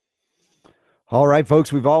All right,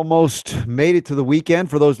 folks, we've almost made it to the weekend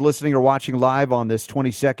for those listening or watching live on this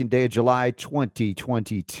 22nd day of July,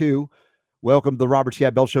 2022. Welcome to the Robert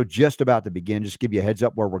Scott Bell Show. Just about to begin. Just give you a heads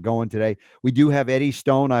up where we're going today. We do have Eddie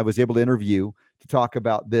Stone. I was able to interview to talk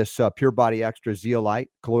about this Pure Body Extra Zeolite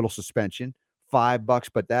colloidal suspension, $5,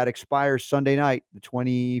 but that expires Sunday night, the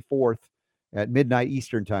 24th at midnight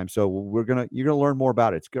Eastern time. So you're gonna learn more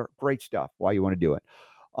about it. It's great stuff. Why you want to do it.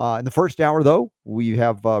 In the first hour, though, we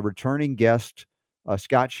have returning guest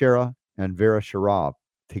Scott Schara and Vera Sharav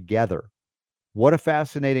together. What a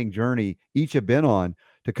fascinating journey each have been on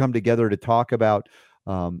to come together to talk about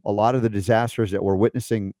a lot of the disasters that we're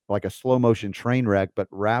witnessing, like a slow motion train wreck, but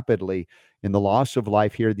rapidly in the loss of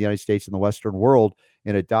life here in the United States and the Western world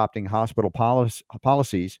in adopting hospital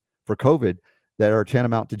policies for COVID that are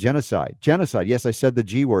tantamount to genocide. Genocide. Yes, I said the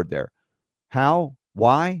G word there. How?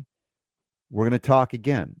 Why? We're going to talk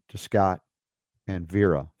again to Scott and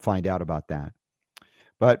Vera, find out about that.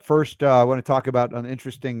 But first, I want to talk about an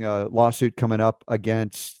interesting lawsuit coming up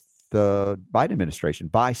against the Biden administration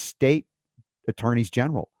by state attorneys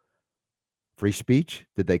general. Free speech?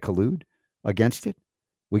 Did they collude against it?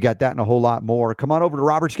 We got that and a whole lot more. Come on over to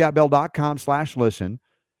robertscottbell.com/listen,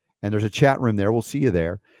 and there's a chat room there. We'll see you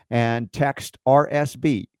there. And text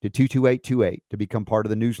RSB to 22828 to become part of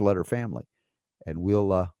the newsletter family. And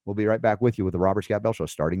we'll be right back with you with the Robert Scott Bell Show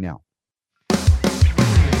starting now.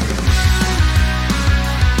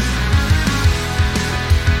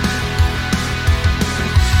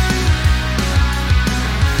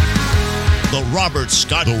 The Robert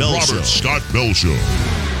Scott Bell Show.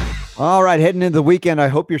 All right, heading into the weekend, I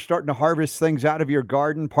hope you're starting to harvest things out of your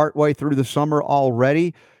garden partway through the summer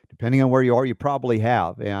already. Depending on where you are, you probably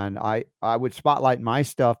have. And I would spotlight my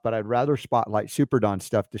stuff, but I'd rather spotlight Super Don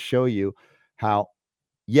stuff to show you how,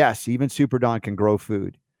 yes, even Super Don can grow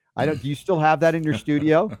food. Do you still have that in your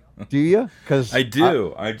studio? Do you? Because I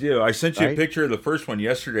do. I sent you a picture of the first one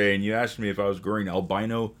yesterday, and you asked me if I was growing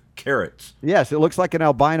albino carrots. Yes, it looks like an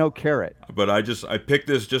albino carrot. But I picked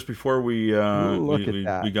this just before we got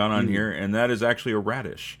on here, and that is actually a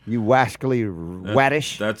radish. You wascally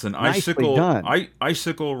radish. That's an icicle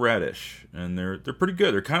icicle radish, and they're pretty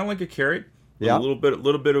good. They're kind of like a carrot. Yeah, a little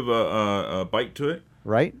bit of a bite to it.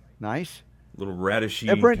 Right. Nice. Little radishy.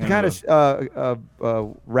 Different kind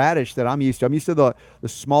of radish that I'm used to. I'm used to the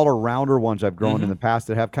smaller, rounder ones I've grown in the past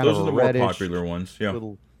that have kind of a reddish, more popular ones. Yeah,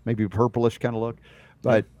 little maybe purplish kind of look.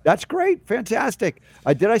 But that's great, fantastic.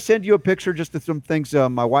 Did I send you a picture just of some things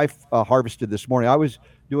my wife harvested this morning? I was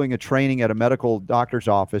doing a training at a medical doctor's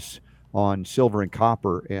office on silver and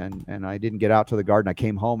copper, and I didn't get out to the garden. I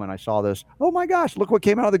came home and I saw this. Oh my gosh, look what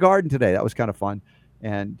came out of the garden today. That was kind of fun,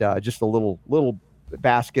 and just a little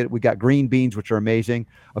basket. We got green beans, which are amazing.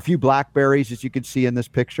 A few blackberries, as you can see in this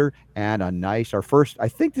picture, and I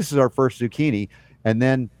think this is our first zucchini. And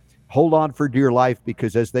then hold on for dear life,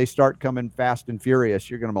 because as they start coming fast and furious,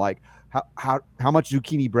 you're going to be like, how much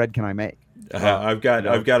zucchini bread can I make? I've got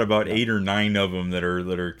about 8 or 9 of them that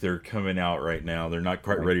are coming out right now. They're not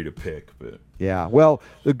quite ready to pick, but yeah. Well,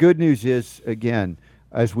 the good news is, again,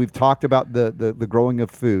 as we've talked about the growing of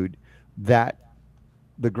food, that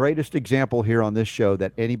the greatest example here on this show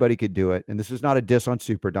that anybody could do it, and this is not a diss on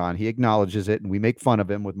Super Don. He acknowledges it, and we make fun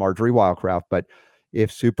of him with Marjorie Wildcraft, but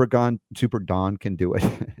if Super Don can do it,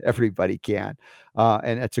 everybody can.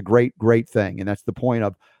 And it's a great, great thing. And that's the point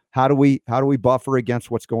of how do we buffer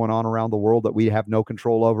against what's going on around the world that we have no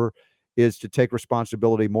control over, is to take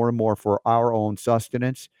responsibility more and more for our own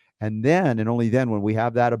sustenance. And then, and only then, when we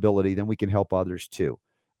have that ability, then we can help others too.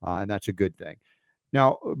 And that's a good thing.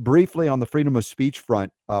 Now, briefly on the freedom of speech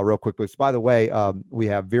front, real quickly. By the way, we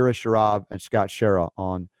have Vera Sharav and Scott Schara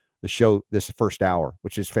on the show this first hour,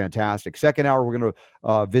 which is fantastic. Second hour, we're going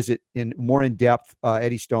to visit more in depth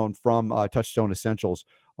Eddie Stone from Touchstone Essentials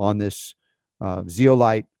on this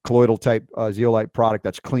zeolite, colloidal type zeolite product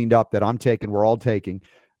that's cleaned up that I'm taking, we're all taking.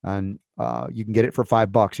 And you can get it for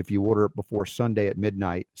 $5 if you order it before Sunday at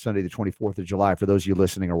midnight, Sunday the 24th of July, for those of you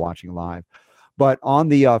listening or watching live. But on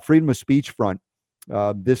the freedom of speech front,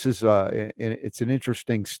 this is it's an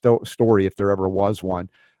interesting story, if there ever was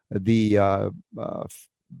one. The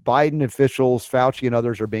Biden officials, Fauci and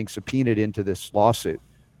others, are being subpoenaed into this lawsuit.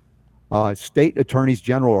 State attorneys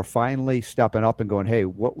general are finally stepping up and going, hey,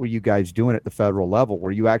 what were you guys doing at the federal level?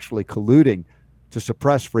 Were you actually colluding to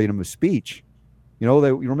suppress freedom of speech? You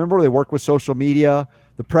remember they worked with social media,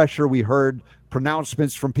 the pressure. We heard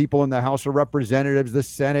pronouncements from people in the House of Representatives, the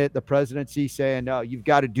Senate, the presidency saying, no, you've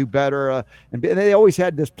got to do better. And they always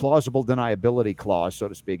had this plausible deniability clause, so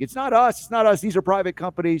to speak. It's not us. These are private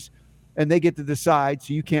companies, and they get to decide,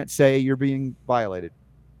 so you can't say you're being violated.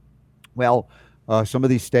 Well, some of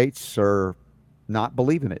these states are not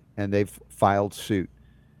believing it, and they've filed suit.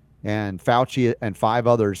 And Fauci and 5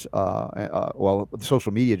 others, well,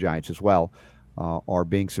 social media giants as well, are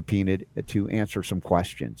being subpoenaed to answer some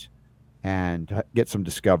questions and get some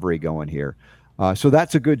discovery going here. So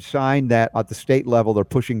that's a good sign that at the state level, they're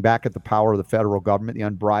pushing back at the power of the federal government, the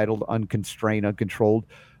unbridled, unconstrained, uncontrolled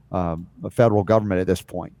federal government at this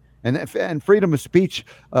point. And freedom of speech,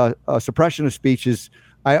 suppression of speech is,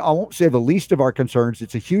 I won't say the least of our concerns.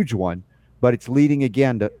 It's a huge one, but it's leading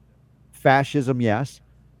again to fascism, yes.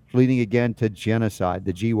 It's leading again to genocide,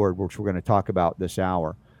 the G word, which we're going to talk about this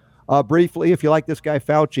hour. Briefly, if you like this guy,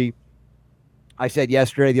 Fauci, I said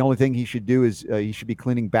yesterday the only thing he should do is he should be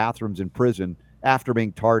cleaning bathrooms in prison after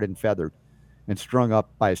being tarred and feathered and strung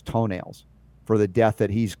up by his toenails for the death that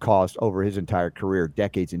he's caused over his entire career,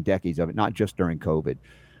 decades and decades of it, not just during COVID.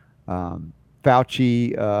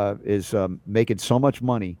 Fauci is making so much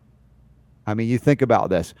money. I mean, you think about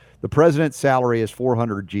this. The president's salary is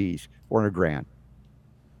 400 G's, 400 grand.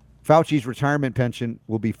 Fauci's retirement pension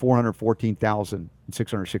will be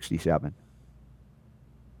 414,667.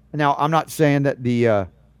 Now, I'm not saying that the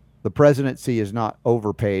presidency is not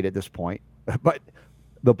overpaid at this point, but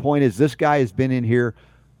the point is this guy has been in here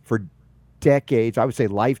for decades, I would say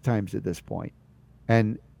lifetimes at this point.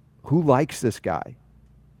 And who likes this guy?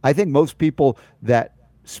 I think most people that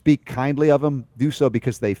speak kindly of him do so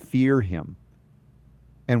because they fear him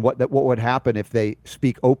and what would happen if they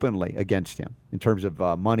speak openly against him in terms of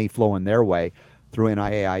money flowing their way through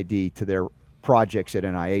NIAID to their projects at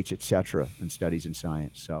NIH, et cetera, and studies in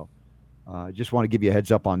science. So just want to give you a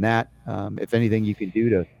heads up on that. If anything you can do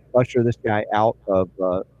to usher this guy out of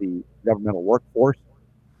the governmental workforce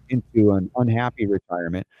into an unhappy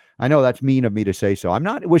retirement. I know that's mean of me to say so. I'm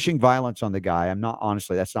not wishing violence on the guy. I'm not,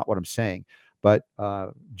 honestly, that's not what I'm saying. But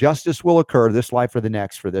justice will occur this life or the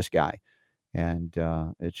next for this guy. And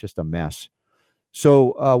it's just a mess.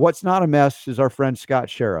 So what's not a mess is our friend Scott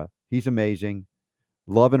Schara. He's amazing.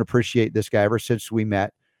 Love and appreciate this guy ever since we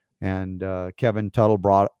met. And Kevin Tuttle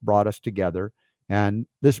brought us together. And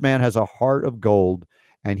this man has a heart of gold.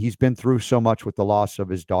 And he's been through so much with the loss of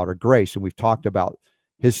his daughter, Grace. And we've talked about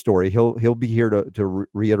his story. He'll be here to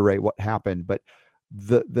reiterate what happened. But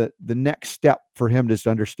the next step for him is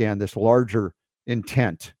to understand this larger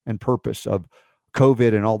intent and purpose of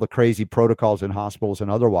COVID and all the crazy protocols in hospitals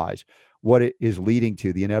and otherwise, what it is leading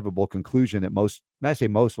to, the inevitable conclusion that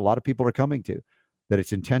a lot of people are coming to, that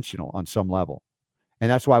it's intentional on some level.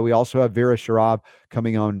 And that's why we also have Vera Sharav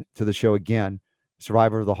coming on to the show again,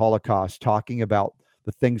 survivor of the Holocaust, talking about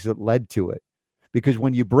the things that led to it. Because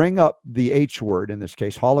when you bring up the H word, in this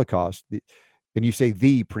case, Holocaust, and you say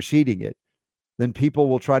the preceding it, then people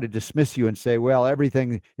will try to dismiss you and say, well,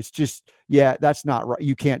 everything, it's just, yeah, that's not right.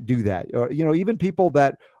 You can't do that. Or, even people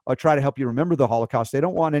that try to help you remember the Holocaust, they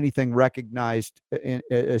don't want anything recognized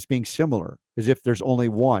as being similar, as if there's only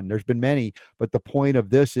one. There's been many, but the point of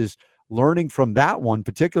this is learning from that one,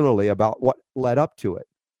 particularly about what led up to it.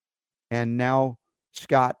 And now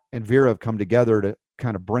Scott and Vera have come together to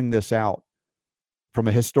kind of bring this out from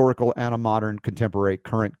a historical and a modern, contemporary,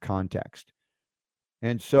 current context.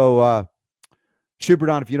 And so,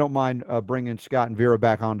 Shuberdon, if you don't mind bringing Scott and Vera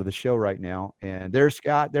back onto the show right now. And there's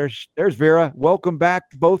Scott, there's Vera. Welcome back,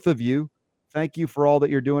 both of you. Thank you for all that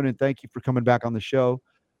you're doing, and thank you for coming back on the show.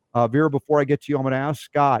 Vera, before I get to you, I'm going to ask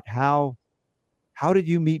Scott, how did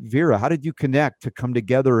you meet Vera? How did you connect to come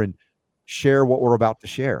together and share what we're about to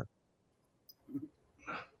share?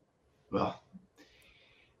 Well,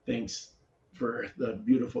 thanks for the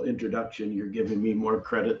beautiful introduction. You're giving me more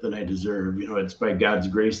credit than I deserve. It's by God's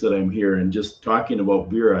grace that I'm here. And just talking about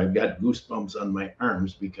Vera, I've got goosebumps on my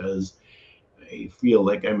arms because I feel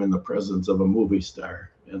like I'm in the presence of a movie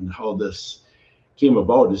star. And how this came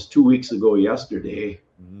about is 2 weeks ago yesterday.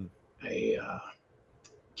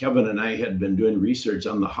 Kevin and I had been doing research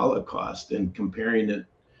on the Holocaust and comparing it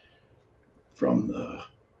from the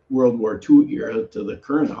World War II era to the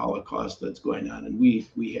current Holocaust that's going on. And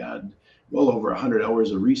we had well over 100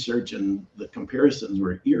 hours of research, and the comparisons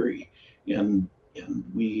were eerie. And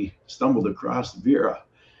we stumbled across Vera,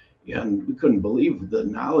 and we couldn't believe the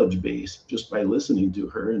knowledge base just by listening to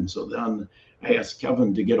her. And so then I asked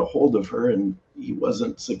Kevin to get a hold of her, and he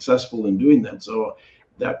wasn't successful in doing that. So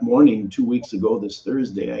that morning, 2 weeks ago, this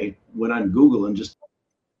Thursday, I went on Google and just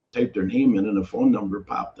typed her name in, and a phone number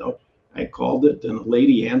popped up. I called it, and a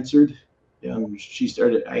lady answered, and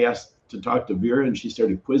I asked to talk to Vera, and she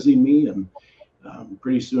started quizzing me, and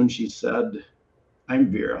pretty soon she said,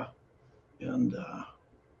 "I'm Vera," and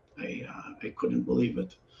I couldn't believe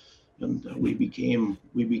it. And we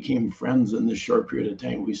became friends in this short period of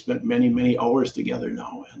time. We spent many hours together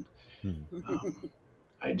now, and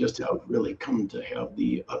I just have really come to have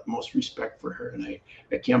the utmost respect for her. And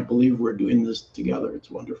I can't believe we're doing this together.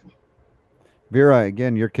 It's wonderful. Vera,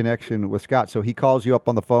 again, your connection with Scott. So he calls you up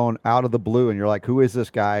on the phone out of the blue, and you're like, "Who is this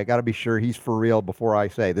guy? I got to be sure he's for real before I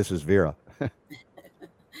say this is Vera."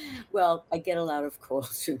 Well, I get a lot of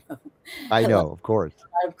calls, I a lot know, of course.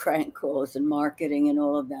 of crank calls and marketing and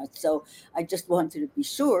all of that. So I just wanted to be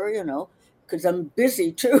sure, because I'm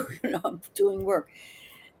busy too, I'm doing work.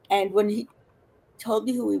 And when he told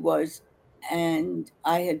me who he was, and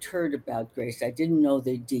I had heard about Grace, I didn't know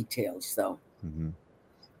the details though. Hmm.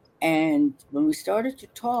 And when we started to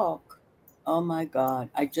talk, oh my God,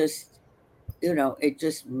 I just, it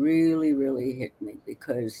just really, really hit me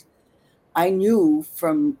because I knew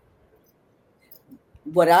from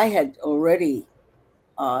what I had already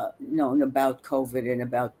known about COVID and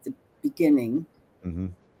about the beginning, Hmm.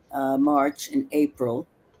 March and April,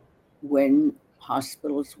 when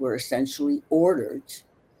hospitals were essentially ordered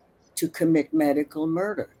to commit medical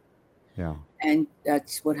murder. Yeah. And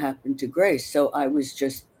that's what happened to Grace. So I was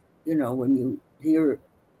just, when you hear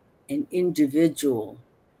an individual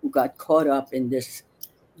who got caught up in this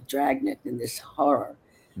dragnet, in this horror,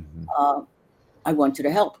 Hmm. I wanted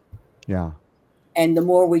to help. Yeah. And the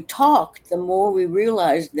more we talked, the more we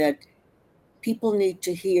realized that people need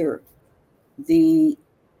to hear the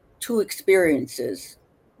two experiences,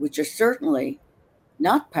 which are certainly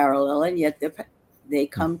not parallel, and yet they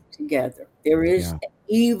come together. There is Yeah. an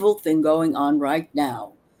evil thing going on right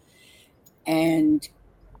now. And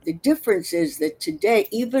the difference is that today,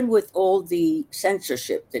 even with all the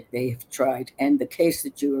censorship that they've tried and the case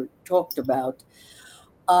that you talked about,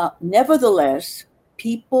 nevertheless,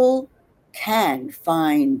 people can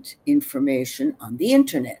find information on the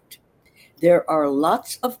internet. There are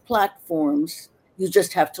lots of platforms. You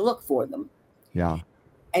just have to look for them. Yeah.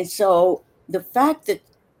 And so the fact that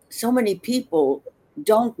so many people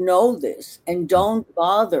don't know this and don't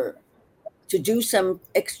bother to do some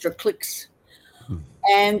extra clicks Mm.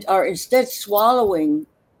 and are instead swallowing,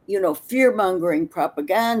 fear-mongering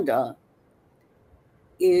propaganda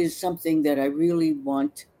is something that I really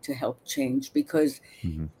want to help change because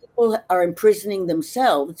Hmm. people are imprisoning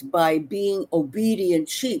themselves by being obedient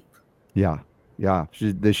sheep. Yeah. Yeah.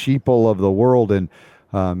 The sheeple of the world. And,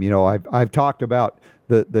 I've talked about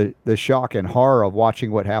the shock and horror of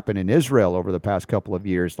watching what happened in Israel over the past couple of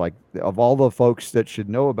years. Like, of all the folks that should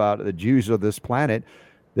know about it, the Jews of this planet,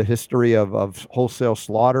 the history of wholesale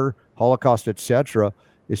slaughter, Holocaust, etc.,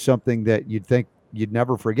 is something that you'd think you'd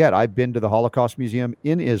never forget. I've been to the Holocaust Museum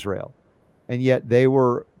in Israel, and yet they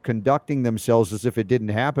were conducting themselves as if it didn't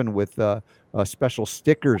happen with special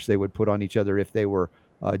stickers they would put on each other if they were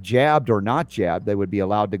jabbed or not jabbed. They would be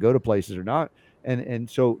allowed to go to places or not. And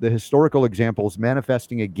so the historical examples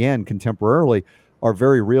manifesting again contemporarily are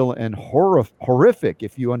very real and horrific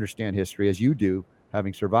if you understand history as you do,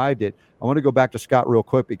 having survived it. I want to go back to Scott real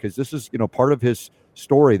quick because this is, part of his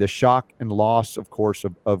story. The shock and loss, of course,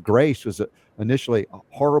 of Grace was initially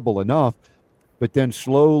horrible enough, but then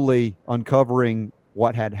slowly uncovering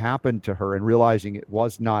what had happened to her and realizing it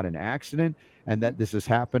was not an accident and that this is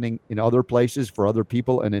happening in other places for other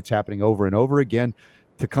people and it's happening over and over again,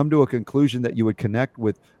 to come to a conclusion that you would connect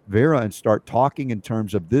with Vera and start talking in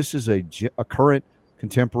terms of this is a current,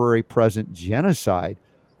 contemporary, present genocide.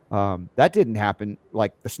 That didn't happen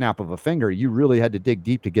like the snap of a finger. You really had to dig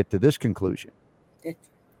deep to get to this conclusion.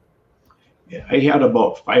 I had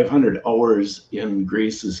about 500 hours in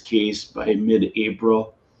Grace's case by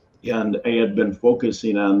mid-April, and I had been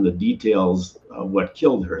focusing on the details of what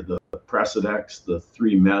killed her, the Precedex, the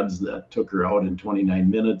 3 meds that took her out in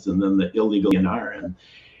 29 minutes, and then the illegal DNR.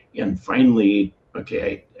 And finally,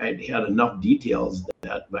 okay, I had enough details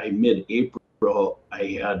that by mid-April,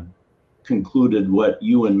 I had concluded what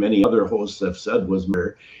you and many other hosts have said was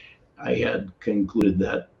murder. I had concluded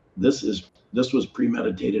that this was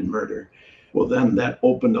premeditated murder. Well, then that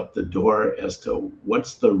opened up the door as to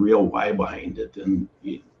what's the real why behind it. And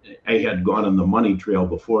I had gone on the money trail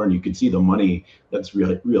before, and you could see the money. That's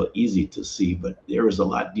real easy to see, but there was a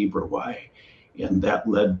lot deeper why. And that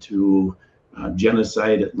led to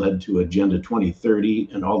genocide. It led to Agenda 2030.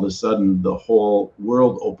 And all of a sudden, the whole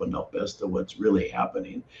world opened up as to what's really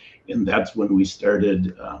happening. And that's when we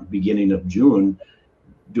started, beginning of June,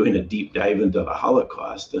 doing a deep dive into the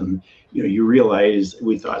Holocaust. And, you realize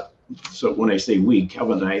we thought, so when I say we,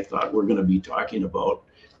 Kevin and I thought we're going to be talking about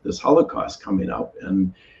this Holocaust coming up.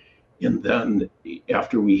 And then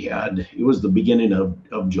after it was the beginning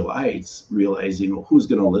of July, it's realizing, well, who's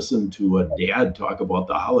going to listen to a dad talk about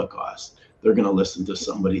the Holocaust? They're going to listen to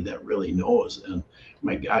somebody that really knows. And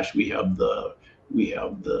my gosh, we have the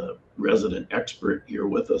resident expert here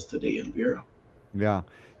with us today in Vera. Yeah.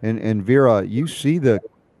 And Vera, you see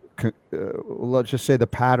let's just say the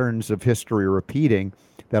patterns of history repeating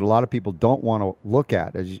that a lot of people don't want to look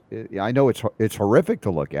at. I know it's horrific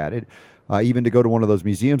to look at it, even to go to one of those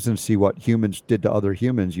museums and see what humans did to other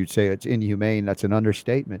humans. You'd say it's inhumane. That's an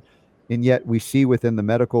understatement. And yet we see within the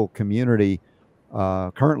medical community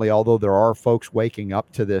currently, although there are folks waking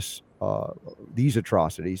up to these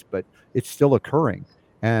atrocities, but it's still occurring.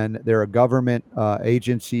 And there are government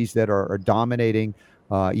agencies that are dominating,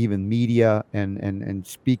 even media, and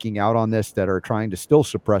speaking out on this, that are trying to still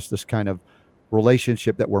suppress this kind of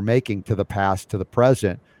relationship that we're making to the past, to the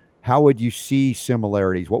present. How would you see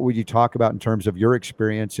similarities? What would you talk about in terms of your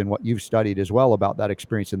experience and what you've studied as well about that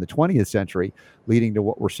experience in the 20th century leading to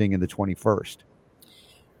what we're seeing in the 21st?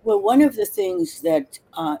 Well, one of the things that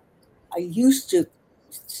I used to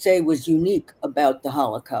say was unique about the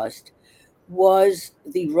Holocaust was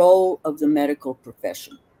the role of the medical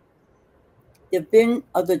profession. There have been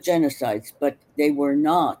other genocides, but they were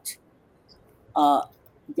not.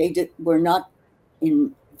 Were not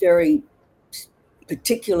in very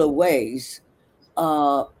particular ways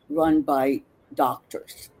run by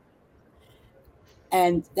doctors,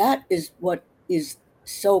 and that is what is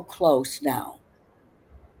so close now.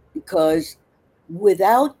 Because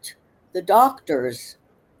without the doctors,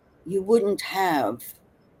 you wouldn't have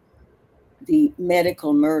the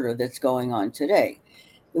medical murder that's going on today.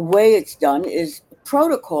 The way it's done is a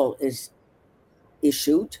protocol is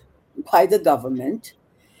issued by the government,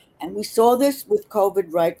 and we saw this with COVID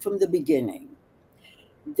right from the beginning.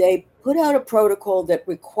 They put out a protocol that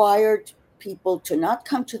required people to not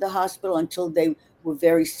come to the hospital until they were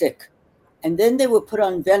very sick, and then they were put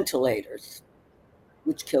on ventilators,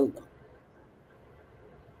 which killed them.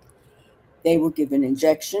 They were given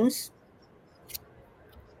injections,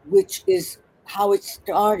 which is how it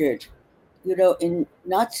started. You know, in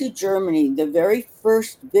Nazi Germany, the very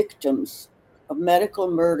first victims of medical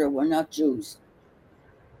murder were not Jews.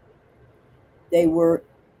 They were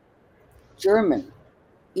German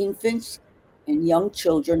infants and young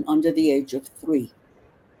children under the age of 3.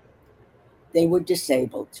 They were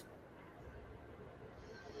disabled.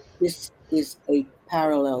 This is a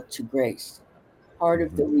parallel to Grace. Part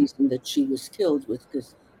of the reason that she was killed was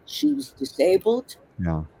because she was disabled.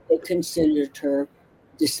 Yeah. They considered her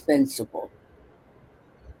dispensable.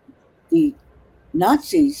 The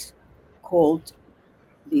Nazis called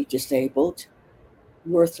the disabled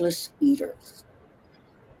worthless eaters.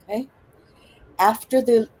 Okay? After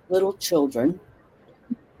the little children,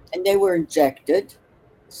 and they were injected,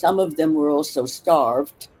 some of them were also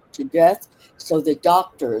starved to death, so the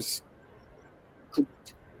doctors could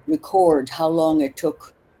record how long it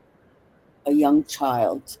took a young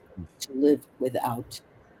child to live without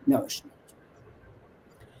nourishment.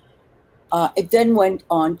 It then went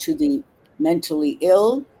on to the mentally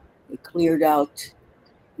ill. They cleared out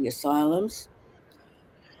the asylums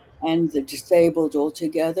and the disabled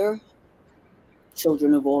altogether,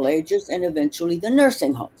 children of all ages, and eventually the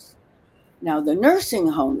nursing homes. Now, the nursing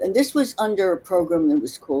home, and this was under a program that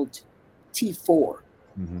was called T4.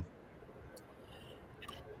 Mm-hmm.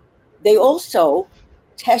 They also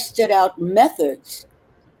tested out methods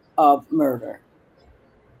of murder,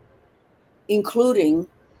 including,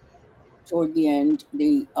 toward the end,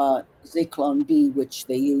 the Zyklon B, which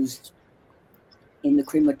they used in the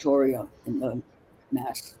crematorium, in the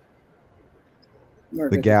mass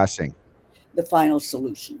murder. The gassing. The final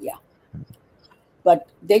solution, yeah. But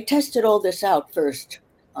they tested all this out first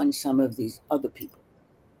on some of these other people.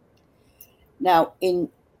 Now, in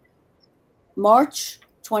March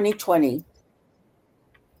 2020,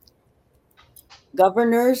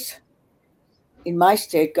 governors in my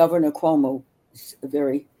state, Governor Cuomo is a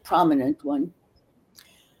very prominent one,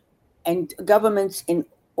 and governments in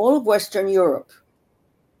all of Western Europe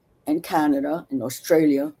and Canada and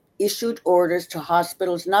Australia issued orders to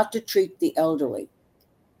hospitals not to treat the elderly,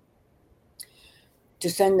 to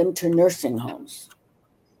send them to nursing homes,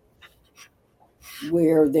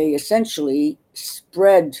 where they essentially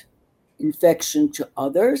spread infection to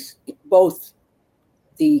others, both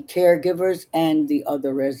the caregivers and the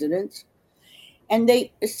other residents. And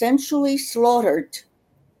they essentially slaughtered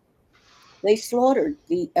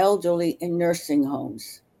the elderly in nursing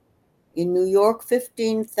homes. In New York,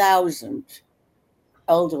 15,000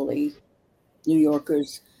 elderly New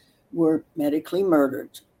Yorkers were medically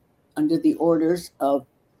murdered under the orders of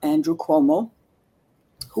Andrew Cuomo,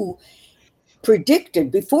 who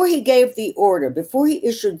predicted, before he gave the order, before he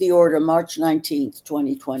issued the order March 19th,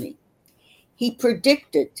 2020, he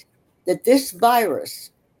predicted that this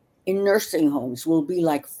virus in nursing homes will be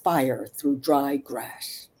like fire through dry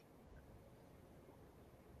grass.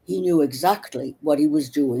 He knew exactly what he was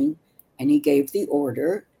doing, and he gave the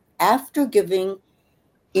order after giving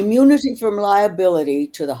immunity from liability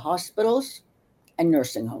to the hospitals and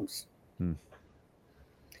nursing homes. Hmm.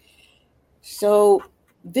 So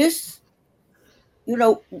this,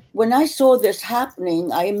 when I saw this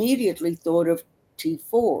happening, I immediately thought of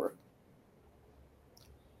T4.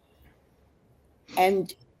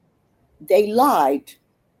 And they lied.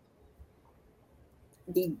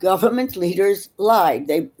 The government leaders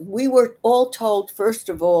lied. We were all told, first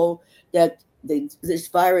of all, that this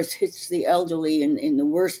virus hits the elderly in the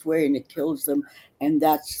worst way and it kills them, and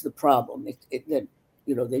that's the problem.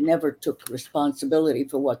 They never took responsibility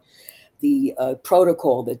for what the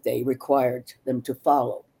protocol that they required them to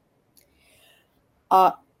follow.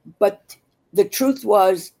 But the truth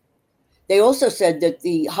was, they also said that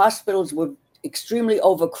the hospitals were extremely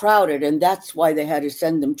overcrowded, and that's why they had to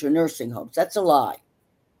send them to nursing homes. That's a lie.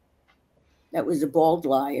 That was a bald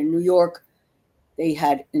lie. In New York, they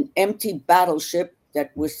had an empty battleship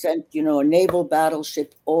that was sent, a naval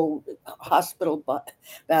battleship, old hospital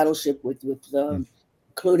battleship with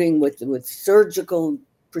including with surgical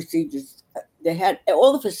procedures. They had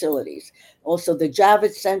all the facilities. Also, the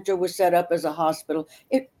Javits Center was set up as a hospital.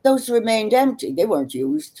 Those remained empty. They weren't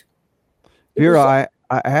used. Vera,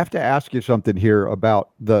 I have to ask you something here about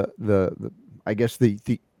the I guess the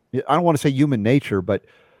I don't want to say human nature, but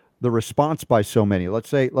the response by so many.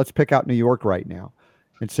 Let's pick out New York right now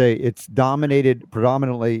and say it's dominated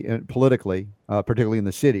predominantly politically, particularly in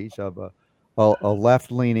the cities, of a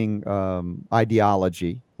left-leaning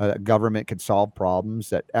ideology. Government can solve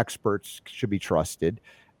problems, that experts should be trusted.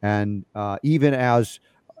 And even as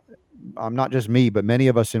not just me, but many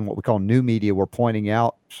of us in what we call new media, we're pointing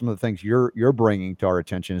out some of the things you're bringing to our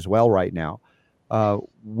attention as well right now.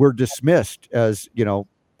 We're dismissed as,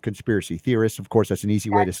 conspiracy theorists. Of course, that's an easy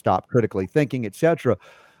way to stop critically thinking, etc.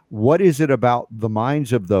 What is it about the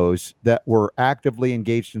minds of those that were actively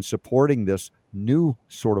engaged in supporting this new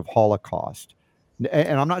sort of Holocaust?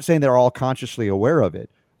 And I'm not saying they're all consciously aware of it,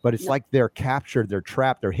 but it's like they're captured, they're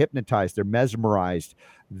trapped, they're hypnotized, they're mesmerized.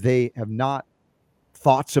 They have not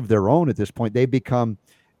thoughts of their own at this point. They become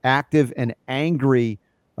active and angry,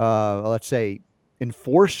 let's say,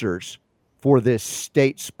 enforcers for this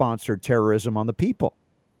state-sponsored terrorism on the people.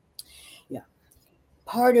 Yeah.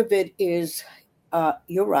 Part of it is,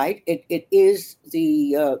 you're right, it is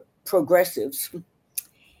the progressives,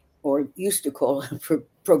 or used to call them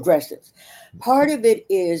progressives. Part of it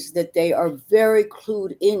is that they are very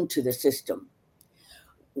clued into the system.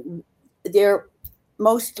 They're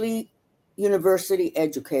mostly university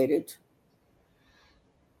educated.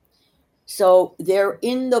 So they're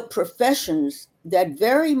in the professions that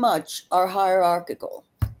very much are hierarchical.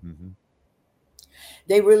 Mm-hmm.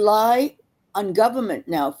 They rely on government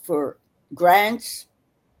now for grants,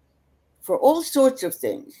 for all sorts of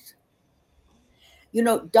things.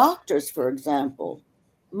 Doctors, for example,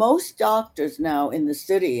 most doctors now in the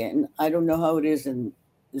city, and I don't know how it is in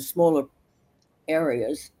the smaller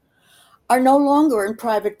areas, are no longer in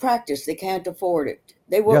private practice. They can't afford it.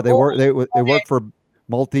 They work for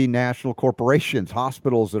multinational corporations,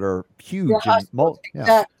 hospitals that are huge.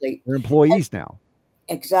 Exactly. They're employees now.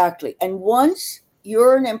 Exactly. And once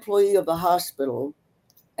you're an employee of a hospital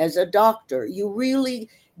as a doctor, you really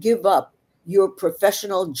give up your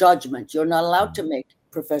professional judgment. You're not allowed to make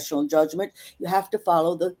professional judgment. You have to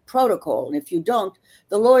follow the protocol. And if you don't,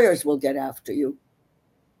 the lawyers will get after you.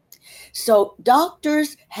 So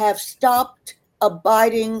doctors have stopped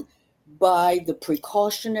abiding by the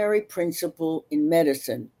precautionary principle in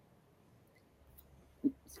medicine.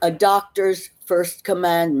 A doctor's first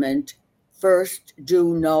commandment: first,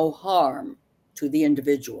 do no harm to the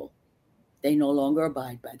individual. They no longer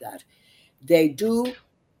abide by that. They do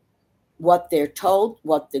what they're told,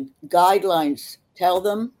 what the guidelines tell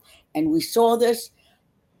them. And we saw this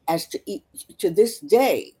to this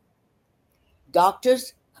day.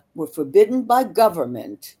 Doctors were forbidden by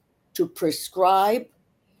government to prescribe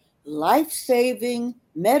life-saving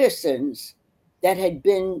medicines that had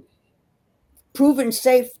been proven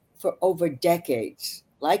safe for over decades,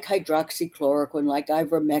 like hydroxychloroquine, like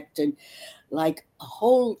ivermectin, like a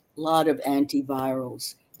whole lot of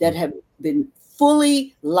antivirals that have been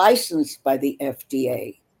fully licensed by the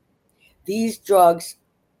FDA. These drugs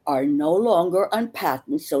are no longer on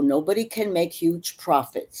patent, so nobody can make huge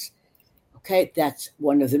profits. Okay, that's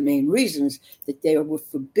one of the main reasons that they were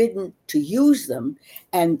forbidden to use them.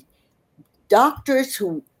 And doctors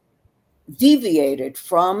who deviated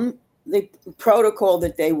from the protocol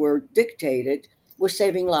that they were dictated were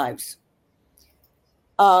saving lives.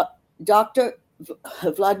 Dr.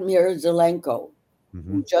 Vladimir Zelenko,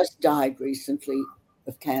 who just died recently,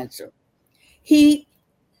 of cancer. He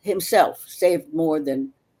himself saved more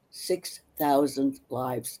than 6,000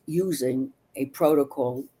 lives using a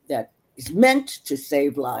protocol that is meant to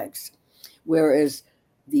save lives, whereas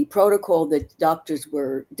the protocol that doctors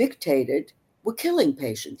were dictated were killing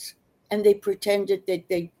patients, and they pretended that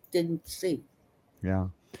they didn't see. Yeah.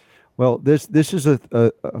 Well, this is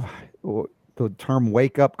the term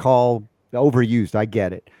wake up call, overused. I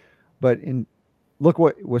get it, but look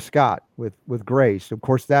what with Scott with Grace. Of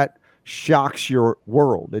course, that shocks your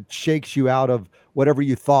world. It shakes you out of whatever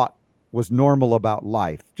you thought was normal about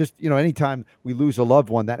life. Just, anytime we lose a loved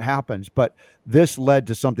one, that happens. But this led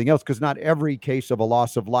to something else, because not every case of a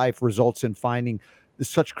loss of life results in finding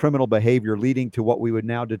such criminal behavior leading to what we would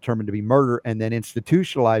now determine to be murder, and then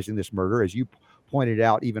institutionalizing this murder, as you pointed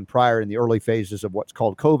out, even prior in the early phases of what's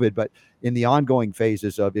called COVID, but in the ongoing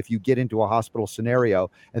phases of, if you get into a hospital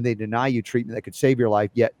scenario and they deny you treatment that could save your life,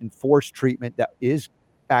 yet enforce treatment that is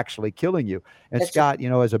actually killing you. And That's Scott,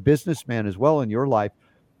 as a businessman as well in your life,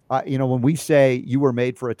 when we say you were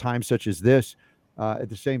made for a time such as this, at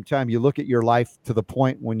the same time, you look at your life to the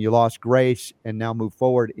point when you lost Grace and now move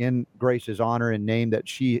forward in Grace's honor and name, that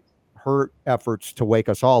her efforts to wake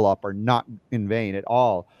us all up are not in vain at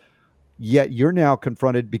all. Yet you're now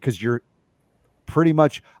confronted, because you're pretty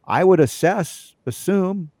much, I would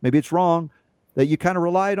assume, maybe it's wrong, that you kind of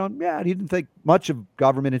relied on, you didn't think much of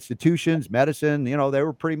government institutions, medicine, they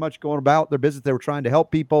were pretty much going about their business. They were trying to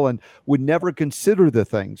help people and would never consider the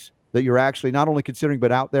things that you're actually not only considering,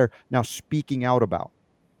 but out there now speaking out about.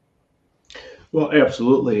 Well,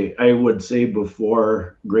 absolutely. I would say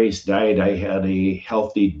before Grace died, I had a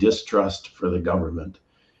healthy distrust for the government.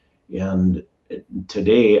 And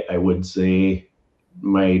today, I would say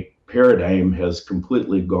my paradigm has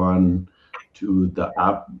completely gone to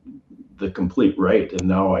the complete right. And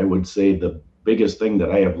now I would say the biggest thing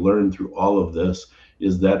that I have learned through all of this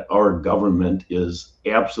is that our government is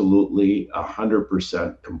absolutely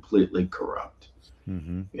 100% completely corrupt.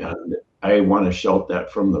 Mm-hmm. And I want to shout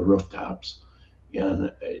that from the rooftops.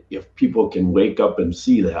 And if people can wake up and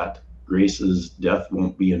see that, Grace's death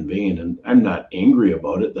won't be in vain. And I'm not angry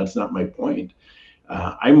about it. That's not my point.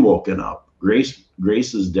 I'm woken up.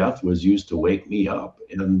 Grace's death was used to wake me up.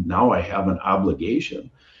 And now I have an obligation.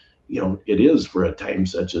 It is for a time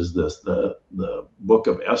such as this. The book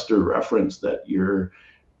of Esther reference that you're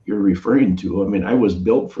referring to. I mean, I was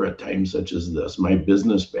built for a time such as this. My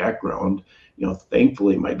business background,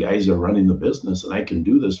 thankfully my guys are running the business and I can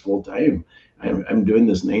do this full time. I'm doing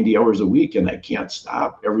this 90 hours a week and I can't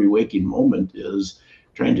stop. Every waking moment is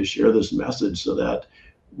trying to share this message so that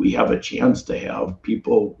we have a chance to have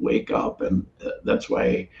people wake up. And that's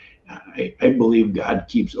why I believe God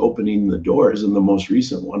keeps opening the doors. And the most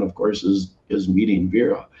recent one, of course, is meeting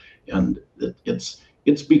Vera. And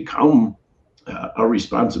it's become a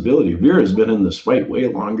responsibility. Vera's been in this fight way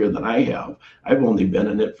longer than I have. I've only been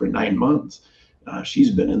in it for 9 months.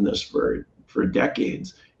 She's been in this for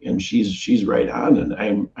decades, and she's right on.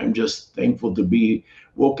 And I'm just thankful to be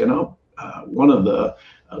woken up.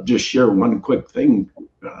 I'll just share one quick thing.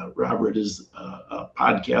 Robert is a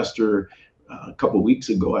podcaster. A couple of weeks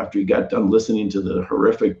ago, after he got done listening to the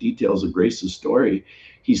horrific details of Grace's story,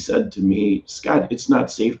 he said to me, "Scott, it's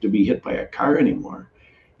not safe to be hit by a car anymore."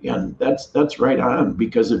 And that's right on,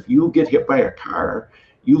 because if you get hit by a car,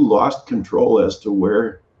 you lost control as to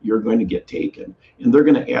where you're going to get taken. And they're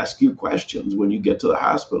going to ask you questions when you get to the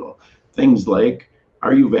hospital. Things like,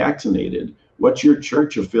 are you vaccinated? What's your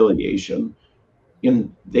church affiliation?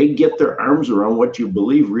 And they get their arms around what you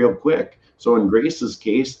believe real quick. So in Grace's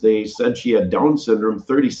case, they said she had Down syndrome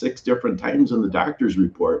 36 different times in the doctor's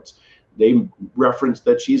reports. They referenced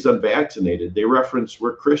that she's unvaccinated. They referenced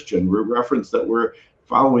we're Christian. We referenced that we're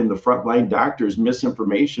following the frontline doctor's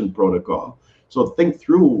misinformation protocol. So think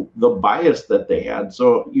through the bias that they had.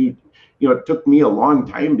 So it took me a long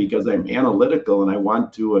time because I'm analytical and I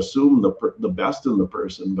want to assume the best in the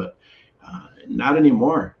person, but not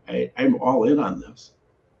anymore. I'm all in on this.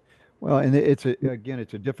 Well, and it's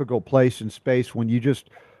a difficult place and space when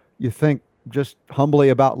you think just humbly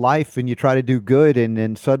about life and you try to do good, and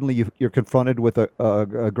then suddenly you're confronted with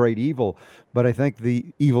a great evil. But I think the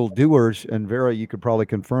evildoers, and Vera, you could probably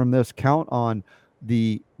confirm this, count on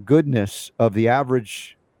the goodness of the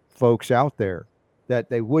average folks out there, that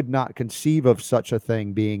they would not conceive of such a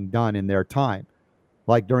thing being done in their time,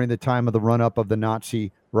 like during the time of the run-up of the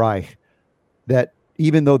Nazi Reich, that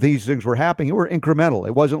even though these things were happening, it were incremental.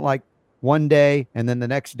 It wasn't like one day and then the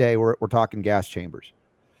next day we're talking gas chambers.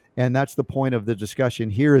 And that's the point of the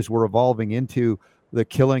discussion here, is we're evolving into the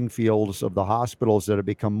killing fields of the hospitals that have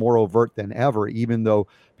become more overt than ever, even though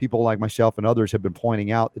people like myself and others have been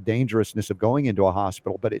pointing out the dangerousness of going into a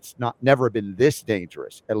hospital, but it's never been this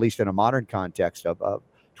dangerous, at least in a modern context of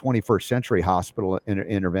 21st century hospital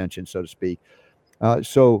intervention, so to speak.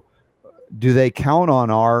 So do they count on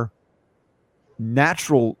our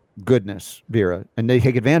natural goodness, Vera, and they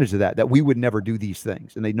take advantage of that we would never do these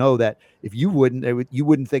things? And they know that if you wouldn't, you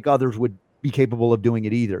wouldn't think others would be capable of doing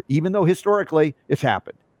it either, even though historically it's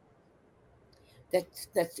happened.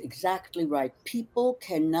 That's exactly right. People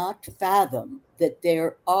cannot fathom that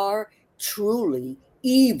there are truly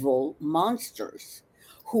evil monsters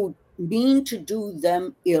who mean to do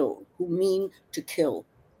them ill, who mean to kill.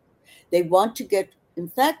 They want to get, in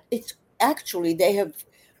fact, it's actually, they have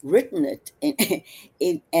written it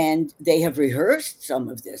and they have rehearsed some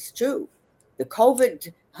of this too. The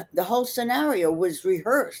COVID, the whole scenario was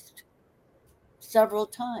rehearsed several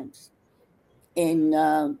times. In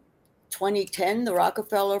 2010, the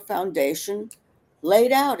Rockefeller Foundation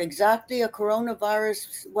laid out exactly a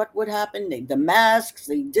coronavirus, what would happen, the masks,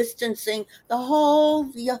 the distancing, the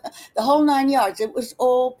whole 9 yards. It was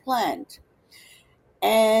all planned.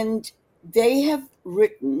 And they have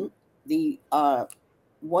written, the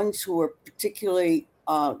ones who are particularly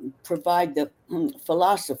provide the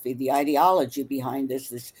philosophy, the ideology behind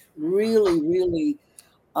this really, really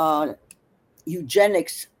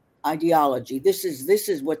eugenics ideology. This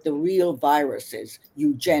is what the real virus is,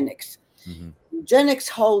 eugenics. Mm-hmm. Eugenics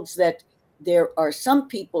holds that there are some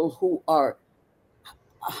people who are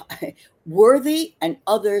worthy and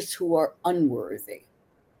others who are unworthy.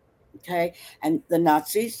 Okay, and the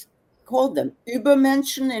Nazis called them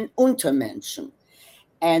Übermenschen and Untermenschen,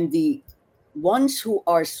 and the ones who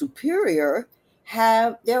are superior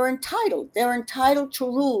they're entitled to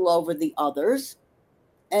rule over the others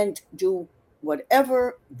and do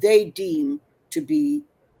whatever they deem to be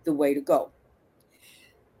the way to go.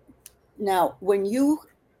 Now, when you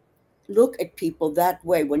look at people that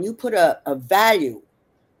way, when you put a value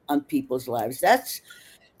on people's lives, that's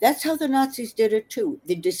how the Nazis did it too.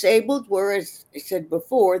 The disabled were, as I said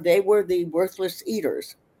before, they were the worthless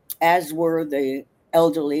eaters, as were the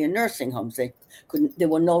elderly in nursing homes. They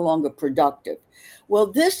were no longer productive. Well,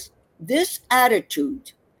 this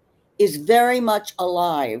attitude is very much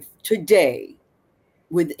alive today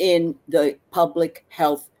within the public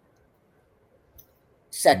health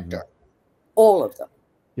sector, mm-hmm. All of them.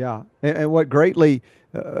 Yeah, and what greatly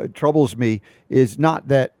troubles me is not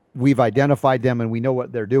that we've identified them and we know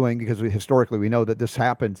what they're doing, because historically we know that this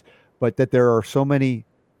happens, but that there are so many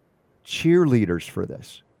cheerleaders for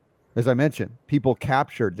this. As I mentioned, people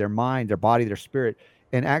captured their mind, their body, their spirit,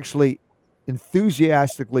 and actually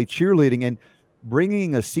enthusiastically cheerleading and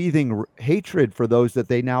bringing a seething hatred for those that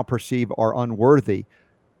they now perceive are unworthy.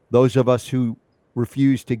 Those of us who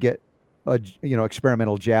refuse to get a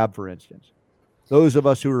experimental jab, for instance. Those of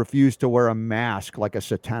us who refuse to wear a mask like a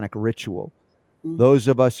satanic ritual. Mm-hmm. Those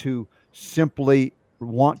of us who simply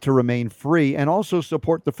want to remain free and also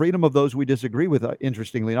support the freedom of those we disagree with,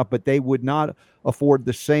 interestingly enough, but they would not afford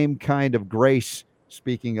the same kind of grace,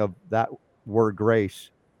 speaking of that word grace,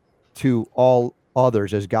 to all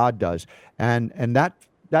others as God does. And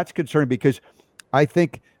that's concerning, because I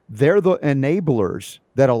think they're the enablers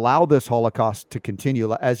that allow this Holocaust to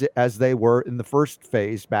continue as they were in the first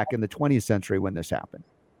phase back in the 20th century when this happened.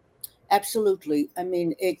 Absolutely. I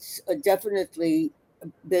mean, it's definitely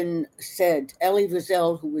been said. Elie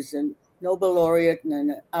Wiesel, who was a Nobel laureate and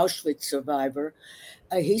an Auschwitz survivor,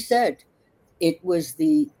 he said it was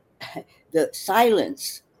the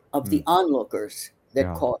silence of the onlookers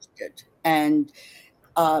that caused it. And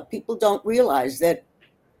people don't realize that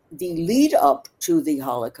the lead up to the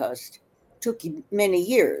Holocaust took many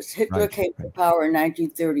years. Hitler came to power in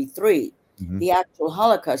 1933. Mm-hmm. The actual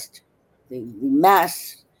Holocaust, the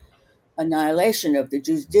mass annihilation of the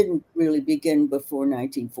Jews, didn't really begin before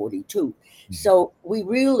 1942. Mm-hmm. So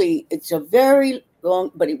it's a very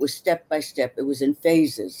long, but it was step by step. It was in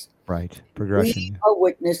phases. Right, progression. We are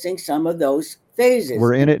witnessing some of those phases.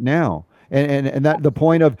 We're in it now. And that the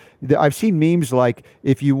point of, I've seen memes like,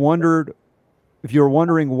 if you were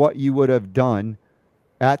wondering what you would have done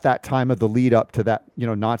at that time of the lead up to that,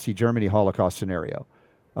 Nazi Germany Holocaust scenario,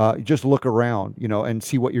 just look around, and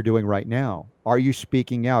see what you're doing right now. Are you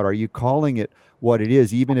speaking out? Are you calling it what it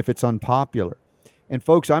is, even if it's unpopular? And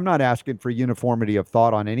folks, I'm not asking for uniformity of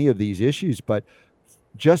thought on any of these issues, but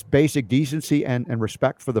just basic decency and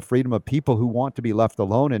respect for the freedom of people who want to be left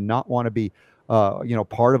alone and not want to be,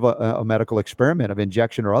 part of a medical experiment of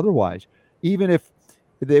injection or otherwise. Even if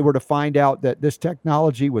they were to find out that this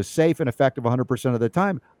technology was safe and effective 100% of the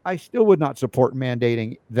time, I still would not support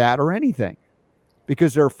mandating that or anything.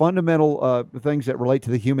 because there are fundamental things that relate to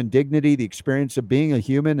the human dignity, the experience of being a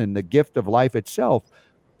human, and the gift of life itself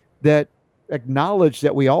that acknowledge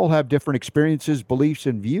that we all have different experiences, beliefs,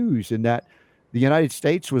 and views, and that the United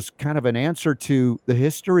States was kind of an answer to the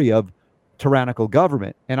history of tyrannical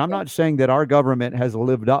government. And I'm not saying that our government has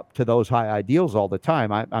lived up to those high ideals all the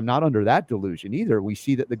time. I'm not under that delusion either. We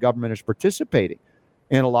see that the government is participating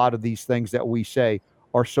in a lot of these things that we say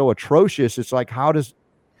are so atrocious. It's like, how does,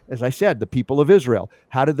 as I said, the people of Israel,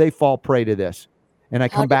 how did they fall prey to this? And I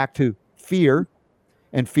come back to fear,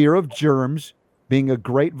 and fear of germs being a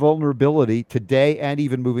great vulnerability today and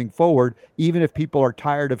even moving forward, even if people are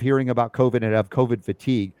tired of hearing about COVID and have COVID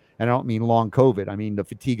fatigue. And I don't mean long COVID, I mean the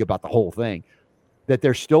fatigue about the whole thing, that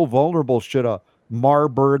they're still vulnerable should a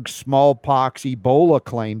Marburg, smallpox, Ebola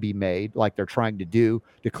claim be made, like they're trying to do,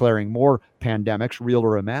 declaring more pandemics, real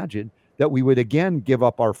or imagined, that we would again give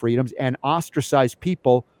up our freedoms and ostracize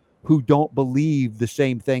people who don't believe the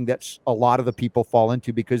same thing that a lot of the people fall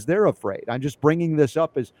into because they're afraid. I'm just bringing this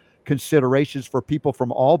up as considerations for people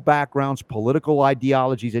from all backgrounds, political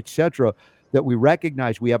ideologies, etc., that we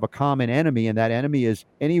recognize we have a common enemy, and that enemy is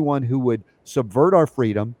anyone who would subvert our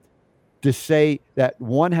freedom to say that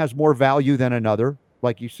one has more value than another,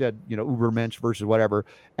 like you said, Ubermensch versus whatever,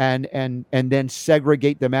 and then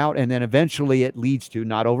segregate them out, and then eventually it leads to,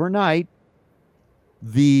 not overnight,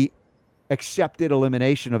 the accepted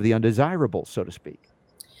elimination of the undesirables, so to speak.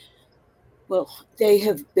 Well, they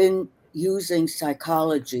have been using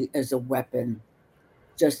psychology as a weapon,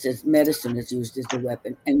 just as medicine is used as a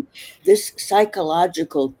weapon. And this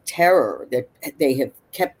psychological terror that they have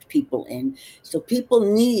kept people in, so people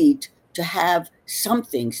need to have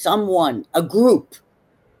something, someone, a group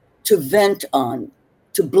to vent on,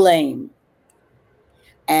 to blame.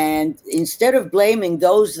 And instead of blaming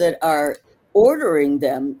those that are ordering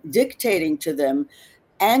them, dictating to them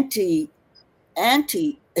anti-humane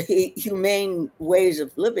ways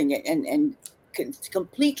of living and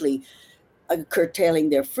completely curtailing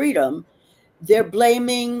their freedom, they're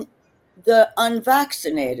blaming the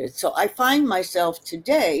unvaccinated. So I find myself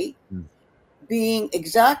today being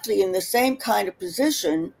exactly in the same kind of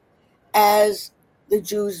position as the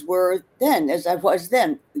Jews were then, as I was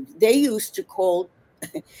then. They used to call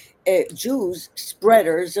Jews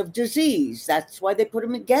spreaders of disease. That's why they put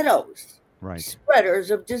them in ghettos. Right. Spreaders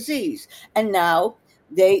of disease. And now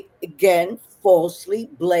they again falsely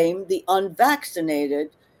blame the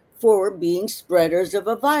unvaccinated for being spreaders of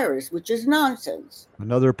a virus, which is nonsense.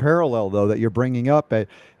 Another parallel, though, that you're bringing up. And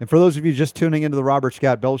for those of you just tuning into the Robert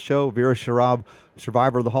Scott Bell Show, Vera Sharav,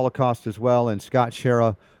 survivor of the Holocaust as well, and Scott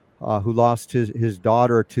Schara, who lost his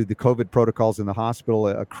daughter to the COVID protocols in the hospital.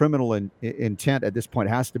 A criminal intent at this point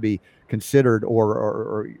has to be considered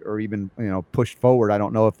or even pushed forward. I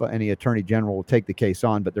don't know if any attorney general will take the case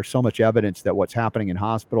on, but there's so much evidence that what's happening in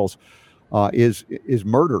hospitals is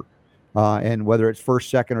murder. And whether it's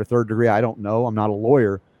first, second, or third degree, I don't know. I'm not a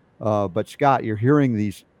lawyer. But Scott, you're hearing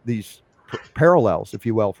these parallels, if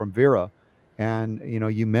you will, from Vera. And,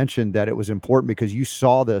 you mentioned that it was important because you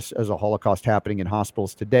saw this as a Holocaust happening in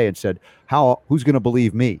hospitals today and said, who's going to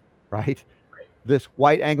believe me, right? This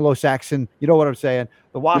white Anglo-Saxon, you know what I'm saying?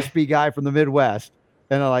 The waspy guy from the Midwest.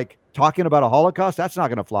 And like talking about a Holocaust, that's not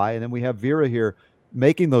going to fly. And then we have Vera here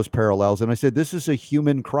making those parallels. And I said, this is a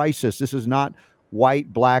human crisis. This is not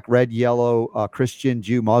white, black, red, yellow, Christian,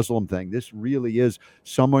 Jew, Muslim thing. This really is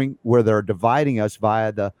something where they're dividing us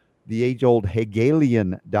via the age-old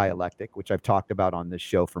Hegelian dialectic, which I've talked about on this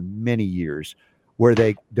show for many years, where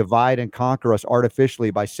they divide and conquer us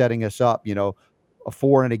artificially by setting us up, a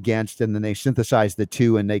for and against, and then they synthesize the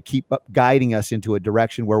two, and they keep guiding us into a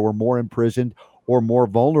direction where we're more imprisoned or more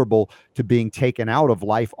vulnerable to being taken out of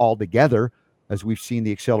life altogether, as we've seen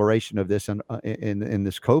the acceleration of this in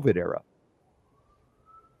this COVID era.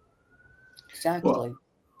 Exactly. Well,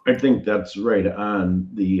 I think that's right on.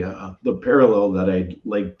 The parallel that I'd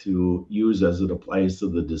like to use as it applies to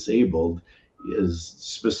the disabled is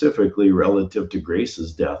specifically relative to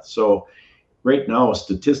Grace's death. So right now,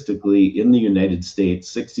 statistically in the United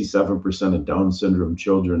States, 67% of Down syndrome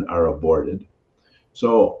children are aborted.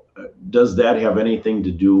 So does that have anything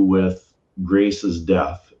to do with Grace's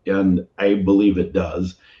death? And I believe it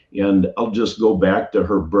does. And I'll just go back to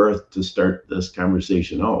her birth to start this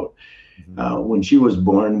conversation out. When she was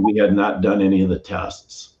born, we had not done any of the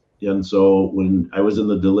tests. And so when I was in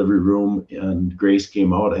the delivery room and Grace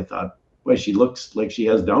came out, I thought, boy, she looks like she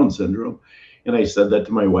has Down syndrome. And I said that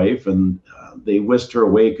to my wife, and they whisked her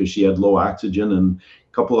away because she had low oxygen. And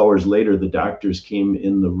a couple hours later, the doctors came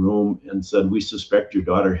in the room and said, we suspect your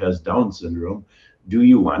daughter has Down syndrome. Do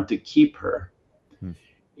you want to keep her?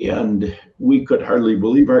 And we could hardly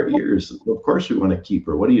believe our ears. Of course we want to keep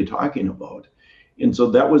her. What are you talking about? And so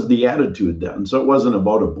that was the attitude then. So it wasn't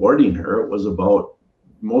about aborting her. It was about,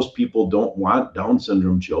 most people don't want Down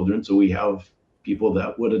syndrome children, so we have people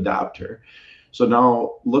that would adopt her. So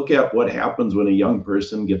now look at what happens when a young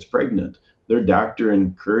person gets pregnant. Their doctor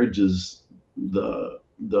encourages the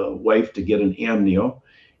wife to get an amnio.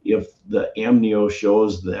 If the amnio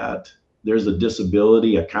shows that there's a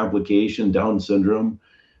disability, a complication, Down syndrome,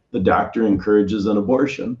 the doctor encourages an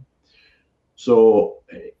abortion. So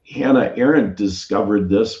Hannah Arendt discovered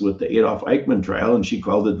this with the Adolf Eichmann trial, and she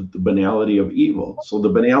called it the banality of evil. So the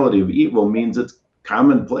banality of evil means it's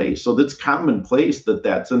commonplace. So that's commonplace,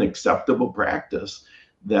 that's an acceptable practice,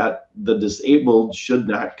 that the disabled should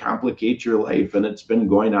not complicate your life. And it's been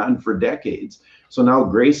going on for decades. So now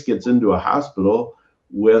Grace gets into a hospital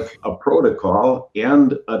with a protocol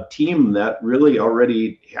and a team that really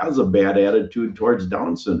already has a bad attitude towards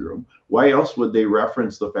Down syndrome. Why else would they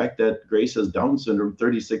reference the fact that Grace has Down syndrome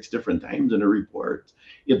 36 different times in a report?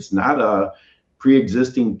 It's not a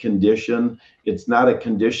pre-existing condition. It's not a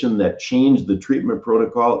condition that changed the treatment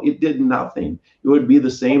protocol. It did nothing. It would be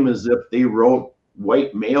the same as if they wrote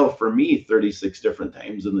white male for me 36 different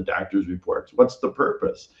times in the doctor's reports. What's the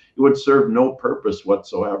purpose? It would serve no purpose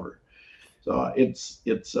whatsoever. So it's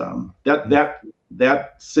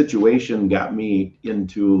that situation got me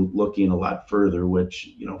into looking a lot further, which,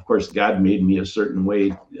 of course, God made me a certain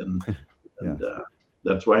way, and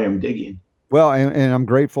that's why I'm digging. Well, and I'm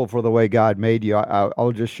grateful for the way God made you.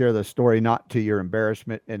 I'll just share the story, not to your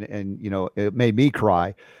embarrassment, and it made me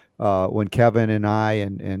cry when Kevin and I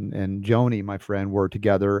and Joni, my friend, were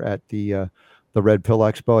together at the Red Pill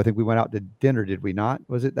Expo. I think we went out to dinner, did we not?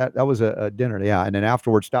 Was it that was a dinner? Yeah. And then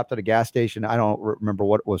afterwards stopped at a gas station. I don't remember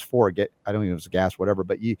what it was for. I don't think it was gas, whatever,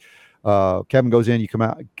 but Kevin goes in, you come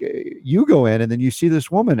out, you go in, and then you see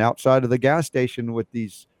this woman outside of the gas station with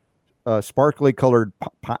these sparkly colored,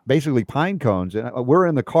 basically pine cones. And we're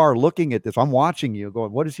in the car looking at this. I'm watching you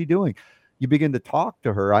going, what is he doing? You begin to talk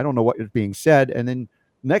to her. I don't know what is being said. And then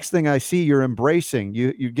next thing I see, you're embracing,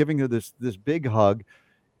 you're giving her this big hug,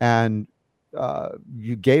 and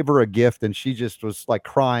you gave her a gift, and she just was like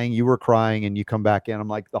crying. You were crying, and you come back in. I'm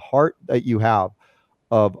like, the heart that you have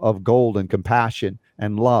of gold and compassion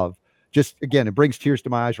and love, just, again, it brings tears to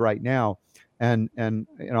my eyes right now. And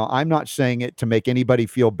I'm not saying it to make anybody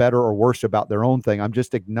feel better or worse about their own thing. I'm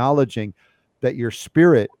just acknowledging that your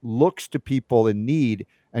spirit looks to people in need,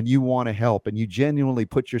 and you want to help, and you genuinely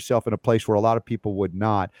put yourself in a place where a lot of people would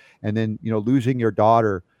not. And then, losing your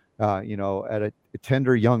daughter, at a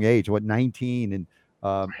tender young age, 19, and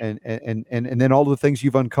then all the things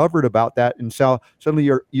you've uncovered about that, and so suddenly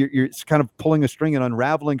you're it's kind of pulling a string and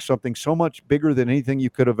unraveling something so much bigger than anything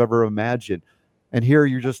you could have ever imagined. And here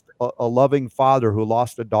you're just a loving father who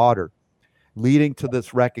lost a daughter, leading to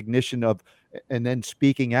this recognition of, and then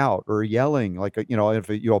speaking out or yelling, like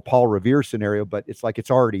a Paul Revere scenario, but it's like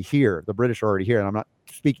it's already here. The British are already here, and I'm not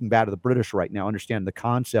speaking bad of the British right now. Understand the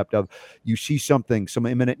concept of, you see something, some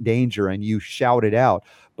imminent danger, and you shout it out.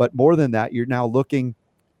 But more than that, you're now looking,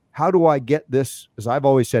 how do I get this? As I've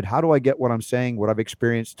always said, how do I get what I'm saying, what I've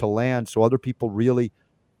experienced, to land so other people really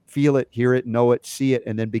feel it, hear it, know it, see it,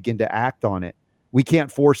 and then begin to act on it? We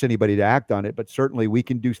can't force anybody to act on it, but certainly we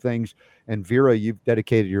can do things. And Vera, you've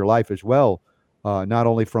dedicated your life as well, not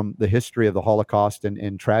only from the history of the Holocaust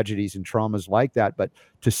and tragedies and traumas like that, but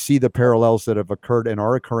to see the parallels that have occurred and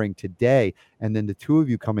are occurring today. And then the two of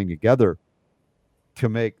you coming together to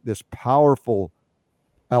make this powerful,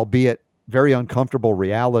 albeit very uncomfortable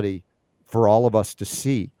reality for all of us to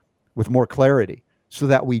see with more clarity, so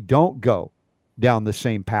that we don't go down the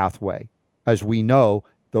same pathway. As we know,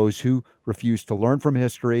 those who refuse to learn from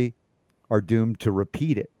history are doomed to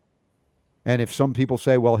repeat it. And if some people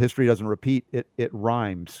say, well, history doesn't repeat, it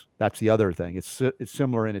rhymes. That's the other thing. It's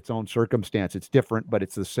similar in its own circumstance. It's different, but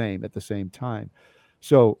it's the same at the same time.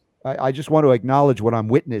 So I just want to acknowledge what I'm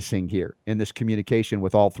witnessing here in this communication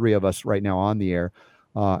with all three of us right now on the air,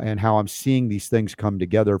 and how I'm seeing these things come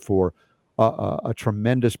together for a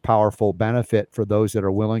tremendous, powerful benefit for those that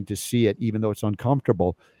are willing to see it, even though it's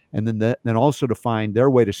uncomfortable. And then also to find their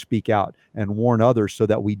way to speak out and warn others, so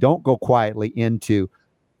that we don't go quietly into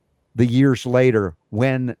the years later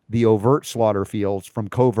when the overt slaughter fields from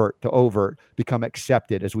covert to overt become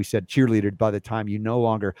accepted, as we said, cheerleadered, by the time you no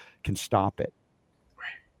longer can stop it.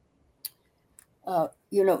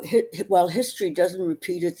 While history doesn't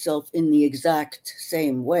repeat itself in the exact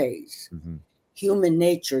same ways, human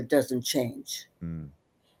nature doesn't change.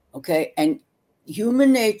 Okay? And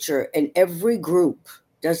human nature in every group,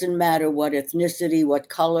 doesn't matter what ethnicity, what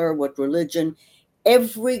color, what religion,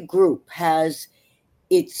 every group has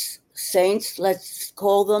It's saints, let's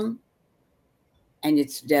call them, and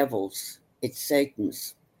it's devils, it's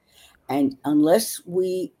Satans. And unless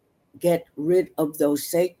we get rid of those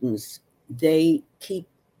Satans, they keep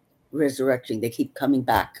resurrecting, they keep coming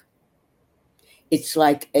back. It's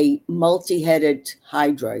like a multi-headed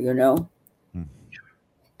hydra, you know? Hmm.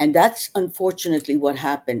 And that's unfortunately what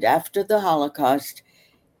happened after the Holocaust.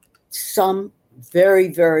 Some very,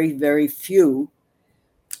 very, very few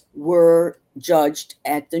were judged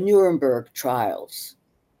at the Nuremberg trials,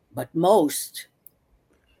 but most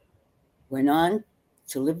went on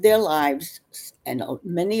to live their lives, and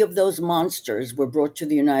many of those monsters were brought to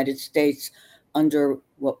the United States under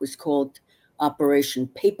what was called Operation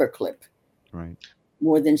Paperclip. Right.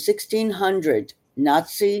 More than 1,600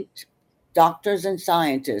 Nazi doctors and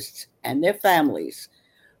scientists and their families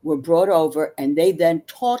were brought over, and they then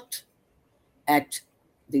taught at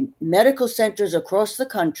the medical centers across the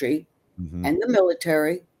country and the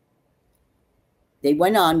military. They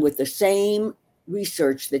went on with the same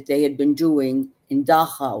research that they had been doing in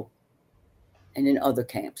Dachau and in other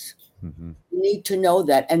camps. Mm-hmm. You need to know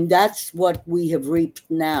that. And that's what we have reaped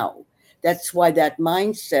now. That's why that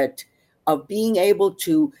mindset of being able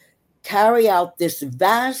to carry out this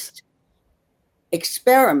vast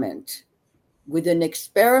experiment with an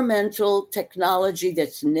experimental technology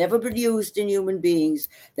that's never been used in human beings,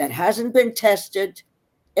 that hasn't been tested.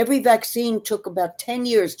 Every vaccine took about 10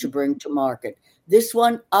 years to bring to market. This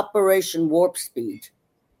one, Operation Warp Speed.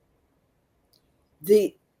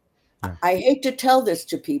 I hate to tell this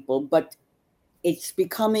to people, but it's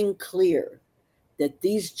becoming clear that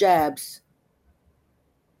these jabs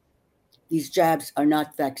are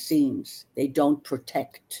not vaccines. They don't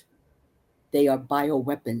protect. They are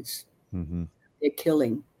bioweapons. Mm-hmm. They're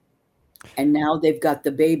killing. And now they've got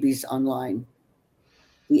the babies online.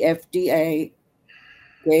 The FDA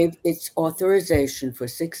gave its authorization for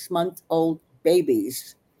 6-month-old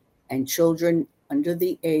babies and children under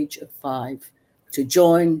the age of 5 to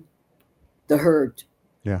join the herd.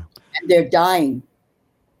 Yeah. And they're dying.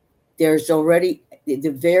 There's already the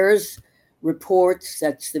VAERS reports,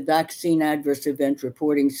 that's the Vaccine Adverse Event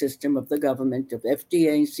Reporting System of the government, of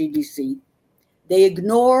FDA and CDC. They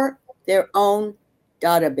ignore their own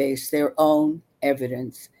database, their own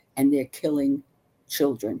evidence, and they're killing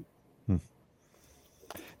children.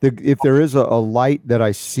 If there is a light that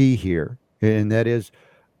I see here, and that is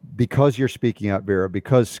because you're speaking up, Vera,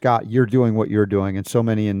 because Scott, you're doing what you're doing, and so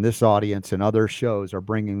many in this audience and other shows are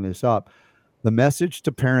bringing this up. The message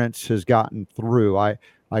to parents has gotten through. I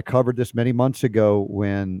covered this many months ago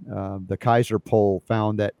when the Kaiser poll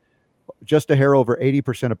found that just a hair over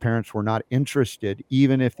 80% of parents were not interested,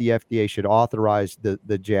 even if the FDA should authorize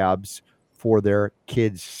the jabs for their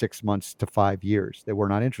kids 6 months to 5 years. They were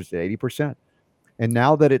not interested, 80%. And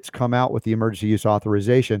now that it's come out with the emergency use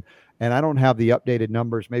authorization, and I don't have the updated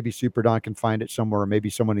numbers, maybe Super Don can find it somewhere, or maybe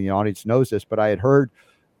someone in the audience knows this, but I had heard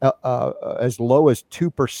as low as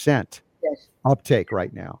 2% uptake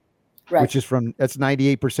right now, which is that's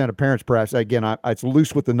 98% of parents, perhaps. Again, it's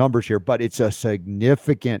loose with the numbers here, but it's a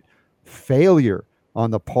significant failure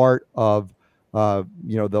on the part of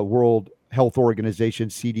the World Health Organization,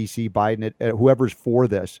 CDC, Biden, whoever's for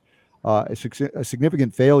this. A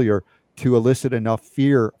significant failure to elicit enough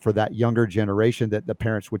fear for that younger generation that the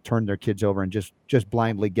parents would turn their kids over and just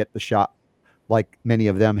blindly get the shot like many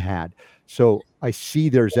of them had. So I see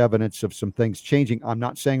there's evidence of some things changing. I'm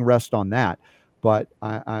not saying rest on that, but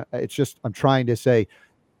it's just, I'm trying to say,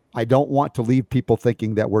 I don't want to leave people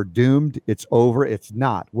thinking that we're doomed. It's over. It's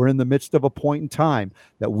not. We're in the midst of a point in time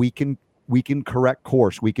that we can correct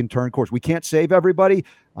course. We can turn course. We can't save everybody.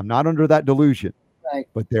 I'm not under that delusion. Right.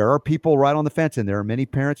 But there are people right on the fence, and there are many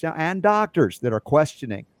parents now and doctors that are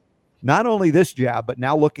questioning not only this jab, but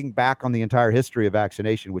now looking back on the entire history of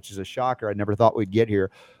vaccination, which is a shocker. I never thought we'd get here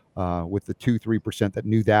with the 2-3% that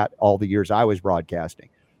knew that all the years I was broadcasting.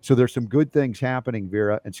 So there's some good things happening,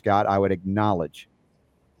 Vera and Scott, I would acknowledge.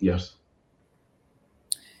 Yes.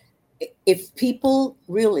 If people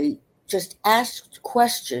really just asked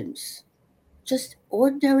questions, just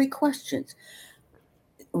ordinary questions.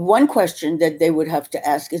 One question that they would have to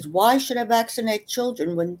ask is, why should I vaccinate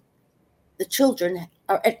children when the children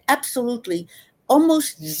are at absolutely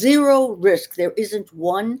almost zero risk? There isn't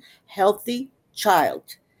one healthy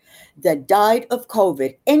child that died of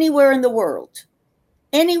COVID anywhere in the world.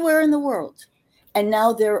 And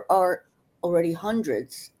now there are already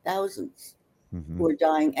hundreds, thousands who are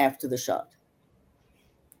dying after the shot.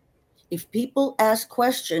 If people ask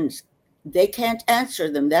questions, they can't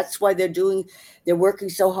answer them. That's why they're working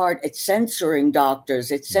so hard at censoring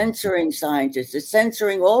doctors, it's censoring scientists, it's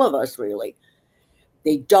censoring all of us, really.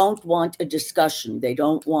 They don't want a discussion. They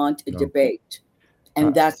don't want a debate.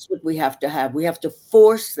 And that's what we have to have. We have to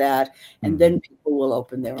force that, and then people will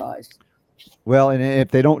open their eyes. Well, and if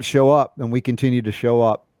they don't show up, then we continue to show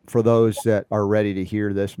up for those that are ready to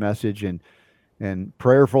hear this message and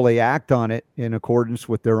prayerfully act on it in accordance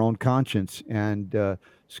with their own conscience. And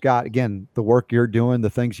Scott, again, the work you're doing, the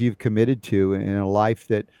things you've committed to in a life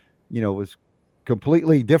that, was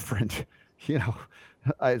completely different,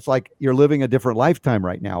 it's like you're living a different lifetime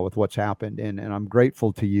right now with what's happened. And I'm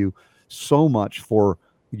grateful to you so much for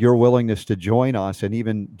your willingness to join us and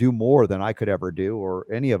even do more than I could ever do, or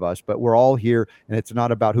any of us. But we're all here, and it's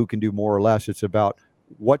not about who can do more or less. It's about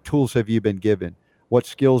what tools have you been given? What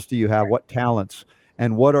skills do you have? What talents?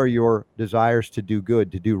 And what are your desires to do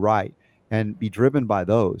good, to do right, and be driven by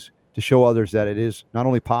those to show others that it is not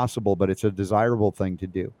only possible, but it's a desirable thing to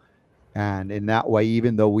do. And in that way,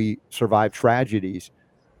 even though we survive tragedies,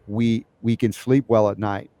 we can sleep well at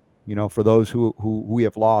night. For those who we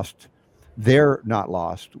have lost, they're not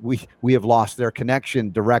lost. We have lost their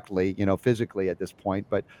connection directly, physically at this point.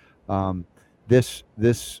 But this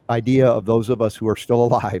idea of those of us who are still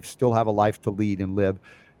alive, still have a life to lead and live,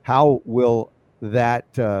 how will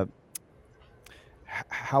that?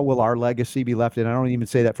 How will our legacy be left? And I don't even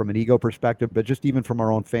say that from an ego perspective, but just even from our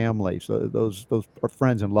own families, those are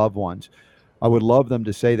friends and loved ones. I would love them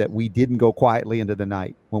to say that we didn't go quietly into the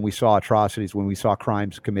night when we saw atrocities, when we saw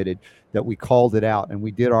crimes committed, that we called it out and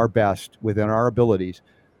we did our best within our abilities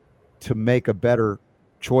to make a better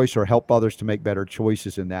choice or help others to make better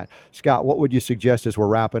choices in that. Scott, what would you suggest as we're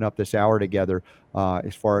wrapping up this hour together,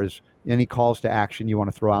 as far as any calls to action you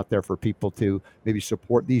want to throw out there for people to maybe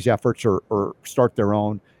support these efforts or start their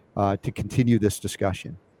own to continue this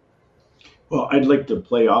discussion? Well, I'd like to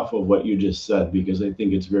play off of what you just said, because I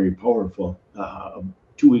think it's very powerful.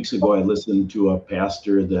 2 weeks ago, I listened to a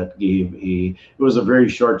pastor that it was a very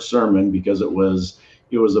short sermon, because it was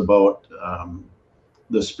about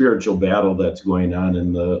the spiritual battle that's going on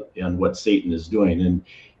and what Satan is doing. And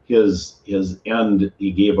his end,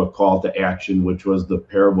 he gave a call to action, which was the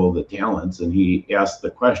parable of the talents. And he asked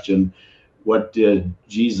the question, what did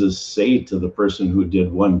Jesus say to the person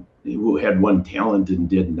who had one talent and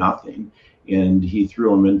did nothing? And he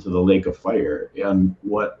threw him into the lake of fire. And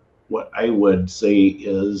what I would say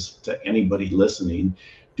is to anybody listening,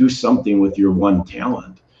 do something with your one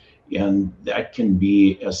talent. And that can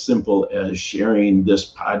be as simple as sharing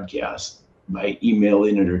this podcast by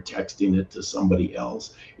emailing it or texting it to somebody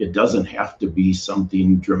else. It doesn't have to be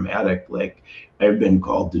something dramatic like I've been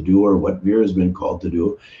called to do or what Vera's been called to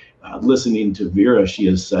do. Listening to Vera, she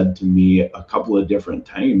has said to me a couple of different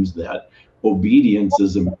times that obedience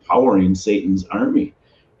is empowering Satan's army.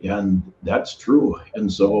 And that's true.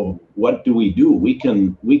 And so what do? We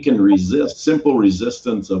can resist, simple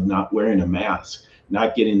resistance of not wearing a mask,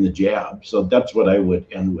 not getting the jab. So that's what I would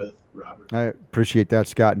end with, Robert. I appreciate that,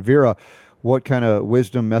 Scott. And Vera, what kind of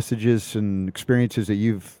wisdom, messages, and experiences that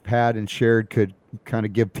you've had and shared could kind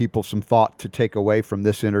of give people some thought to take away from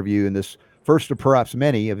this interview and this first of perhaps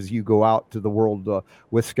many as you go out to the world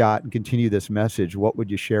with Scott and continue this message? What would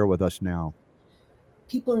you share with us now?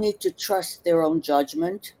 People need to trust their own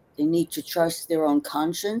judgment. They need to trust their own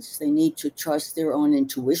conscience. They need to trust their own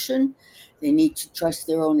intuition. They need to trust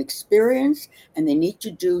their own experience. And they need to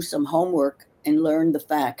do some homework and learn the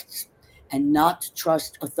facts and not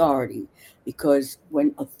trust authority. Because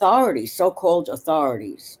when authorities, so-called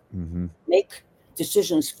authorities, make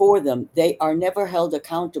decisions for them, they are never held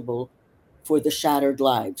accountable for the shattered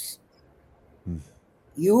lives.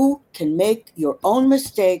 You can make your own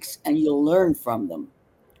mistakes and you'll learn from them.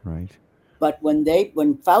 Right. But when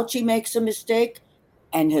Fauci makes a mistake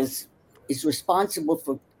and is responsible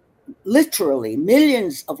for literally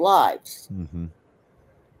millions of lives,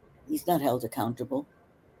 he's not held accountable.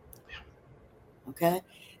 Okay?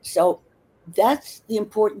 So that's the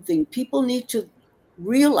important thing. People need to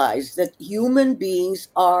realize that human beings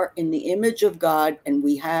are in the image of God, and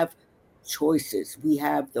we have choices. We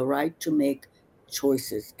have the right to make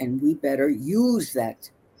choices, and we better use that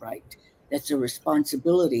right. That's a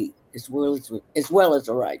responsibility as well as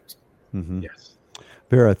a right. Yes.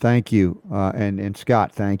 Vera, thank you. And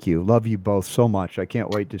Scott, thank you. Love you both so much. I can't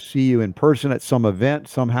wait to see you in person at some event,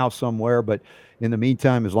 somehow, somewhere. But in the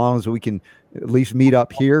meantime, as long as we can at least meet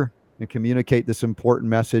up here and communicate this important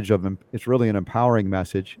message it's really an empowering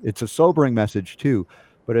message. It's a sobering message too.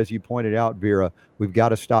 But as you pointed out, Vera, we've got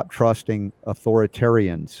to stop trusting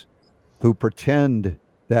authoritarians who pretend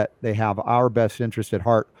that they have our best interest at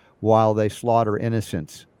heart while they slaughter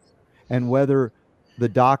innocents. And whether the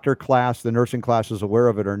doctor class, the nursing class is aware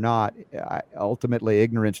of it or not, ultimately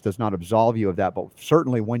ignorance does not absolve you of that. But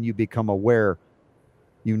certainly when you become aware,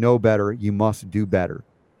 You know better. You must do better.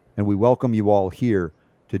 And we welcome you all here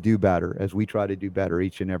to do better as we try to do better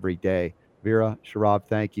each and every day. Vera Sharav,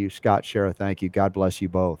 thank you. Scott, Schara, thank you. God bless you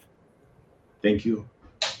both. Thank you.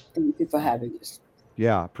 Thank you for having us.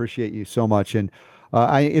 Yeah, appreciate you so much. And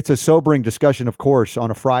it's a sobering discussion, of course,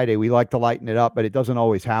 on a Friday. We like to lighten it up, but it doesn't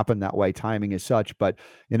always happen that way. Timing is such, but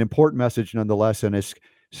an important message nonetheless. And as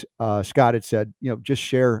Scott had said, just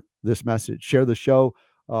share this message, share the show,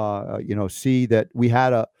 see that we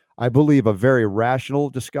had I believe, a very rational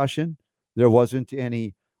discussion. There wasn't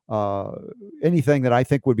anything that I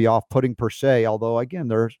think would be off-putting per se, although, again,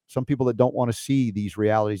 there are some people that don't want to see these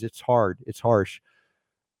realities. It's hard. It's harsh.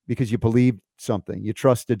 Because you believed something, you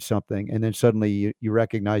trusted something, and then suddenly you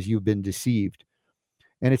recognize you've been deceived.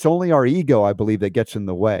 And it's only our ego, I believe, that gets in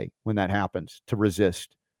the way when that happens, to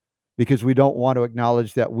resist, because we don't want to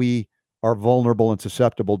acknowledge that we are vulnerable and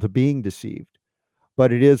susceptible to being deceived.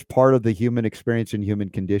 But it is part of the human experience and human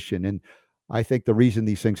condition. And I think the reason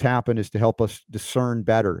these things happen is to help us discern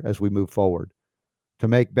better as we move forward, to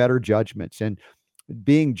make better judgments. And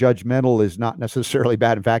being judgmental is not necessarily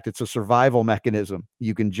bad. In fact, it's a survival mechanism.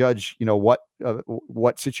 You can judge,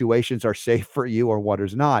 what situations are safe for you or what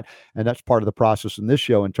is not. And that's part of the process in this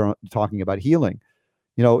show in talking about healing.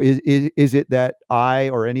 Is it that I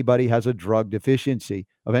or anybody has a drug deficiency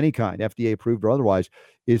of any kind, FDA approved or otherwise?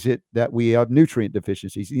 Is it that we have nutrient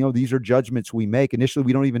deficiencies? These are judgments we make. Initially,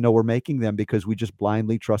 we don't even know we're making them because we just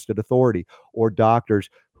blindly trusted authority or doctors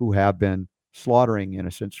who have been slaughtering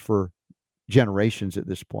innocents for generations at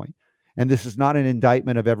this point. And this is not an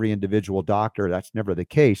indictment of every individual doctor. That's never the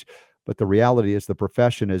case. But the reality is the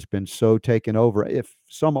profession has been so taken over. If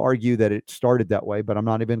some argue that it started that way, but I'm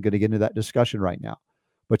not even going to get into that discussion right now.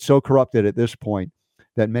 But so corrupted at this point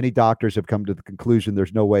that many doctors have come to the conclusion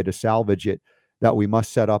there's no way to salvage it, that we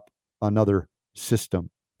must set up another system,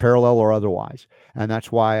 parallel or otherwise. And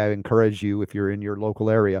that's why I encourage you, if you're in your local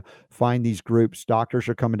area, find these groups. Doctors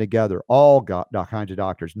are coming together, all kinds of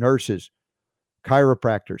doctors, nurses,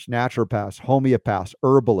 chiropractors, naturopaths, homeopaths,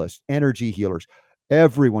 herbalists, energy healers,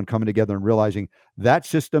 everyone coming together and realizing that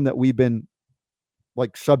system that we've been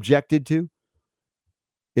subjected to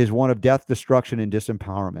is one of death, destruction, and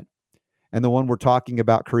disempowerment. And the one we're talking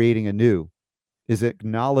about creating anew is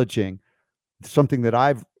acknowledging something that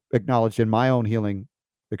I've acknowledged in my own healing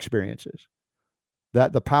experiences,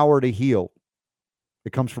 that the power to heal,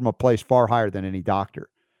 it comes from a place far higher than any doctor,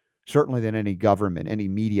 certainly than any government, any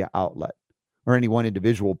media outlet, or any one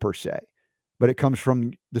individual per se. But it comes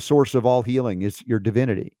from the source of all healing is your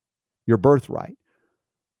divinity, your birthright.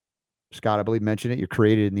 Scott, I believe, mentioned it. You're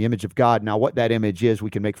created in the image of God. Now, what that image is, we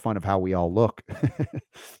can make fun of how we all look.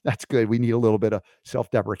 That's good. We need a little bit of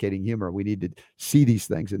self-deprecating humor. We need to see these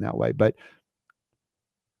things in that way. But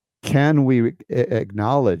can we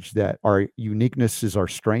acknowledge that our uniqueness is our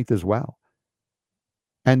strength as well?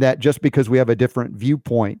 And that just because we have a different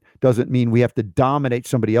viewpoint doesn't mean we have to dominate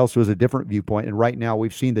somebody else who has a different viewpoint. And right now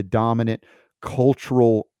we've seen the dominant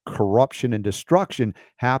cultural corruption and destruction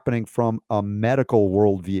happening from a medical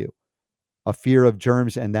worldview, a fear of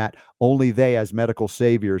germs, and that only they as medical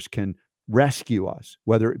saviors can rescue us,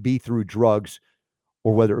 whether it be through drugs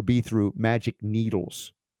or whether it be through magic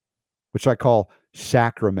needles, which I call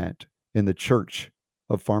sacrament in the church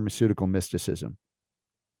of pharmaceutical mysticism.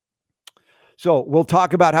 So we'll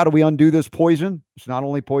talk about how do we undo this poison. It's not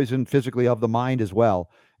only poison physically of the mind as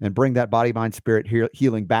well, and bring that body, mind, spirit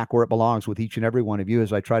healing back where it belongs with each and every one of you,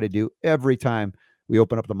 as I try to do every time we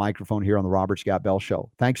open up the microphone here on the Robert Scott Bell Show.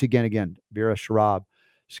 Thanks again, Vera Sharav,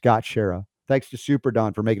 Scott, Schara. Thanks to Super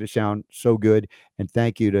Don for making it sound so good. And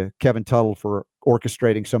thank you to Kevin Tuttle for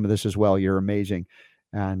orchestrating some of this as well. You're amazing.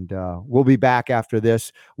 And we'll be back after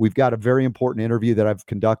this. We've got a very important interview that I've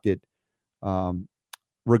conducted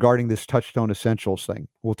regarding this Touchstone Essentials thing.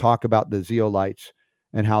 We'll talk about the zeolites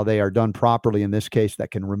and how they are done properly in this case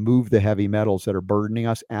that can remove the heavy metals that are burdening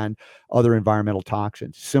us and other environmental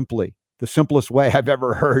toxins. Simply, the simplest way I've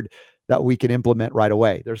ever heard that we can implement right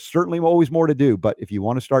away. There's certainly always more to do, but if you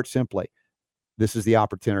want to start simply, this is the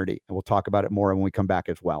opportunity. And we'll talk about it more when we come back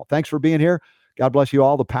as well. Thanks for being here. God bless you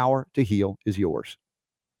all. The power to heal is yours.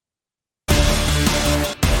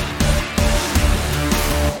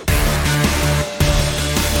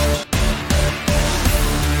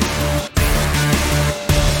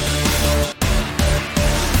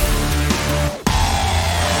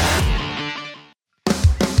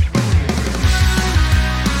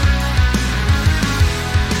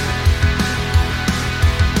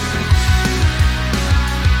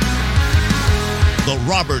 The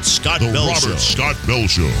Robert Scott Bell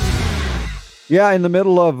Show. Yeah, in the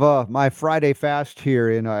middle of my Friday fast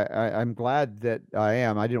here, and I'm glad that I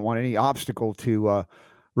am. I didn't want any obstacle to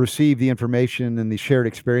receive the information and the shared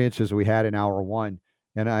experiences we had in hour one.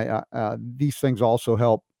 And these things also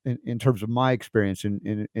help in terms of my experience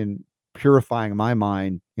in purifying my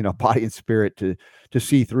mind, body and spirit to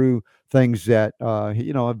see through things that,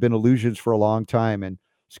 have been illusions for a long time. And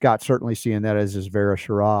Scott's certainly seeing that as is Vera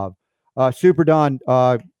Sharav. Super Don,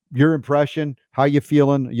 your impression, how you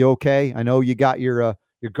feeling? You okay? I know you got your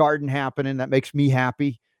garden happening. That makes me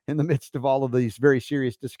happy in the midst of all of these very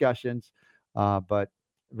serious discussions. But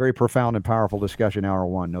very profound and powerful discussion, hour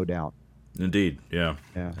one, no doubt. Indeed. Yeah.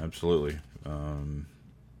 Yeah. Absolutely. And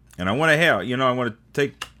I want to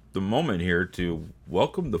take the moment here to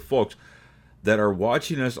welcome the folks that are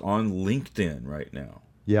watching us on LinkedIn right now.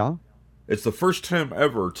 Yeah. It's the first time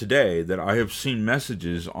ever today that I have seen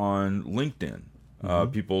messages on LinkedIn.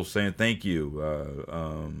 People saying thank you.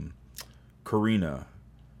 Karina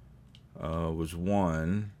was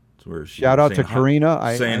one. Where she Shout out to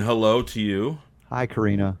Karina. Saying hello to you. Hi,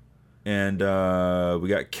 Karina. And we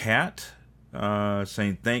got Kat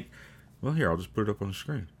saying well, here, I'll just put it up on the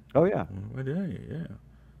screen. Oh, yeah. Yeah.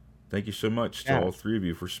 Thank you so much to all three of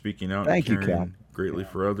you for speaking out Thank and you, caring Kat. greatly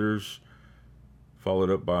for others.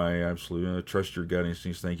 Followed up by absolutely trust your gut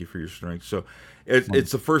instincts. Thank you for your strength. So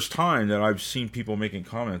it's the first time that I've seen people making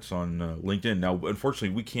comments on LinkedIn. Now,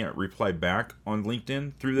 unfortunately, we can't reply back on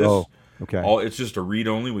LinkedIn through this. Oh, okay. It's just a read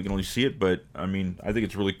only. We can only see it, but I mean, I think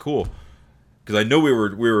it's really cool because I know we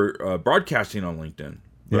were broadcasting on LinkedIn,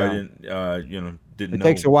 but I didn't didn't know. It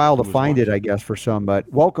takes a while to find it, I guess, for some.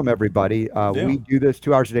 But welcome everybody. We do this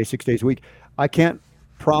 2 hours a day, 6 days a week. I can't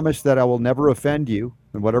promise that I will never offend you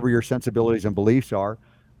and whatever your sensibilities and beliefs are,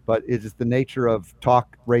 but it is the nature of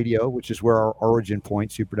talk radio, which is where our origin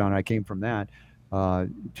point, Super Don and I came from that,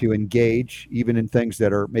 to engage even in things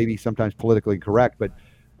that are maybe sometimes politically correct,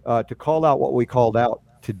 but to call out what we called out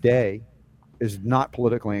today is not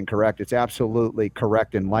politically incorrect. It's absolutely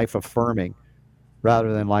correct and life affirming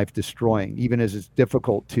rather than life destroying, even as it's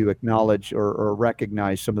difficult to acknowledge or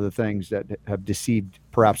recognize some of the things that have deceived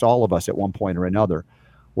perhaps all of us at one point or another,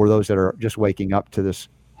 or those that are just waking up to this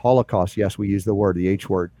Holocaust. Yes, we use the word, the H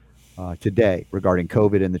word, today regarding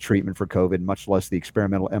COVID and the treatment for COVID, much less the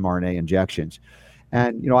experimental mRNA injections.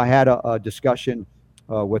 And, I had a discussion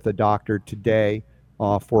with a doctor today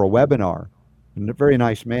for a webinar, and a very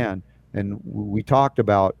nice man. And we talked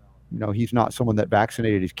about, he's not someone that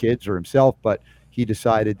vaccinated his kids or himself, but he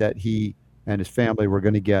decided that he and his family were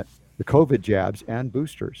going to get the COVID jabs and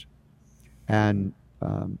boosters. And,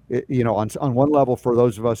 on one level, for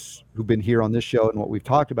those of us who've been here on this show and what we've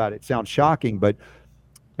talked about, it sounds shocking, but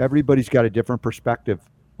everybody's got a different perspective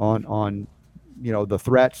on the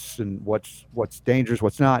threats and what's dangerous,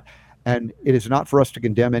 what's not. And it is not for us to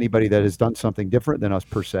condemn anybody that has done something different than us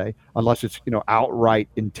per se, unless it's, outright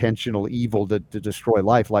intentional evil to destroy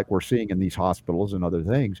life like we're seeing in these hospitals and other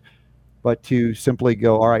things. But to simply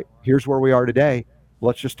go, all right, here's where we are today.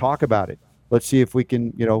 Let's just talk about it. Let's see if we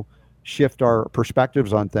can, shift our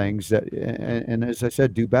perspectives on things and as I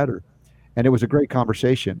said, do better. And it was a great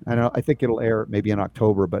conversation. And I think it'll air maybe in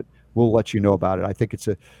October, but we'll let you know about it. I think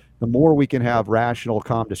the more we can have rational,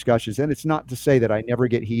 calm discussions, and it's not to say that I never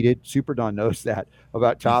get heated. Super Don knows that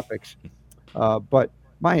about topics. But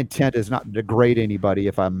my intent is not to degrade anybody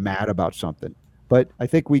if I'm mad about something. But I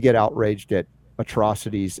think we get outraged at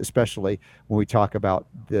atrocities, especially when we talk about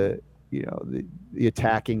the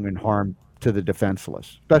attacking and harm to the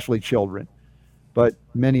defenseless, especially children, but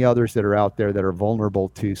many others that are out there that are vulnerable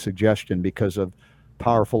to suggestion because of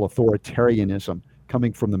powerful authoritarianism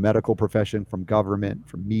coming from the medical profession, from government,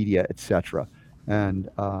 from media, etc. And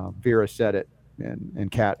Vera said it, and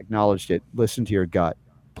Kat acknowledged it. Listen to your gut.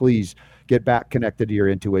 Please get back connected to your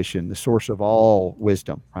intuition, the source of all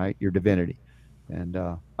wisdom, right? Your divinity. And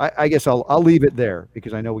I guess I'll leave it there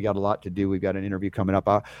because I know we got a lot to do. We've got an interview coming up.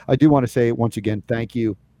 I do want to say once again, thank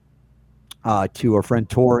you to our friend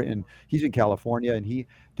Tor, and he's in California, and he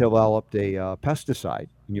developed a pesticide.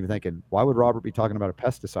 And you're thinking, why would Robert be talking about a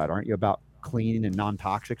pesticide? Aren't you about clean and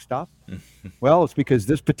non-toxic stuff? Well, it's because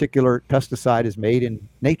this particular pesticide is made in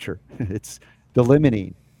nature. It's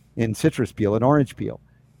limonene in citrus peel and orange peel.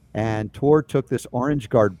 And Tor took this Orange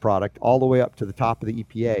Guard product all the way up to the top of the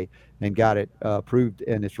EPA and got it approved,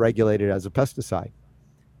 and it's regulated as a pesticide.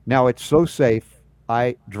 Now, it's so safe,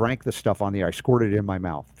 I drank the stuff on the air. I squirted it in my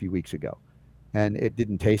mouth a few weeks ago. And it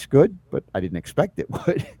didn't taste good, but I didn't expect it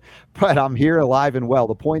would. But I'm here alive and well.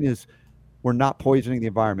 The point is, we're not poisoning the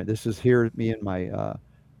environment. This is here, me in my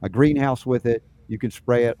a greenhouse with it. You can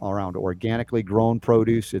spray it around organically grown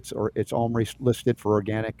produce. It's only listed for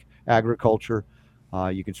organic agriculture.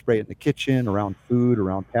 You can spray it in the kitchen, around food,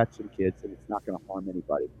 around pets and kids, and it's not going to harm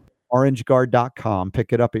anybody. OrangeGuard.com.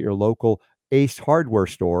 Pick it up at your local Ace Hardware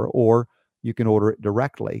store, or you can order it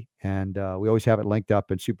directly. And we always have it linked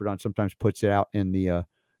up, and Super Don sometimes puts it out in the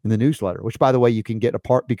newsletter, which, by the way, you can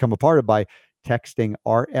become a part of by texting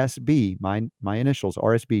RSB, my initials,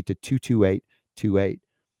 RSB, to 22828.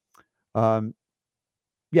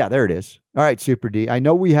 Yeah, there it is. All right, Super D. I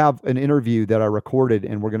know we have an interview that I recorded,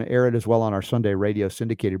 and we're going to air it as well on our Sunday radio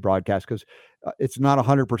syndicated broadcast, because it's not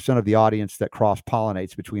 100% of the audience that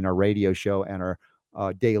cross-pollinates between our radio show and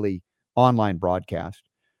our daily online broadcast.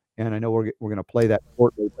 And I know we're going to play that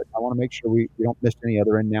shortly, but I want to make sure we don't miss any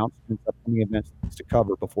other announcements, upcoming events to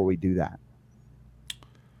cover before we do that.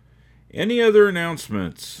 Any other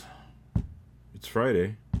announcements? It's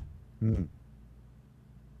Friday.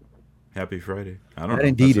 Happy Friday. I don't know.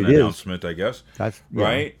 Indeed, that's an announcement, I guess. That's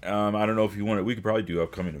right. I don't know if you want it. We could probably do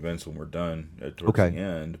upcoming events when we're done towards the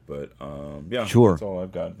end. But yeah, sure. That's all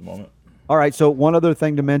I've got at the moment. All right. So one other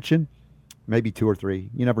thing to mention, maybe two or three.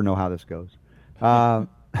 You never know how this goes.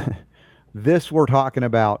 This we're talking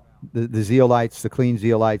about, the zeolites, the clean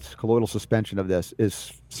zeolites, colloidal suspension of this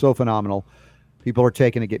is so phenomenal. People are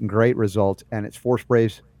taking it, getting great results, and it's 4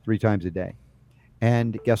 sprays 3 times a day.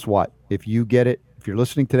 And guess what? If you get it, if you're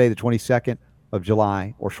listening today, the 22nd of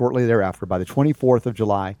July, or shortly thereafter, by the 24th of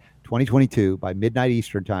July, 2022, by midnight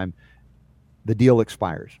Eastern time, the deal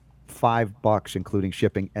expires. $5, including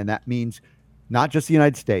shipping. And that means not just the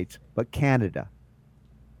United States, but Canada,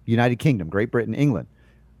 United Kingdom, Great Britain, England,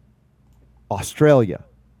 Australia,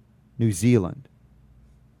 New Zealand.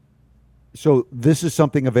 So this is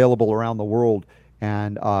something available around the world,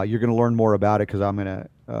 and you're going to learn more about it, because I'm going to,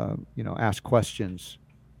 ask questions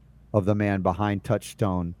of the man behind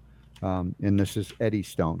Touchstone, and this is Eddie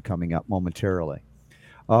Stone coming up momentarily.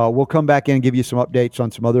 We'll come back in and give you some updates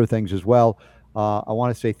on some other things as well. I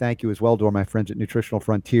want to say thank you as well to my friends at Nutritional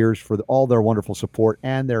Frontiers for all their wonderful support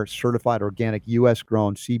and their certified organic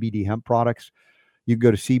U.S.-grown CBD hemp products. You can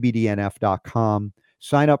go to cbdnf.com,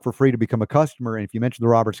 sign up for free to become a customer, and if you mention the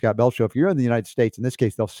Robert Scott Bell Show, if you're in the United States, in this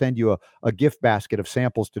case, they'll send you a gift basket of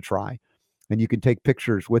samples to try. And you can take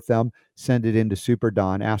pictures with them, send it into Super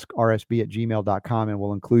Don, askrsb@gmail.com, and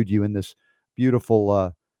we'll include you in this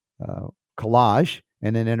beautiful collage,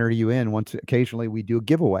 and then enter you in. Once occasionally we do a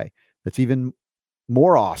giveaway that's even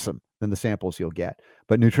more awesome than the samples you'll get.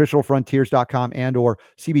 But nutritionalfrontiers.com and or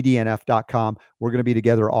cbdnf.com. We're going to be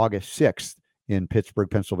together August 6th in Pittsburgh,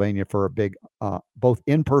 Pennsylvania, for a big both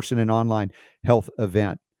in-person and online health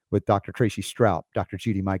event with Dr. Tracy Strout, Dr.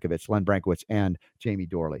 Judy Mikovits, Len Brankowitz, and Jamie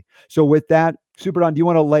Dorley. So with that, Super Don, do you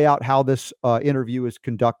want to lay out how this interview is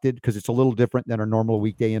conducted? Because it's a little different than our normal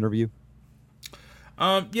weekday interview.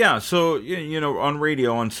 Yeah, so, on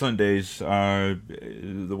radio on Sundays,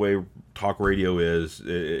 the way talk radio is,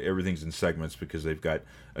 everything's in segments, because they've got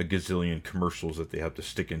a gazillion commercials that they have to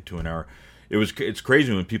stick into an hour. It's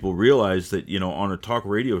crazy when people realize that, on a talk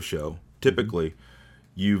radio show, typically,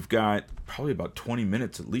 you've got probably about 20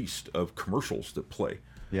 minutes at least of commercials that play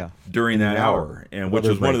during that hour. And which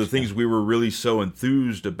was one of the things we were really so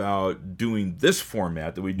enthused about doing this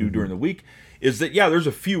format that we do during the week, is that, there's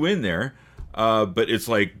a few in there, but it's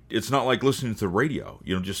not like listening to the radio.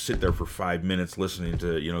 You don't just sit there for 5 minutes listening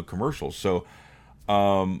to, commercials. So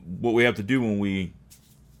what we have to do when we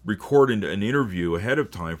record an interview ahead of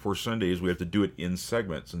time for Sundays, we have to do it in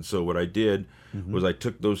segments. And so what I did was I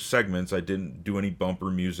took those segments. I didn't do any bumper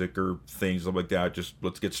music or things like that. Just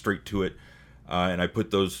let's get straight to it. And I put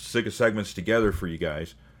those segments together for you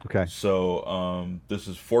guys. Okay. So this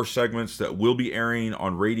is 4 segments that will be airing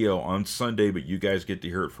on radio on Sunday, but you guys get to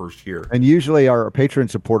hear it first here. And usually our Patreon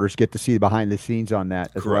supporters get to see behind the scenes on that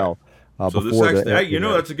as well. So this actually,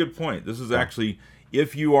 that's a good point. This is actually,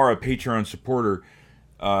 if you are a Patreon supporter,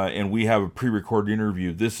 and we have a pre-recorded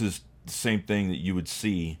interview, this is the same thing that you would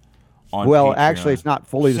see on Patreon. Actually, it's not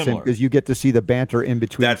fully the same, because you get to see the banter in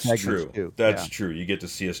between segments. True. That's true. You get to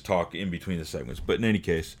see us talk in between the segments. But in any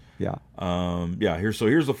case, here's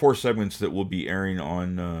the 4 segments that will be airing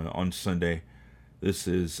on Sunday. This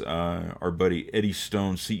is our buddy Eddie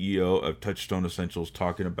Stone, CEO of Touchstone Essentials,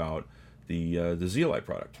 talking about the Zeolite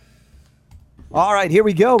product. All right, here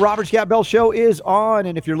we go. Robert Scott Bell Show is on,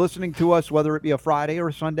 and if you're listening to us, whether it be a Friday or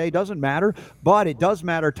a Sunday, doesn't matter, but it does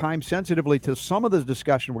matter time sensitively to some of the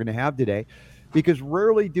discussion we're going to have today, because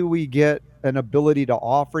rarely do we get an ability to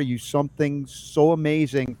offer you something so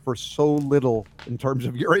amazing for so little in terms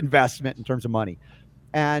of your investment, in terms of money.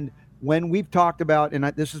 And when we've talked about, and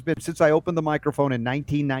this has been since I opened the microphone in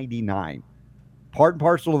 1999, part and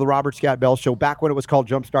parcel of the Robert Scott Bell Show, back when it was called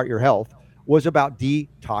Jumpstart Your Health, was about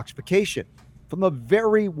detoxification. From the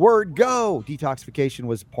very word go, detoxification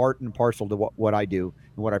was part and parcel to what I do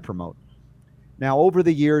and what I promote. Now, over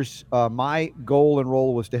the years, my goal and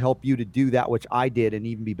role was to help you to do that, which I did, and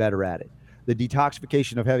even be better at it. The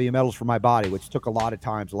detoxification of heavy metals from my body, which took a lot of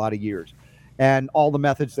times, a lot of years, and all the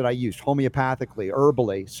methods that I used, homeopathically,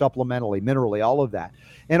 herbally, supplementally, minerally, all of that.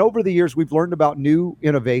 And over the years, we've learned about new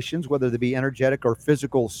innovations, whether they be energetic or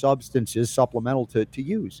physical substances, supplemental to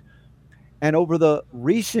use. And over the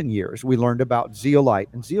recent years, we learned about zeolite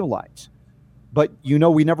and zeolites. But,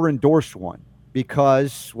 we never endorsed one,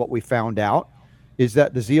 because what we found out is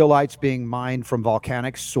that the zeolites being mined from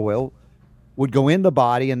volcanic soil would go in the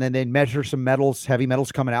body, and then they'd measure some metals, heavy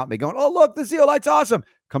metals coming out, and they going, oh, look, the zeolite's awesome.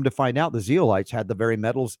 Come to find out, the zeolites had the very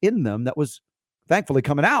metals in them that was thankfully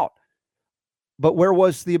coming out. But where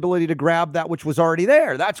was the ability to grab that which was already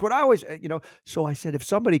there? That's what I always, so I said, if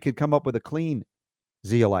somebody could come up with a clean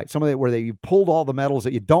zeolite, something where you pulled all the metals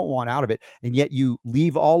that you don't want out of it, and yet you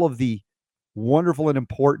leave all of the wonderful and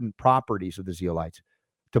important properties of the zeolites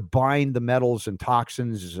to bind the metals and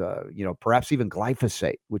toxins, perhaps even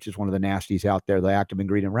glyphosate, which is one of the nasties out there, the active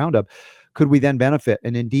ingredient Roundup, could we then benefit?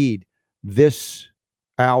 And indeed, this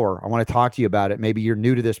hour, I want to talk to you about it. Maybe you're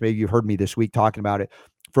new to this. Maybe you've heard me this week talking about it.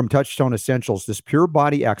 From Touchstone Essentials, this Pure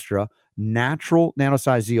Body Extra, natural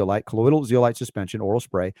nanosized zeolite, colloidal zeolite suspension, oral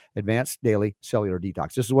spray, advanced daily cellular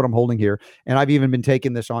detox. This is what I'm holding here. And I've even been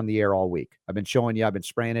taking this on the air all week. I've been showing you, I've been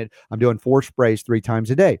spraying it. I'm doing 4 sprays 3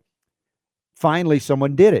 times a day. Finally,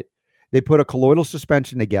 someone did it. They put a colloidal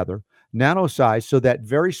suspension together, nano-sized, so that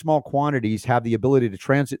very small quantities have the ability to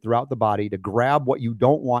transit throughout the body to grab what you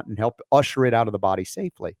don't want and help usher it out of the body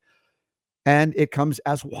safely. And it comes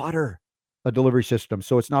as water, a delivery system.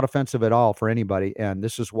 So it's not offensive at all for anybody. And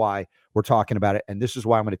this is why we're talking about it. And this is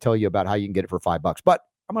why I'm going to tell you about how you can get it for $5. But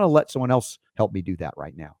I'm going to let someone else help me do that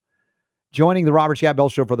right now. Joining the Robert Scott Bell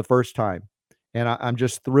Show for the first time. And I'm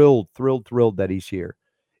just thrilled that he's here.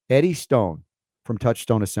 Eddie Stone from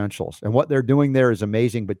Touchstone Essentials. And what they're doing there is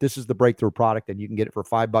amazing, but this is the breakthrough product, and you can get it for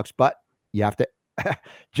 $5, but you have to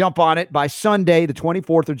jump on it by Sunday, the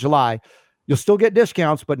 24th of July. You'll still get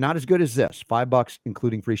discounts, but not as good as this. $5,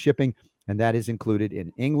 including free shipping. And that is included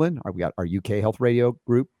in England. We got our UK Health Radio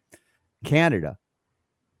group, Canada,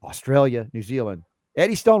 Australia, New Zealand.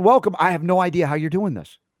 Eddie Stone, welcome. I have no idea how you're doing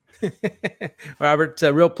this. Robert, it's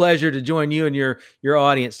a real pleasure to join you and your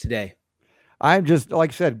audience today. I'm just,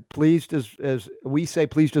 like I said, pleased as we say,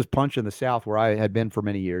 pleased as punch in the South, where I had been for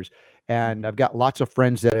many years. And I've got lots of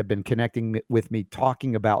friends that have been connecting with me,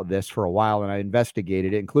 talking about this for a while, and I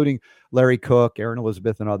investigated it, including Larry Cook, Aaron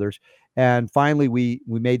Elizabeth, and others. And finally, we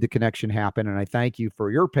made the connection happen, and I thank you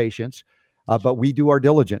for your patience. But we do our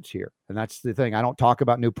diligence here, and that's the thing. I don't talk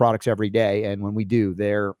about new products every day, and when we do,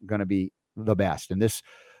 they're going to be the best. And this,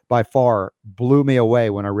 by far, blew me away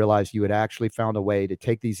when I realized you had actually found a way to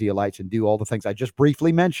take these zeolites and do all the things I just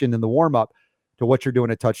briefly mentioned in the warm-up to what you're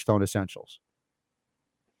doing at Touchstone Essentials.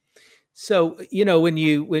 So, when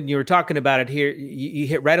you were talking about it here, you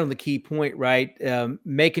hit right on the key point, right?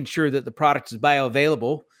 Making sure that the product is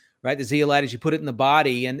bioavailable, right? The zeolite, as you put it in the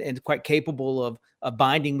body, and quite capable of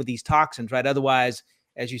binding with these toxins, right? Otherwise,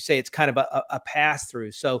 as you say, it's kind of a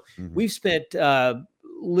pass-through. So we've spent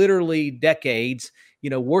literally decades,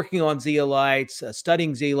 working on zeolites,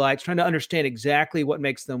 studying zeolites, trying to understand exactly what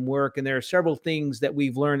makes them work. And there are several things that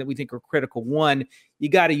we've learned that we think are critical. One, you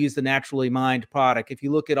got to use the naturally mined product. If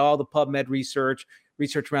you look at all the PubMed research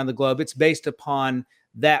around the globe, it's based upon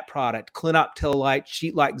that product. Clinoptilolite,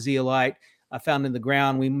 sheet-like zeolite, found in the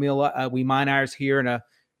ground. We mine ours here in a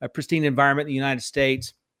pristine environment in the United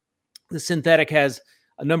States. The synthetic has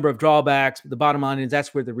a number of drawbacks, but the bottom line is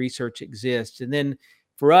that's where the research exists. And then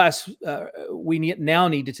for us, we now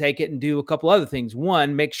need to take it and do a couple other things.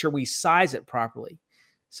 One, make sure we size it properly.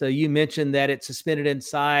 So you mentioned that it's suspended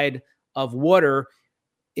inside of water.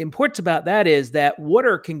 Importance about that is that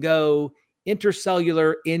water can go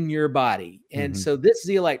intercellular in your body. And so this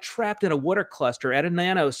zeolite trapped in a water cluster at a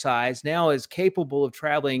nano size now is capable of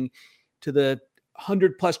traveling to the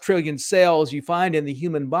 100+ trillion cells you find in the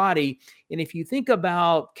human body. And if you think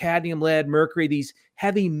about cadmium, lead, mercury, these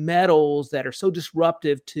heavy metals that are so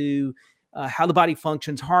disruptive to how the body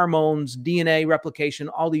functions, hormones, DNA replication,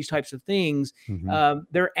 all these types of things,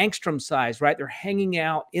 they're angstrom size, right? They're hanging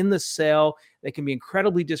out in the cell. They can be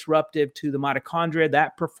incredibly disruptive to the mitochondria,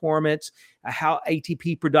 that performance, how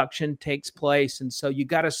ATP production takes place. And so you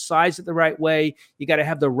got to size it the right way. You got to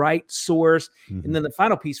have the right source. And then the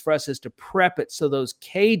final piece for us is to prep it so those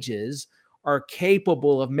cages are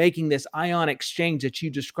capable of making this ion exchange that you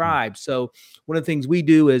described. So one of the things we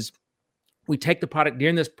do is we take the product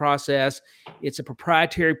during this process. It's a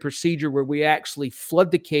proprietary procedure where we actually flood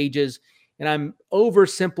the cages. And I'm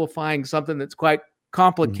oversimplifying something that's quite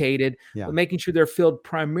complicated, Yeah. but making sure they're filled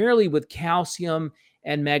primarily with calcium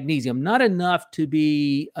and magnesium, not enough to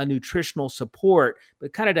be a nutritional support,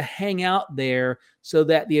 but kind of to hang out there so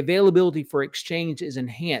that the availability for exchange is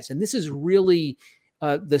enhanced. And this is really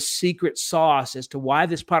the secret sauce as to why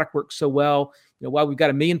this product works so well. Why we've got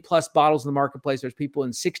 1 million+ bottles in the marketplace. There's people in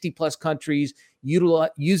 60+ countries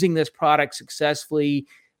using this product successfully.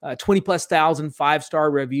 20+ thousand 5-star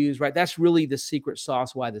reviews, right? That's really the secret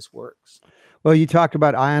sauce why this works. Well, you talk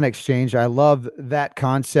about ion exchange. I love that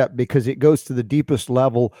concept because it goes to the deepest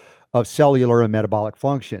level of cellular and metabolic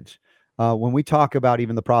functions. When we talk about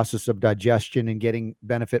even the process of digestion and getting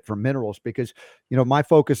benefit from minerals, because, my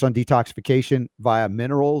focus on detoxification via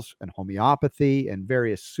minerals and homeopathy and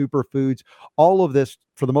various superfoods, all of this,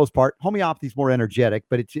 for the most part, homeopathy is more energetic,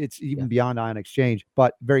 but it's even beyond ion exchange,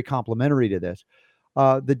 but very complementary to this.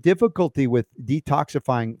 The difficulty with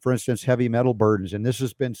detoxifying, for instance, heavy metal burdens, and this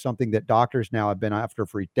has been something that doctors now have been after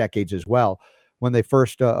for decades as well, when they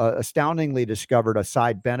first astoundingly discovered a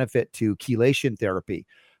side benefit to chelation therapy,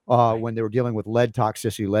 when they were dealing with lead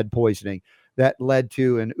toxicity, lead poisoning, that led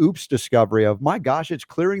to an oops discovery of, my gosh, it's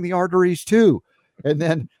clearing the arteries too. And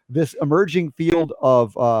then this emerging field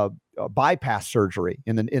of bypass surgery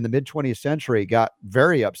in the mid 20th century got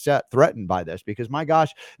very upset, threatened by this, because, my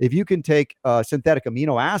gosh, if you can take synthetic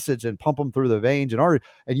amino acids and pump them through the veins and arteries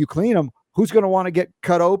and you clean them, who's going to want to get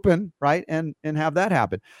cut open, right? And have that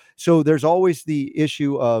happen. So there's always the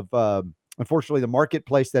issue of, unfortunately, the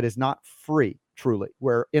marketplace that is not free, truly,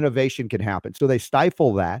 where innovation can happen. So they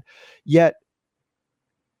stifle that. Yet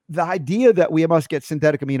the idea that we must get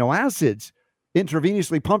synthetic amino acids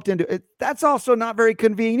intravenously pumped into it, that's also not very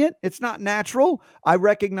convenient. It's not natural. I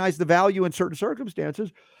recognize the value in certain circumstances.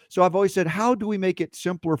 So I've always said, how do we make it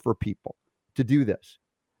simpler for people to do this?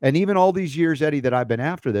 And even all these years, Eddie, that I've been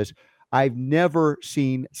after this, I've never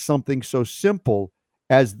seen something so simple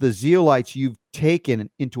as the zeolites you've taken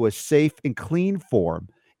into a safe and clean form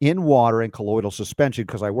in water and colloidal suspension,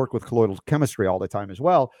 because I work with colloidal chemistry all the time as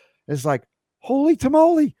well. It's like, holy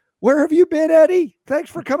tamale, where have you been, Eddie? Thanks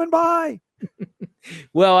for coming by.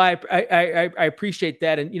 Well, I appreciate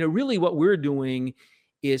that. And, really what we're doing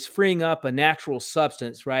is freeing up a natural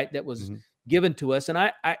substance, right, that was given to us. And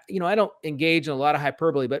I don't engage in a lot of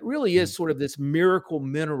hyperbole, but really is sort of this miracle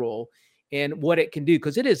mineral and what it can do,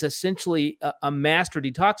 because it is essentially a master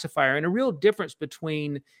detoxifier. And a real difference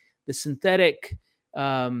between the synthetic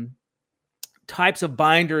types of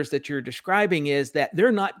binders that you're describing is that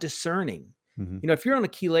they're not discerning. If you're on a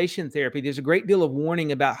chelation therapy, there's a great deal of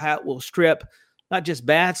warning about how it will strip not just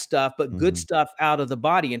bad stuff, but good stuff out of the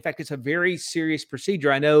body. In fact, it's a very serious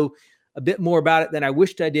procedure. I know a bit more about it than I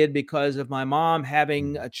wished I did because of my mom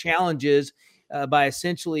having challenges by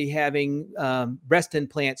essentially having breast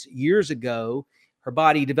implants years ago. Her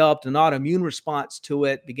body developed an autoimmune response to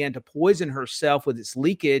it, began to poison herself with its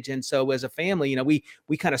leakage. And so as a family,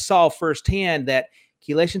 we kind of saw firsthand that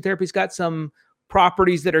chelation therapy's got some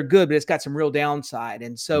properties that are good, but it's got some real downside.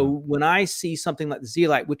 And so when I see something like the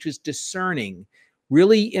zeolite, which is discerning,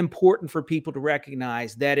 really important for people to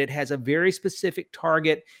recognize that it has a very specific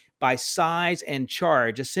target by size and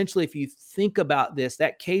charge. Essentially, if you think about this,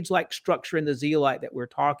 that cage-like structure in the zeolite that we're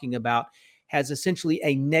talking about has essentially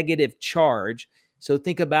a negative charge. So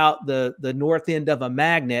think about the north end of a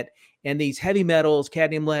magnet, and these heavy metals,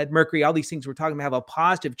 cadmium, lead, mercury, all these things we're talking about have a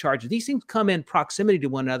positive charge. These things come in proximity to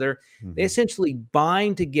one another. They essentially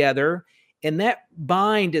bind together, and that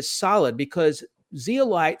bind is solid because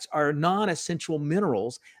zeolites are non-essential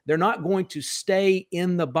minerals. They're not going to stay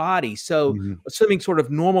in the body. So assuming sort of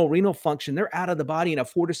normal renal function, they're out of the body in a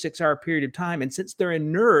 4 to 6 hour period of time. And since they're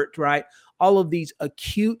inert, right, all of these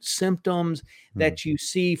acute symptoms that you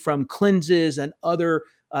see from cleanses and other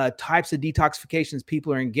types of detoxifications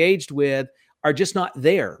people are engaged with are just not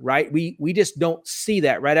there, right? We just don't see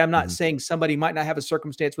that, right? I'm not saying somebody might not have a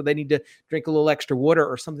circumstance where they need to drink a little extra water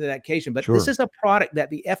or something of that occasion, but this is a product that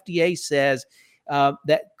the FDA says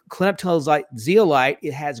that clinoptilized zeolite,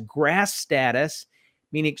 it has GRAS status,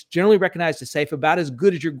 meaning it's generally recognized as safe, about as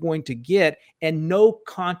good as you're going to get, and no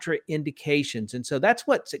contraindications. And so that's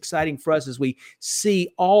what's exciting for us, as we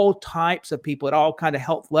see all types of people at all kind of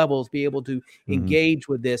health levels be able to engage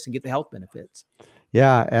with this and get the health benefits.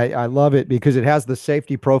 Yeah, I love it because it has the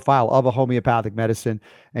safety profile of a homeopathic medicine,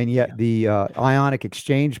 and yet the ionic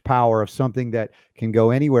exchange power of something that can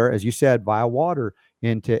go anywhere, as you said, via water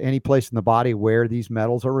into any place in the body where these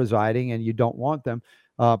metals are residing and you don't want them.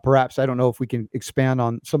 Perhaps, I don't know if we can expand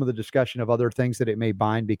on some of the discussion of other things that it may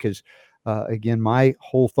bind, because again, my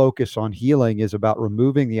whole focus on healing is about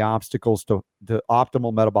removing the obstacles to the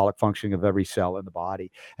optimal metabolic functioning of every cell in the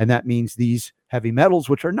body. And that means these heavy metals,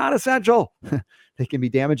 which are not essential, they can be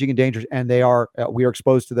damaging and dangerous, and we are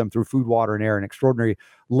exposed to them through food, water, and air in extraordinary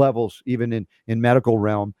levels, even in medical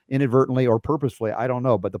realm, inadvertently or purposefully. I don't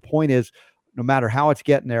know. But the point is, no matter how it's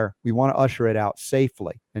getting there, we want to usher it out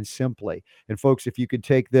safely and simply. And folks, if you could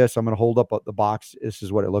take this, I'm going to hold up the box. This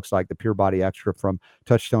is what it looks like, the Pure Body Extra from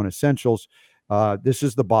Touchstone Essentials. This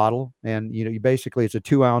is the bottle. And, you basically, it's a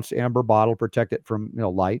 2-ounce amber bottle, protect it from,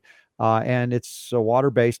 light. And it's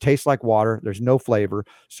water-based, tastes like water. There's no flavor,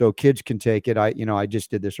 so kids can take it. I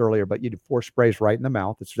just did this earlier, but you do 4 sprays right in the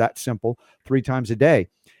mouth. It's that simple, 3 times a day.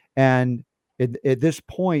 And at this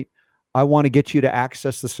point, I want to get you to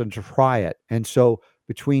access this and to try it. And so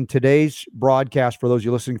between today's broadcast, for those of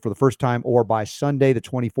you listening for the first time, or by Sunday, the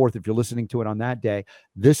 24th, if you're listening to it on that day,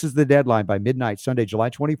 this is the deadline by midnight, Sunday, July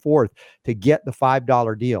 24th, to get the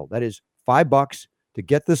 $5 deal. That is $5 to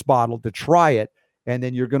get this bottle, to try it. And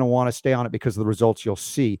then you're going to want to stay on it because of the results you'll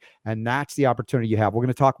see. And that's the opportunity you have. We're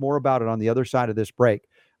going to talk more about it on the other side of this break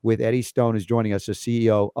with Eddie Stone, who's joining us as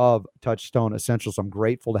CEO of Touchstone Essentials. I'm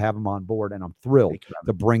grateful to have him on board, and I'm thrilled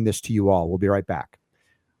to bring this to you all. We'll be right back.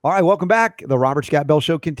 All right, welcome back. The Robert Scott Bell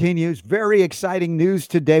Show continues. Very exciting news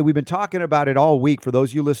today. We've been talking about it all week. For those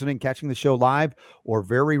of you listening, catching the show live or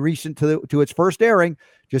very recent to its first airing,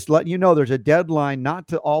 just letting you know there's a deadline not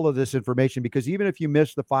to all of this information, because even if you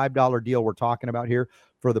miss the $5 deal we're talking about here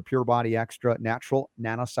for the Pure Body Extra Natural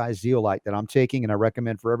Nano-Size Zeolite that I'm taking, and I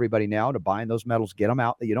recommend for everybody now to bind those metals, get them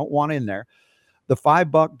out that you don't want in there. The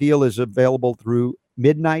 $5 deal is available through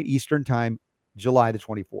midnight Eastern time, July the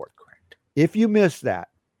 24th. Correct. If you miss that,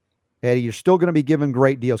 Eddie, you're still going to be given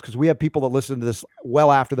great deals, because we have people that listen to this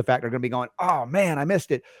well after the fact are going to be going, oh man, I missed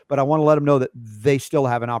it. But I want to let them know that they still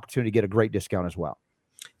have an opportunity to get a great discount as well.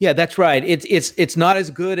 Yeah, that's right. It's not as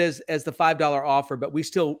good as the $5 offer, but we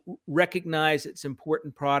still recognize it's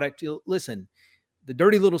important product. Listen, the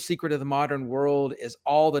dirty little secret of the modern world is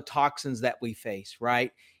all the toxins that we face,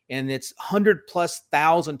 right? And it's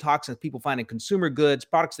 100,000+ toxins people find in consumer goods,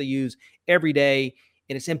 products they use every day,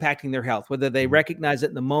 and it's impacting their health, whether they recognize it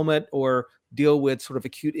in the moment or deal with sort of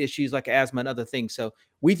acute issues like asthma and other things. So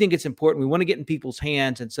we think it's important. We want to get in people's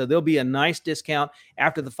hands. And so there'll be a nice discount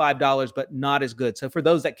after the $5, but not as good. So for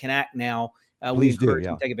those that can act now, we encourage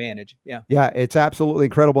them to take advantage. Yeah, it's absolutely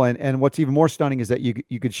incredible. And what's even more stunning is that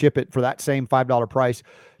you could ship it for that same $5 price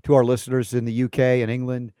to our listeners in the UK and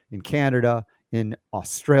England, in Canada, in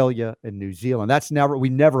Australia and New Zealand. We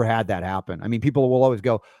never had that happen. I mean, people will always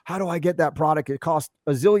go, how do I get that product? It costs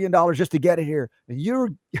 $1 zillion just to get it here. And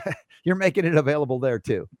you're making it available there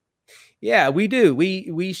too. Yeah, we do.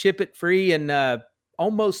 We ship it free in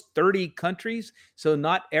almost 30 countries. So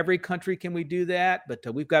not every country can we do that, but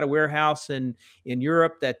we've got a warehouse in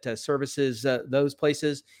Europe that services those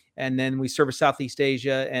places. And then we service Southeast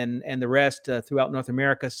Asia and the rest throughout North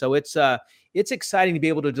America. So it's exciting to be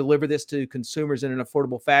able to deliver this to consumers in an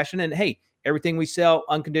affordable fashion. And hey, everything we sell,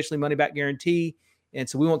 unconditionally money back guarantee. And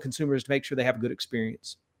so we want consumers to make sure they have a good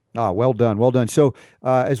experience. Well done. Well done. So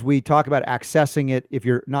as we talk about accessing it, if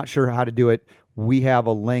you're not sure how to do it, we have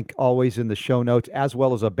a link always in the show notes, as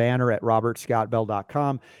well as a banner at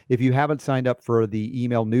robertscottbell.com. If you haven't signed up for the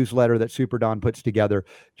email newsletter that Super Don puts together,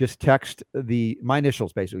 just text my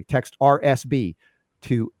initials, basically. Text RSB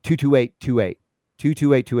to 22828,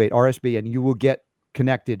 22828 RSB, and you will get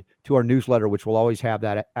connected to our newsletter, which will always have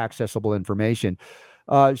that accessible information.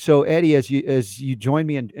 So Eddie, as you join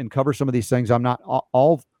me and cover some of these things I'm not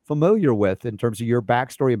all familiar with in terms of your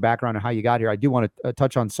backstory and background and how you got here, I do want to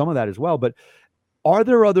touch on some of that as well. But are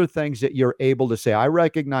there other things that you're able to say? I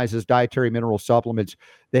recognize as dietary mineral supplements,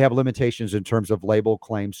 they have limitations in terms of label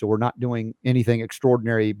claims. So we're not doing anything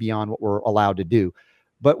extraordinary beyond what we're allowed to do.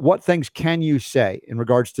 But what things can you say in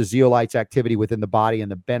regards to zeolite's activity within the body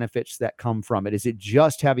and the benefits that come from it? Is it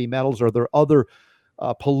just heavy metals, or are there other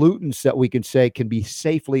pollutants that we can say can be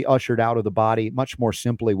safely ushered out of the body much more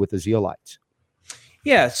simply with the zeolites?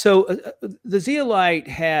 Yeah, so the zeolite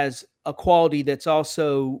has a quality that's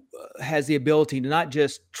also has the ability to not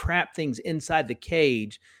just trap things inside the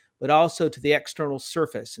cage, but also to the external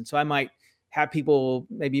surface. And so I might have people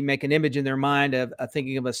maybe make an image in their mind of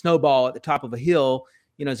thinking of a snowball at the top of a hill.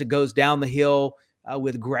 As it goes down the hill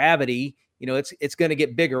with gravity, it's going to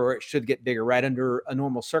get bigger, or it should get bigger right under a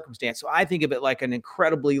normal circumstance. So I think of it like an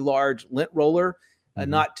incredibly large lint roller.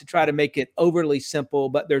 Not to try to make it overly simple,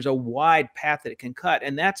 but there's a wide path that it can cut.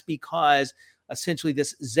 And that's because essentially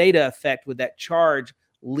this zeta effect with that charge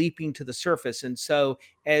leaping to the surface. And so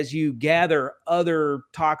as you gather other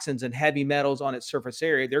toxins and heavy metals on its surface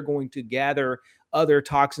area, they're going to gather other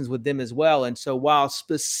toxins with them as well. And so while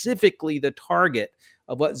specifically the target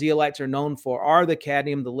of what zeolites are known for are the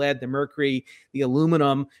cadmium, the lead, the mercury, the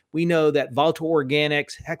aluminum, we know that volatile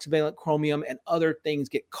organics, hexavalent chromium, and other things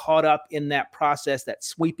get caught up in that process, that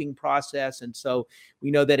sweeping process. And so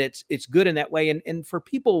we know that it's good in that way. And for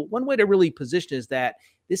people, one way to really position is that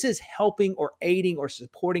this is helping or aiding or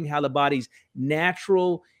supporting how the body's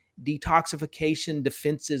natural detoxification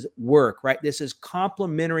defenses work, right? This is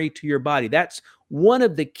complementary to your body. That's one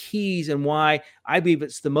of the keys and why I believe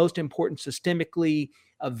it's the most important systemically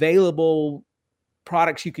available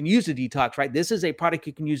products you can use to detox, right? This is a product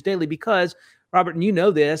you can use daily because, Robert, and you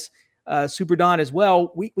know this, Super Don as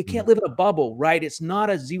well, we can't live in a bubble, right? It's not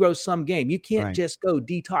a zero-sum game. You can't just go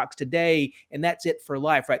detox today and that's it for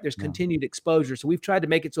life, right? There's continued exposure. So we've tried to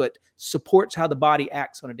make it so it supports how the body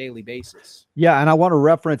acts on a daily basis. Yeah, and I want to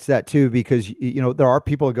reference that too, because there are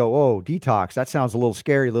people who go, "Oh, detox, that sounds a little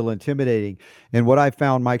scary, a little intimidating." And what I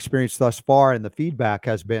found, my experience thus far, and the feedback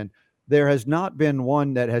has been, there has not been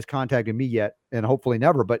one that has contacted me yet, and hopefully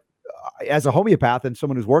never, but as a homeopath and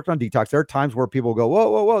someone who's worked on detox, there are times where people go,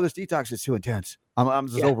 whoa, this detox is too intense. I'm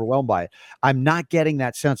just overwhelmed by it. I'm not getting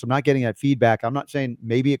that sense. I'm not getting that feedback. I'm not saying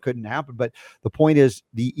maybe it couldn't happen, but the point is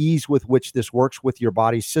the ease with which this works with your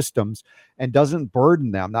body's systems and doesn't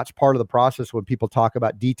burden them. That's part of the process when people talk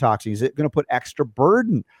about detoxing. Is it going to put extra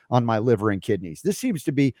burden on my liver and kidneys? This seems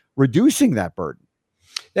to be reducing that burden.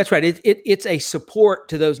 That's right. It's a support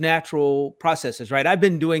to those natural processes, right? I've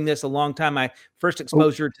been doing this a long time. My first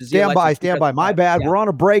exposure to zeolite. Stand by. My bad. Yeah. We're on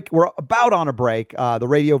a break. We're about on a break. The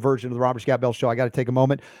radio version of the Robert Scott Bell Show. I got to take a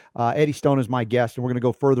moment. Eddie Stone is my guest, and we're going to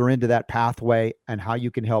go further into that pathway and how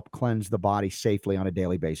you can help cleanse the body safely on a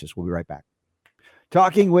daily basis. We'll be right back.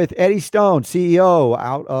 Talking with Eddie Stone, CEO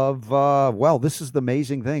out of, this is the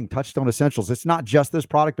amazing thing, Touchstone Essentials. It's not just this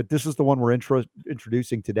product, but this is the one we're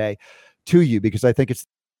introducing today to you because I think it's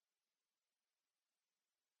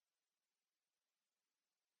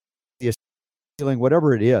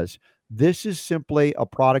whatever it is. This is simply a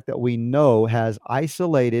product that we know has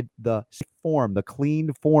isolated the form, the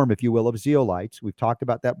clean form, if you will, of zeolites. We've talked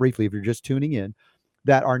about that briefly if you're just tuning in,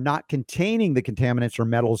 that are not containing the contaminants or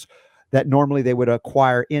metals that normally they would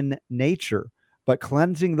acquire in nature, but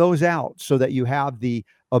cleansing those out so that you have the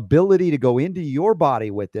ability to go into your body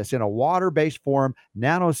with this in a water-based form,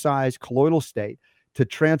 nano-sized, colloidal state, to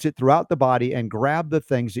transit throughout the body and grab the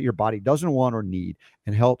things that your body doesn't want or need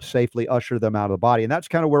and help safely usher them out of the body. And that's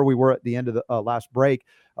kind of where we were at the end of the last break.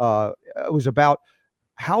 It was about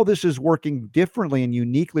how this is working differently and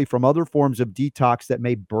uniquely from other forms of detox that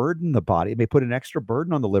may burden the body. It may put an extra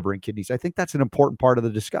burden on the liver and kidneys. I think that's an important part of the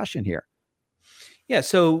discussion here. Yeah.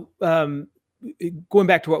 So going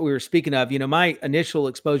back to what we were speaking of, my initial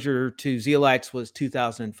exposure to zeolites was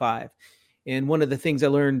 2005. And one of the things I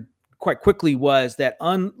learned quite quickly was that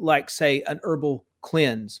unlike, say, an herbal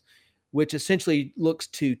cleanse, which essentially looks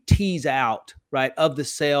to tease out, right, of the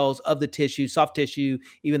cells, of the tissue, soft tissue,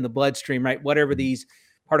 even the bloodstream, right, whatever these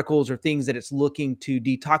particles or things that it's looking to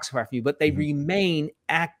detoxify from you, but they remain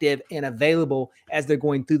active and available as they're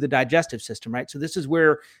going through the digestive system, right? So this is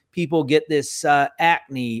where people get this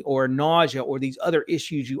acne or nausea or these other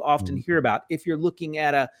issues you often hear about. If you're looking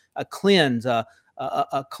at a cleanse, a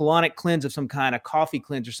colonic cleanse of some kind, a coffee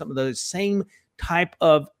cleanse or some of those same type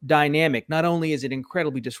of dynamic. Not only is it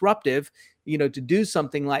incredibly disruptive, to do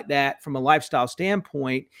something like that from a lifestyle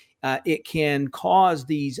standpoint, it can cause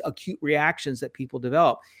these acute reactions that people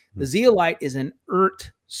develop. The zeolite is an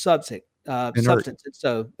inert substance.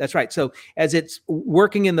 So that's right. So as it's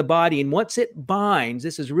working in the body, and once it binds,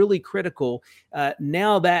 this is really critical.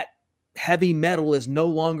 Now that heavy metal is no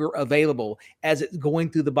longer available as it's going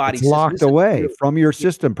through the body. It's locked away from your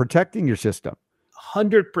system, protecting your system.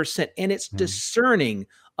 100%. And it's discerning,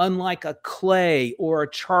 unlike a clay or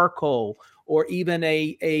a charcoal or even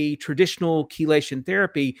a traditional chelation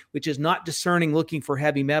therapy, which is not discerning, looking for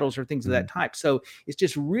heavy metals or things of that type. So it's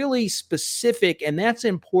just really specific. And that's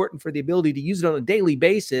important for the ability to use it on a daily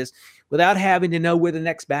basis without having to know where the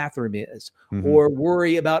next bathroom is or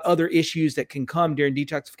worry about other issues that can come during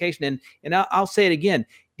detoxification. And I'll say it again,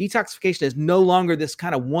 detoxification is no longer this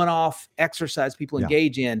kind of one-off exercise people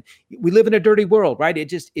engage in. We live in a dirty world, right? It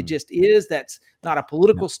just is. That's not a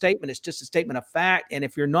political statement. It's just a statement of fact. And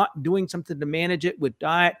if you're not doing something to manage it with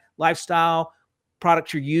diet, lifestyle,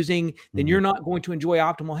 products you're using, then you're not going to enjoy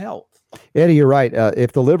optimal health. Eddie, you're right.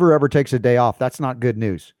 If the liver ever takes a day off, that's not good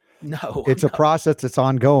news. No, it's a process that's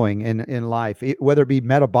ongoing in life, whether it be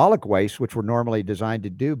metabolic waste, which we're normally designed to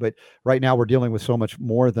do. But right now we're dealing with so much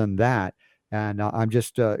more than that. And I'm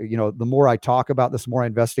just, the more I talk about this, the more I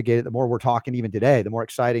investigate it, the more we're talking even today, the more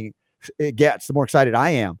exciting it gets, the more excited I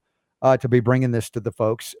am to be bringing this to the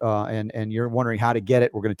folks. And you're wondering how to get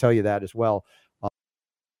it. We're going to tell you that as well.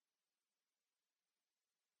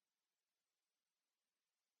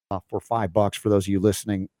 For $5 for those of you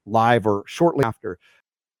listening live or shortly after.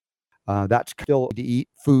 That's still to eat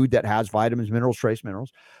food that has vitamins, minerals, trace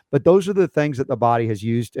minerals. But those are the things that the body has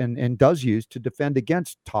used and does use to defend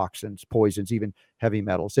against toxins, poisons, even heavy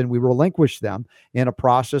metals. And we relinquish them in a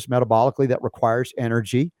process metabolically that requires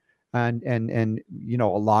energy and a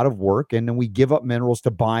lot of work. And then we give up minerals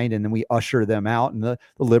to bind, and then we usher them out. And the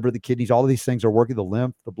liver, the kidneys, all of these things are working, the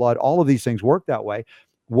lymph, the blood, all of these things work that way.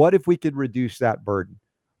 What if we could reduce that burden?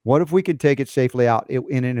 What if we could take it safely out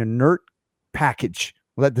in an inert package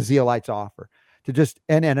that the Zeolites offer, to just,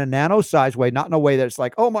 and in a nano-sized way, not in a way that it's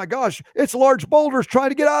like, oh my gosh, it's large boulders trying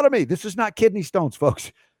to get out of me. This is not kidney stones,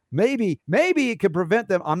 folks. Maybe it could prevent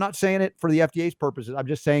them. I'm not saying it for the FDA's purposes. I'm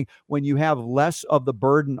just saying when you have less of the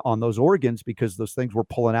burden on those organs because those things we're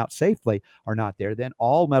pulling out safely are not there, then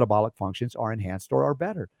all metabolic functions are enhanced or are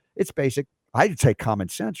better. It's basic, I'd say common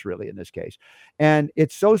sense really in this case. And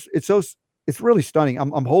it's really stunning.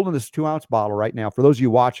 I'm holding this 2-ounce bottle right now. For those of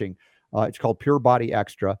you watching, it's called Pure Body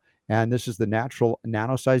Extra. And this is the natural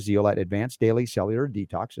nano-sized Zeolite Advanced Daily Cellular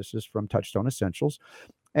Detox. This is from Touchstone Essentials.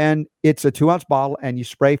 And it's a 2-ounce bottle, and you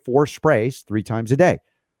spray 4 sprays 3 times a day.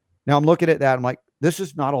 Now I'm looking at that. I'm like, this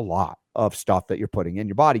is not a lot of stuff that you're putting in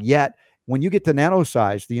your body. Yet when you get to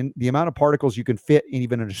nano-size, the amount of particles you can fit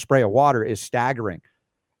even in a spray of water is staggering.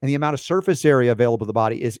 And the amount of surface area available to the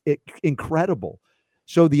body is incredible.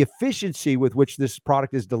 So the efficiency with which this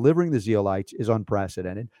product is delivering the zeolites is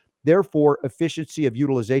unprecedented. Therefore, efficiency of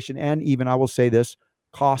utilization and even, I will say this,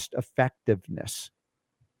 cost effectiveness.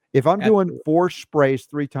 If I'm doing 4 sprays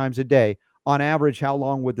 3 times a day, on average, how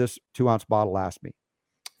long would this 2-ounce bottle last me?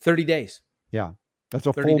 30 days. Yeah, that's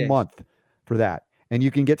a full month for that. And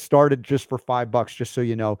you can get started just for $5, just so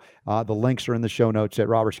you know. The links are in the show notes at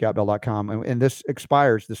robertscottbell.com. And this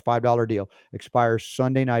expires, this $5 deal expires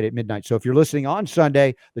Sunday night at midnight. So if you're listening on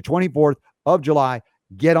Sunday, the 24th of July,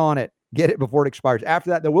 get on it. Get it before it expires. After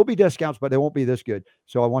that, there will be discounts, but they won't be this good.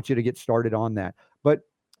 So I want you to get started on that. But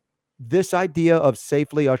this idea of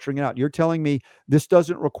safely ushering it out, you're telling me this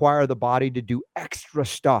doesn't require the body to do extra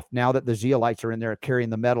stuff now that the zeolites are in there carrying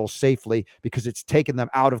the metals safely because it's taken them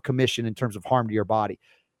out of commission in terms of harm to your body.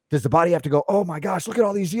 Does the body have to go, oh my gosh, look at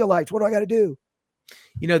all these zeolites. What do I got to do?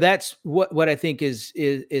 That's what I think is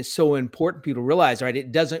so important for people to realize, right?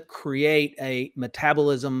 It doesn't create a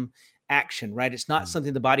metabolism action, right? It's not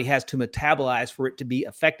something the body has to metabolize for it to be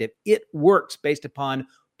effective. It works based upon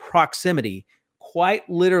proximity. Quite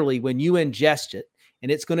literally, when you ingest it,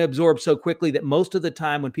 and it's going to absorb so quickly that most of the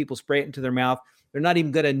time when people spray it into their mouth, they're not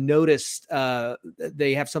even going to notice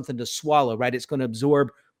they have something to swallow, right? It's going to absorb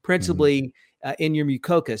principally in your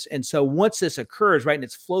mucocus. And so once this occurs, right, and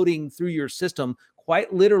it's floating through your system,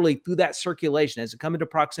 quite literally through that circulation, as it comes into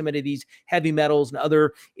proximity to these heavy metals and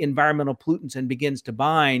other environmental pollutants and begins to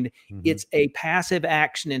bind, it's a passive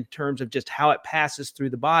action in terms of just how it passes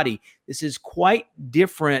through the body. This is quite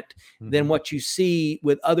different than what you see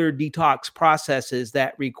with other detox processes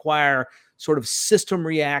that require sort of system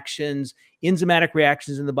reactions, enzymatic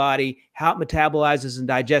reactions in the body, how it metabolizes and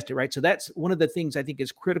digests it, right? So that's one of the things I think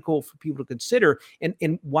is critical for people to consider.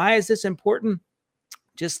 And why is this important?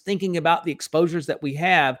 Just thinking about the exposures that we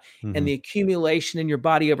have and the accumulation in your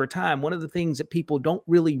body over time. One of the things that people don't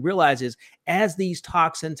really realize is as these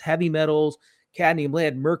toxins, heavy metals, cadmium,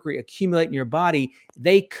 lead, mercury accumulate in your body,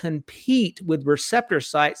 they compete with receptor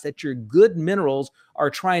sites that your good minerals are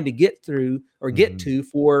trying to get through or get to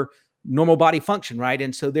for normal body function, right?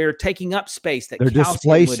 And so they're taking up space that they're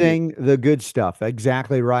displacing the good stuff.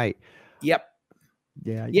 Exactly right. Yep.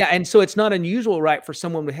 Yeah. And so it's not unusual, right, for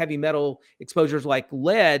someone with heavy metal exposures like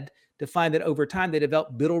lead to find that over time they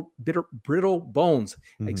develop brittle bones.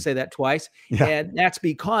 I can say that twice. Yeah. And that's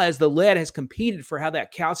because the lead has competed for how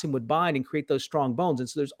that calcium would bind and create those strong bones. And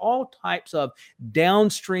so there's all types of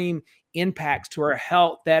downstream impacts to our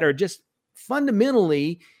health that are just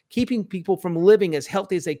fundamentally keeping people from living as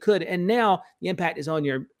healthy as they could. And now the impact is on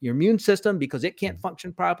your immune system because it can't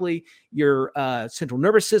function properly. Your central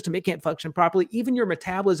nervous system, it can't function properly. Even your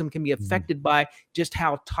metabolism can be affected by just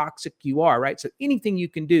how toxic you are, right? So anything you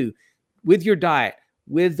can do with your diet,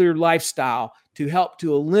 with your lifestyle to help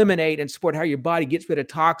to eliminate and support how your body gets rid of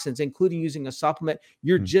toxins, including using a supplement,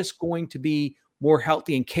 you're just going to be more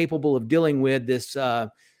healthy and capable of dealing with this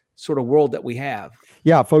sort of world that we have.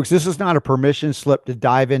 Yeah, folks, this is not a permission slip to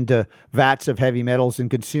dive into vats of heavy metals and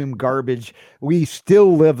consume garbage. We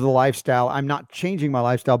still live the lifestyle. I'm not changing my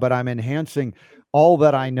lifestyle, but I'm enhancing all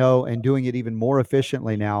that I know and doing it even more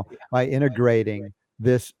efficiently now by integrating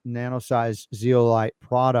this nano-size zeolite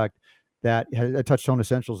product that Touchstone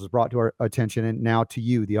Essentials has brought to our attention, and now to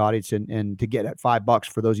you, the audience, and to get at $5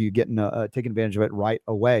 for those of you getting taking advantage of it right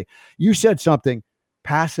away. You said something,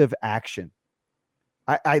 passive action.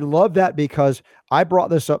 I love that, because I brought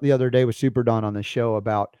this up the other day with Super Don on the show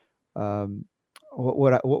about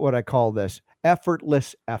what I call this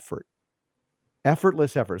effortless effort.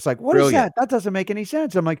 Effortless effort. It's like, what is that? That doesn't make any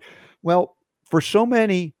sense. I'm like, well, for so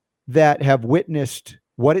many that have witnessed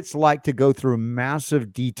what it's like to go through massive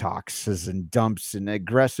detoxes and dumps and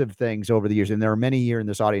aggressive things over the years, and there are many here in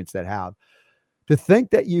this audience that have, to think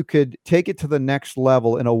that you could take it to the next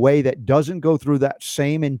level in a way that doesn't go through that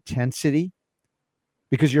same intensity,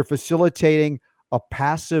 because you're facilitating a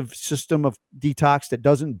passive system of detox that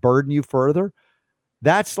doesn't burden you further.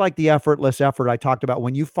 That's like the effortless effort I talked about.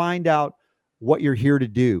 When you find out what you're here to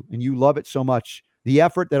do and you love it so much, the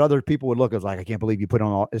effort that other people would look at is like, I can't believe you put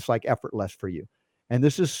on all, it's like effortless for you. And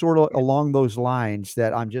this is sort of along those lines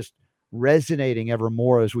that I'm just resonating ever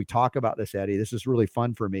more as we talk about this, Eddie. This is really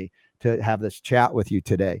fun for me to have this chat with you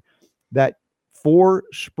today. That 4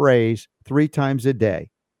 sprays 3 times a day,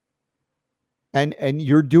 and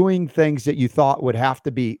you're doing things that you thought would have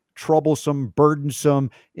to be troublesome, burdensome,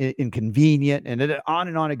 inconvenient, and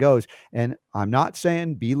on it goes. And I'm not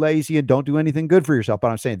saying be lazy and don't do anything good for yourself, but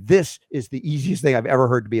I'm saying this is the easiest thing I've ever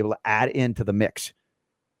heard to be able to add into the mix,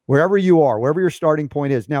 wherever you are, wherever your starting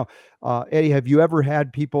point is. Now, Eddie, have you ever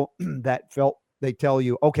had people that felt, they tell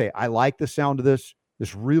you, okay, I like the sound of this.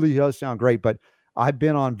 This really does sound great, but I've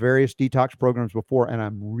been on various detox programs before, and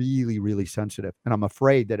I'm really, really sensitive. And I'm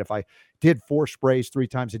afraid that if I did 4 sprays 3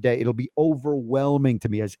 times a day, it'll be overwhelming to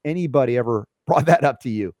me. Has anybody ever brought that up to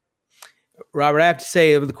you? Robert, I have to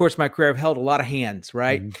say, over the course of my career, I've held a lot of hands,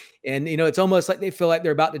 right? Mm-hmm. And, it's almost like they feel like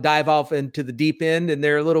they're about to dive off into the deep end, and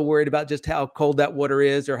they're a little worried about just how cold that water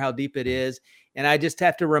is or how deep it is. And I just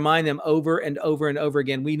have to remind them over and over and over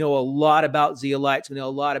again, we know a lot about zeolites. We know a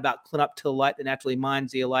lot about clinoptilite, the naturally mined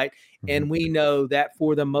zeolite. Mm-hmm. And we know that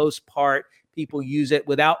for the most part, people use it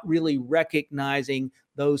without really recognizing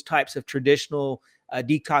those types of traditional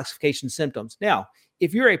detoxification symptoms. Now,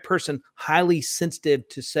 if you're a person highly sensitive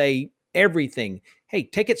to, say, everything, hey,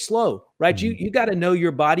 take it slow, right? Mm-hmm. You got to know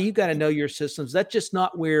your body. You got to know your systems. That's just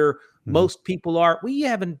not where most people are. We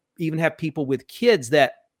haven't even have people with kids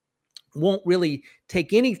that won't really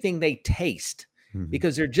take anything they taste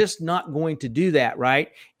because they're just not going to do that,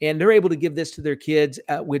 right? And they're able to give this to their kids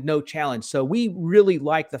with no challenge. So we really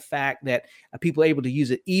like the fact that people are able to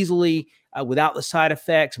use it easily without the side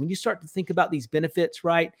effects. When you start to think about these benefits,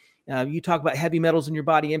 right? You talk about heavy metals in your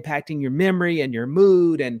body impacting your memory and your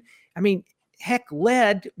mood. And I mean, heck,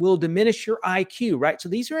 lead will diminish your IQ, right? So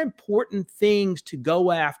these are important things to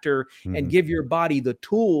go after and give your body the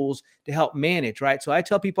tools to help manage, right? So I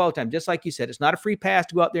tell people all the time, just like you said, it's not a free pass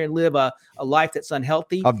to go out there and live a life that's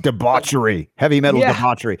unhealthy. Of debauchery, heavy metal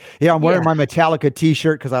debauchery. Yeah, I'm wearing my Metallica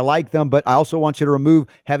t-shirt because I like them, but I also want you to remove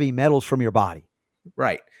heavy metals from your body.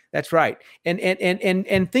 Right. That's right.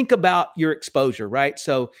 And think about your exposure, right?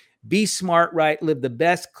 So be smart, right? Live the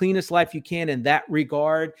best, cleanest life you can in that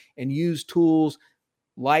regard, and use tools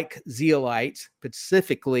like zeolites,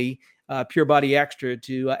 specifically Pure Body Extra,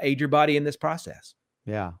 to aid your body in this process.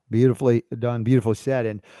 Yeah, beautifully done, beautifully said.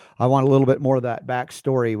 And I want a little bit more of that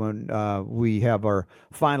backstory when we have our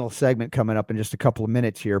final segment coming up in just a couple of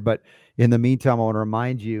minutes here. But in the meantime, I want to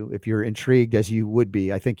remind you, if you're intrigued, as you would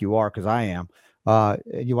be, I think you are, because I am,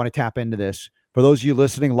 you want to tap into this. For those of you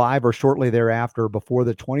listening live or shortly thereafter, before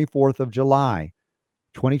the 24th of July,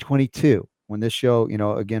 2022, when this show,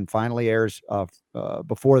 again, finally airs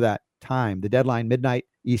before that time, the deadline, midnight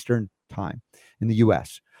Eastern time in the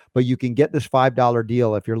U.S. But you can get this $5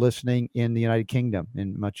 deal if you're listening in the United Kingdom,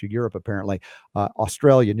 in much of Europe, apparently,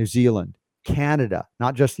 Australia, New Zealand, Canada,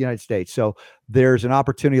 not just the United States. So there's an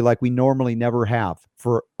opportunity like we normally never have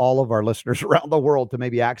for all of our listeners around the world to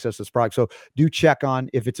maybe access this product. So do check on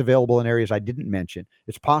if it's available in areas I didn't mention.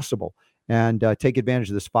 It's possible. And take advantage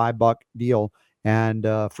of this $5 deal and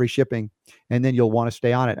free shipping. And then you'll want to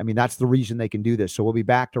stay on it. I mean, that's the reason they can do this. So we'll be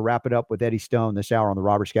back to wrap it up with Eddie Stone this hour on the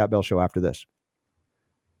Robert Scott Bell Show after this.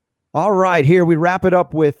 All right, here we wrap it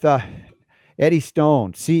up with Eddie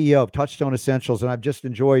Stone, CEO of Touchstone Essentials. And I've just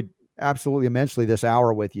enjoyed absolutely immensely this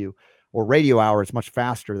hour with you, or radio hour. It's much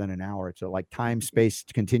faster than an hour. It's like time-space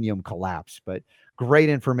continuum collapse, but great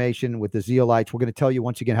information with the zeolites. We're going to tell you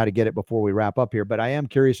once again how to get it before we wrap up here, but I am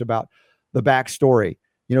curious about the backstory.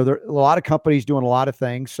 There are a lot of companies doing a lot of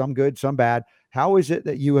things, some good, some bad. How is it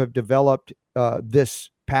that you have developed this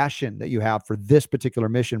passion that you have for this particular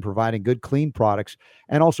mission, providing good, clean products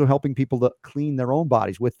and also helping people to clean their own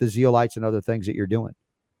bodies with the zeolites and other things that you're doing?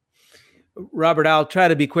 Robert, I'll try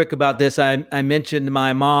to be quick about this. I mentioned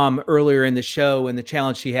my mom earlier in the show and the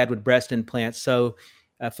challenge she had with breast implants. So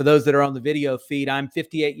for those that are on the video feed, I'm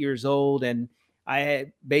 58 years old, and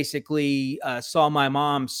I basically saw my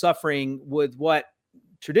mom suffering with what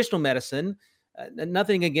traditional medicine,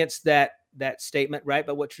 nothing against that statement, right?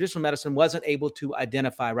 But what traditional medicine wasn't able to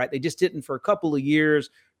identify, right? They just didn't. For a couple of years,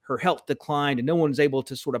 her health declined and no one was able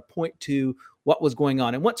to sort of point to what was going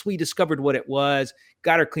on. And once we discovered what it was,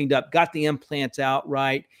 got her cleaned up, got the implants out,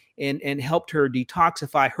 right, and helped her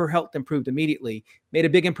detoxify, her health improved immediately. Made a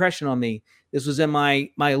big impression on me. This was in my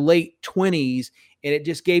late 20s, and it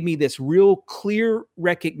just gave me this real clear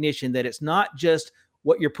recognition that it's not just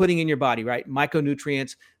what you're putting in your body, right?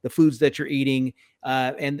 Micronutrients, the foods that you're eating,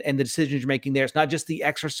 and the decisions you're making there. It's not just the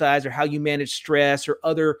exercise or how you manage stress or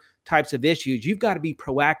other types of issues. You've got to be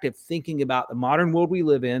proactive thinking about the modern world we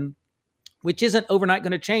live in, which isn't overnight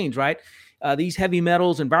going to change, right? These heavy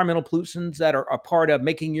metals, environmental pollutants that are a part of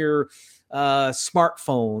making your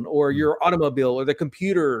smartphone or your automobile or the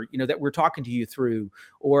computer, that we're talking to you through,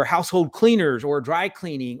 or household cleaners or dry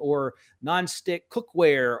cleaning or nonstick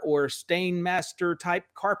cookware or stain master type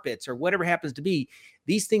carpets or whatever happens to be.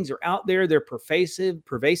 These things are out there. They're pervasive.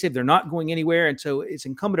 They're not going anywhere. And so it's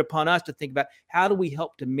incumbent upon us to think about how do we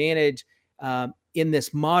help to manage in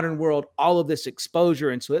this modern world all of this exposure.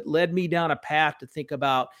 And so it led me down a path to think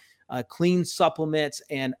about clean supplements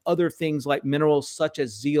and other things like minerals such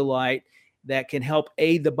as zeolite that can help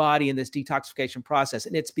aid the body in this detoxification process.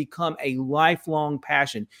 And it's become a lifelong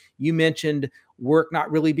passion. You mentioned work not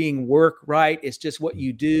really being work, right? It's just what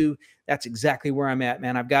you do. That's exactly where I'm at,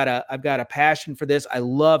 man. I've got a passion for this. I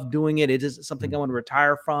love doing it. It isn't something I want to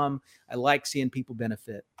retire from. I like seeing people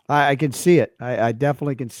benefit. I can see it. I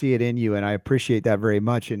definitely can see it in you, and I appreciate that very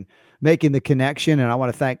much, and making the connection. And I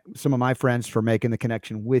want to thank some of my friends for making the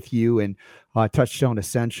connection with you and Touchstone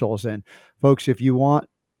Essentials. And folks, if you want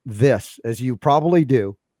this, as you probably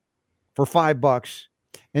do, for $5,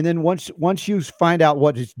 and then once you find out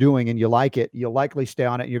what it's doing and you like it, you'll likely stay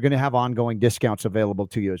on it. You're going to have ongoing discounts available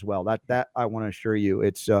to you as well. That I want to assure you,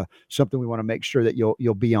 it's something we want to make sure that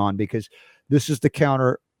you'll be on, because this is to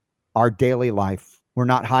counter our daily life. We're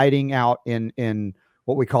not hiding out in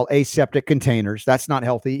what we call aseptic containers. That's not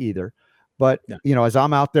healthy either. But, as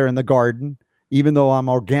I'm out there in the garden, even though I'm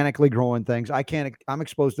organically growing things, I'm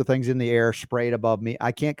exposed to things in the air sprayed above me.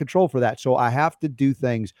 I can't control for that. So I have to do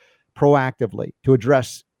things proactively to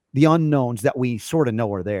address the unknowns that we sort of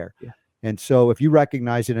know are there. Yeah. And so if you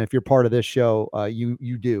recognize it, and if you're part of this show,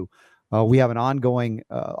 you do. We have an ongoing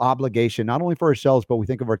obligation, not only for ourselves, but we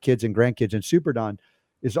think of our kids and grandkids. And Super Don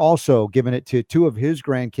is also giving it to two of his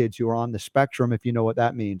grandkids who are on the spectrum, if you know what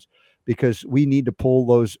that means, because we need to pull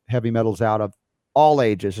those heavy metals out of all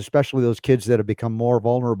ages, especially those kids that have become more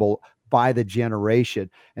vulnerable by the generation.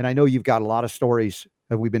 And I know you've got a lot of stories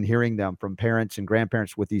that we've been hearing them from parents and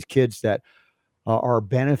grandparents with these kids that are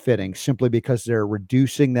benefiting simply because they're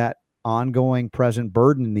reducing that ongoing present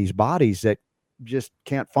burden in these bodies that just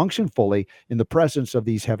can't function fully in the presence of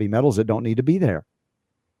these heavy metals that don't need to be there.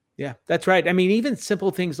 Yeah, that's right. I mean, even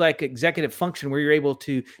simple things like executive function, where you're able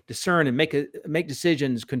to discern and make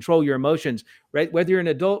decisions, control your emotions, right? Whether you're an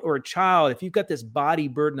adult or a child, if you've got this body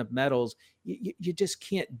burden of metals, you just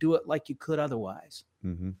can't do it like you could otherwise.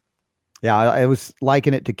 Mm-hmm. Yeah, I was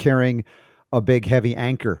liking it to carrying a big, heavy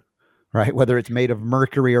anchor, right? Whether it's made of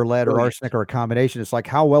mercury or lead or arsenic or a combination. It's like,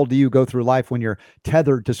 how well do you go through life when you're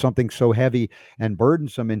tethered to something so heavy and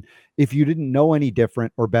burdensome? And if you didn't know any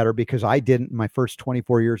different or better, because I didn't in my first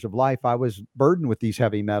 24 years of life, I was burdened with these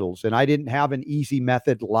heavy metals, and I didn't have an easy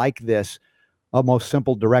method like this, a most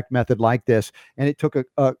simple, direct method like this. And it took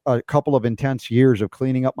a couple of intense years of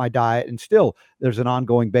cleaning up my diet. And still, there's an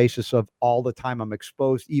ongoing basis of all the time I'm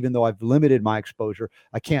exposed, even though I've limited my exposure.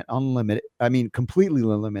 I can't completely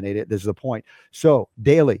eliminate it. This is the point. So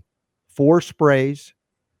daily, 4 sprays,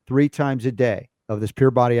 3 times a day of this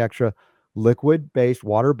Pure Body Extra liquid-based,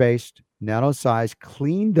 water-based, nano-sized,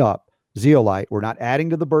 cleaned up zeolite. We're not adding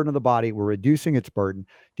to the burden of the body. We're reducing its burden,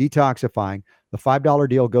 detoxifying. The $5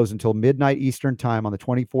 deal goes until midnight Eastern time on the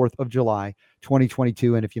 24th of July,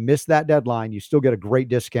 2022. And if you miss that deadline, you still get a great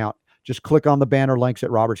discount. Just click on the banner links at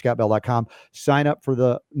robertscottbell.com. Sign up for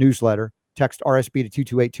the newsletter. Text RSB to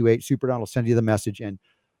 22828. Super Don will send you the message. And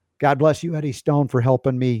God bless you, Eddie Stone, for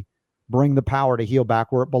helping me bring the power to heal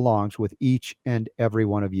back where it belongs with each and every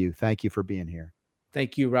one of you. Thank you for being here.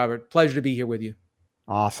 Thank you, Robert. Pleasure to be here with you.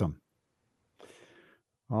 Awesome.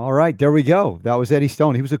 All right, there we go. That was Eddie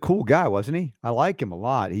Stone. He was a cool guy, wasn't he? I like him a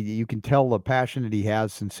lot. You can tell the passion that he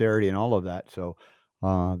has, sincerity, and all of that. So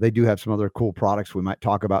they do have some other cool products we might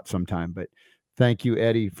talk about sometime. But thank you,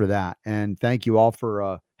 Eddie, for that, and thank you all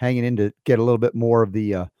for hanging in to get a little bit more of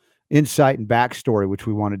the insight and backstory, which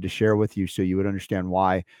we wanted to share with you, so you would understand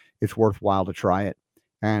why it's worthwhile to try it,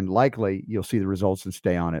 and likely you'll see the results and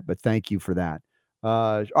stay on it. But thank you for that.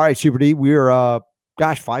 All right, Super D, we're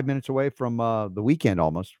 5 minutes away from the weekend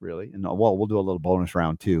almost, really. And we'll do a little bonus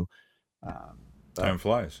round too. Time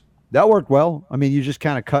flies. That worked well. I mean, you just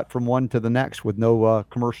kind of cut from one to the next with no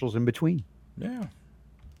commercials in between. Yeah.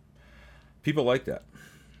 People like that.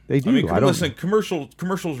 They do. I mean, listen,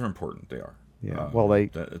 commercials are important. They are. Yeah. Well, they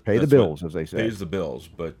pay the bills, as they say. Pays the bills.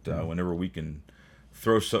 But whenever we can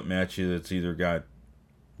throw something at you that's either got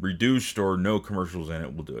reduced or no commercials in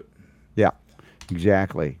it, we'll do it. Yeah.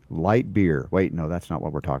 Exactly. Light beer. Wait, no, that's not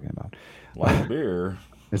what we're talking about. Light beer.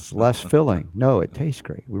 It's less filling. No, it tastes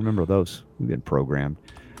great. We remember those. We've been programmed.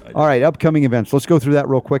 All right, upcoming events. Let's go through that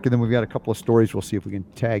real quick, and then we've got a couple of stories. We'll see if we can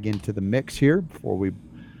tag into the mix here before we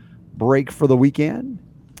break for the weekend.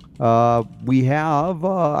 We have,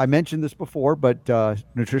 I mentioned this before, but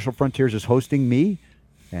Nutritional Frontiers is hosting me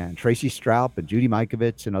and Tracy Straub and Judy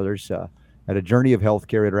Mikovits and others at a Journey of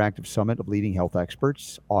Healthcare Interactive Summit of Leading Health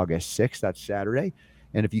Experts, August 6th. That's Saturday.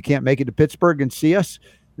 And if you can't make it to Pittsburgh and see us,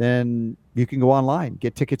 then you can go online.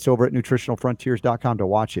 Get tickets over at nutritionalfrontiers.com to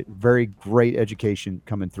watch it. Very great education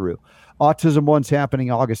coming through. Autism One's happening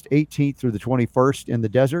August 18th through the 21st in the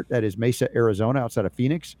desert. That is Mesa, Arizona, outside of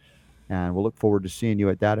Phoenix. And we'll look forward to seeing you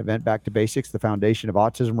at that event. Back to Basics, the foundation of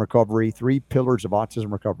autism recovery, 3 pillars of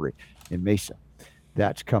autism recovery in Mesa.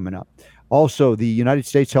 That's coming up. Also, the United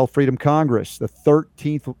States Health Freedom Congress, the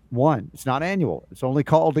 13th one. It's not annual. It's only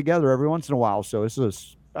called together every once in a while. So this is a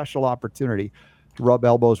special opportunity to rub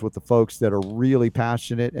elbows with the folks that are really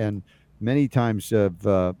passionate and many times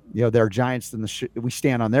they're giants in we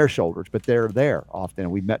stand on their shoulders, but they're there often.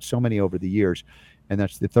 And we've met so many over the years. And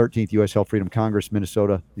that's the 13th U.S. Health Freedom Congress,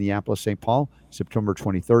 Minnesota, Minneapolis, St. Paul, September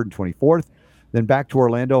 23rd and 24th. Then back to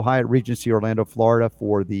Orlando, Hyatt Regency, Orlando, Florida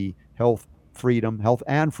for the Health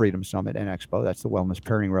and Freedom Summit and Expo. That's the Wellness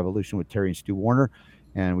Pairing Revolution with Terry and Stu Warner.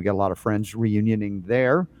 And we got a lot of friends reunioning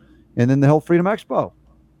there. And then the Health Freedom Expo.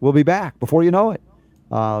 We'll be back before you know it.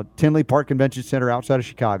 Tinley Park Convention Center outside of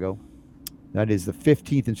Chicago. That is the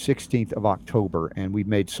 15th and 16th of October. And we've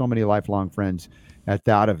made so many lifelong friends at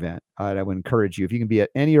that event. I would encourage you, if you can be at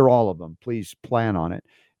any or all of them, please plan on it.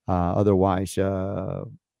 Otherwise,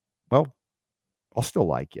 I'll still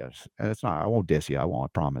like you. I won't diss you. I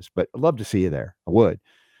won't, I promise. But I'd love to see you there. I would.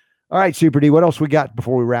 All right, Super D, what else we got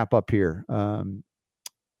before we wrap up here?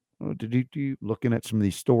 Looking at some of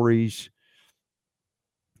these stories.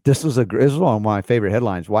 This is one of my favorite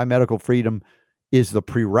headlines. Why medical freedom is the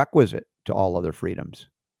prerequisite to all other freedoms.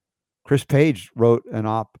 Chris Page wrote an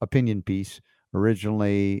opinion piece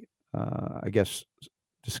originally,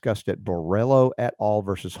 discussed at Borrello et al.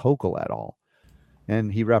 Versus Hochul et al.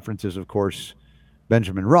 And he references, of course,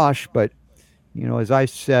 Benjamin Rush. But, as I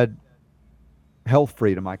said, health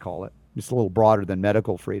freedom, I call it. It's a little broader than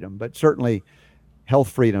medical freedom. But certainly health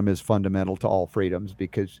freedom is fundamental to all freedoms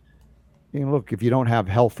because, look, if you don't have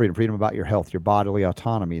health freedom about your health, your bodily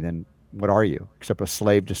autonomy, then what are you except a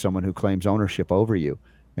slave to someone who claims ownership over you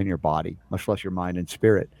and your body, much less your mind and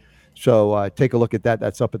spirit? So take a look at that.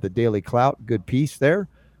 That's up at the Daily Clout. Good piece there.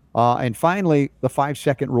 And finally, the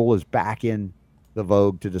 5-second rule is back in the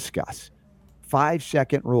vogue to discuss.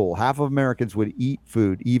 5-second rule. Half of Americans would eat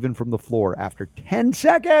food, even from the floor, after 10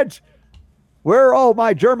 seconds. Where are all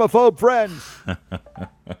my germaphobe friends?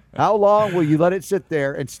 How long will you let it sit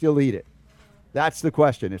there and still eat it? That's the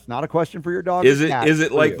question. It's not a question for your dog. Is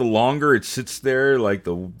it like the longer it sits there, like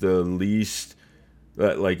the least,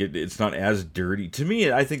 it's not as dirty? To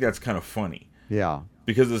me, I think that's kind of funny. Yeah.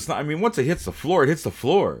 Because it's not, I mean, once it hits the floor, it hits the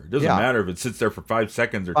floor. It doesn't matter if it sits there for 5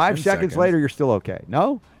 seconds or 5 10 seconds later, you're still okay.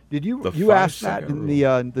 No? Did you ask that in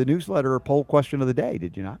the newsletter or poll question of the day,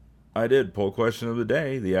 did you not? I did. Poll question of the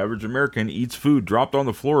day. The average American eats food dropped on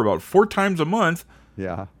the floor about 4 times a month.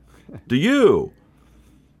 Yeah. Do you?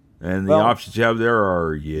 And the options you have there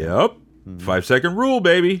are, 5-second rule,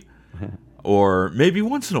 baby. Or maybe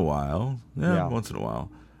once in a while. Once in a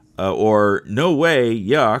while. Or no way,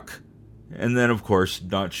 yuck. And then, of course,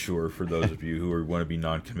 not sure for those of you who want to be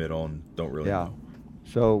non-committal and don't really know.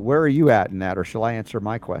 So where are you at in that? Or shall I answer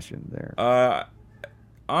my question there?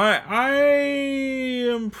 I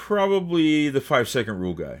am probably the 5-second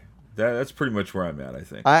rule guy. That's pretty much where I'm at, I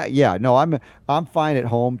think. I'm fine at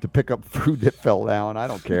home to pick up food that fell down. I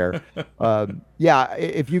don't care.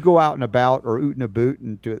 If you go out and about or oot and a boot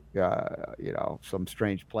into some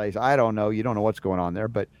strange place, I don't know. You don't know what's going on there,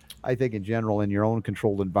 but I think in general, in your own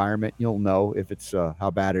controlled environment, you'll know if it's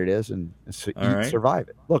how bad it is, and survive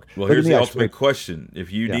it. Look. Well, look here's at the me, ultimate question: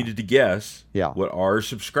 if you needed to guess, what our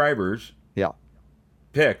subscribers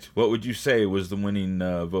picked, what would you say was the winning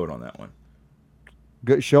vote on that one?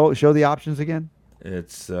 Good. Show the options again.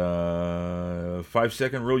 It's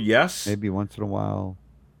 5-second rule. Yes. Maybe once in a while.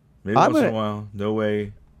 In a while. No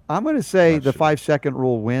way. I'm going to say the 5-second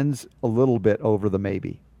rule wins a little bit over the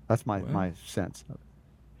maybe. That's my sense.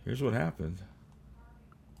 Here's what happened.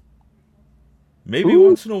 Maybe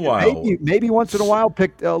once in a while. Maybe once in a while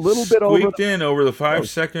picked a little bit over. Squeaked in over the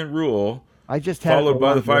 5-second rule. I just had followed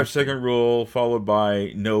by the 5-second rule, followed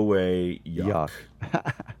by no way, yuck.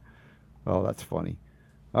 Oh, that's funny.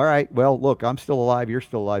 All right. Well, look, I'm still alive. You're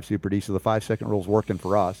still alive, Super D. So the 5-second rule's working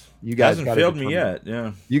for us. You guys hasn't failed me yet.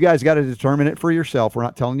 Yeah. You guys got to determine it for yourself. We're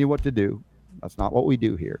not telling you what to do. That's not what we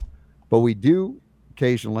do here. But we do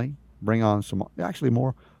occasionally bring on some, actually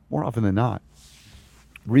more often than not,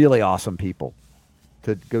 really awesome people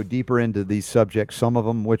to go deeper into these subjects. Some of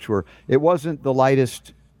them, it wasn't the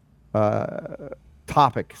lightest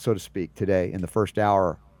topic, so to speak, today in the first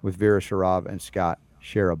hour with Vera Sharav and Scott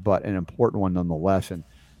Schara, but an important one nonetheless. And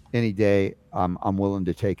any day, I'm willing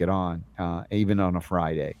to take it on, even on a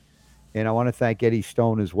Friday. And I want to thank Eddie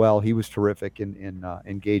Stone as well. He was terrific in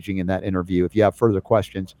engaging in that interview. If you have further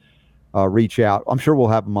questions, reach out. I'm sure we'll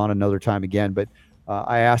have him on another time again, but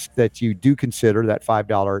I ask that you do consider that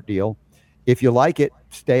 $5 deal. If you like it,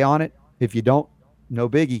 stay on it. If you don't, no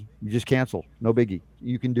biggie. You just cancel. No biggie.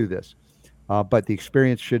 You can do this. But the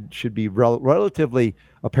experience should be relatively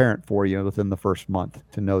apparent for you within the first month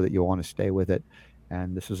to know that you'll want to stay with it.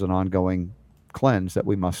 And this is an ongoing cleanse that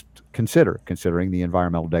we must consider, considering the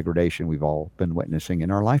environmental degradation we've all been witnessing in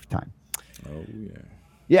our lifetime. Oh, yeah.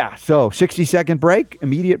 Yeah, so 60-second break,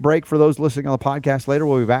 immediate break for those listening on the podcast later.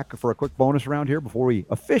 We'll be back for a quick bonus round here before we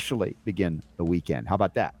officially begin the weekend. How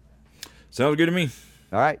about that? Sounds good to me.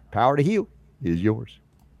 All right, Power to Heal is yours.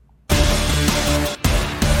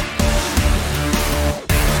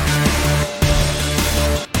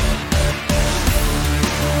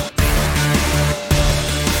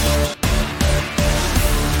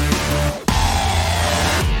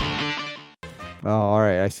 Oh, all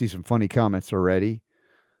right. I see some funny comments already.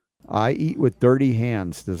 I eat with dirty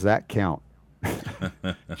hands. Does that count?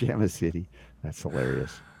 Jamma City. That's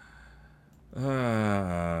hilarious.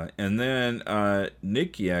 And then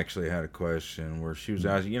Nikki actually had a question where she was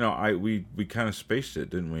asking, we kind of spaced it,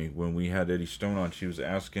 didn't we? When we had Eddie Stone on, she was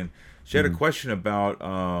asking, she had a question about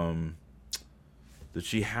that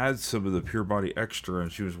she had some of the Pure Body Extra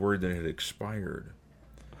and she was worried that it had expired.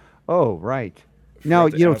 Oh, right. Now,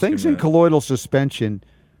 things in colloidal suspension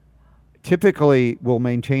typically will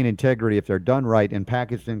maintain integrity if they're done right and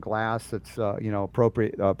packaged in glass that's,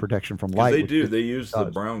 appropriate protection from light. They do. They use the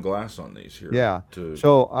brown glass on these here. Yeah.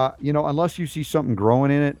 So, unless you see something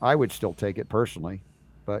growing in it, I would still take it personally.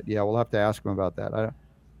 But, yeah, we'll have to ask them about that.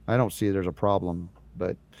 I don't see there's a problem.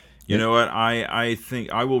 But you know what? I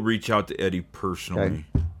think I will reach out to Eddie personally,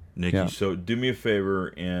 okay. Nikki. Yeah. So do me a favor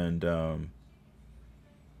and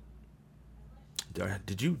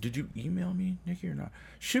did you email me, Nikki, or not?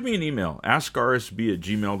 Shoot me an email.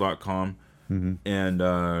 AskRSB@gmail.com. Mm-hmm.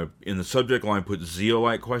 And in the subject line, put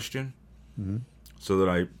Zeolite question so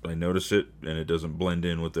that I notice it and it doesn't blend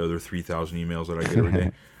in with the other 3,000 emails that I get every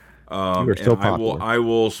day. And I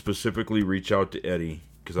will specifically reach out to Eddie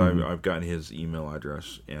because I've gotten his email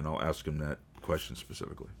address and I'll ask him that question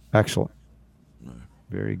specifically. Excellent.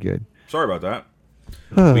 Very good. Sorry about that.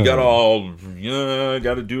 We got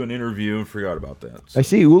to do an interview and forgot about that. So. I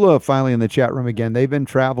see Ula finally in the chat room again. They've been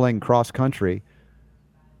traveling cross country,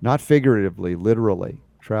 not figuratively, literally,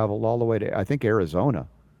 traveled all the way to, I think, Arizona.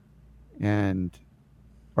 And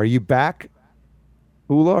are you back,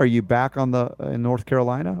 Ula? Are you back in North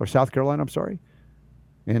Carolina or South Carolina? I'm sorry.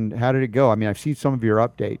 And how did it go? I mean, I've seen some of your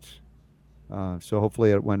updates. So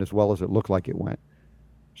hopefully it went as well as it looked like it went.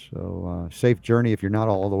 So safe journey if you're not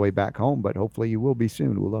all the way back home, but hopefully you will be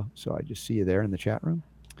soon, Ula. So I just see you there in the chat room.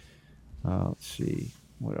 Let's see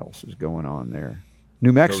what else is going on there.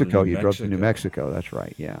 New Mexico. You drove to New Mexico. That's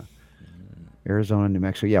right. Yeah. Arizona, New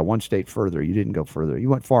Mexico. Yeah, one state further. You didn't go further. You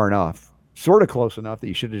went far enough, sort of close enough that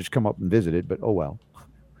you should have just come up and visited, but oh well.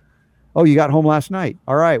 Oh, you got home last night.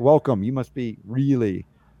 All right. Welcome. You must be really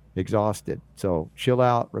exhausted. So chill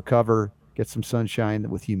out, recover, get some sunshine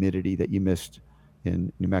with humidity that you missed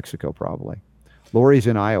in New Mexico, probably. Lori's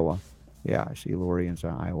in Iowa. Yeah, I see Lori in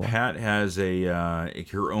Iowa. Pat has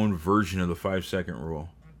her own version of the 5-second rule.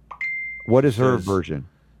 What is her version?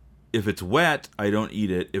 If it's wet, I don't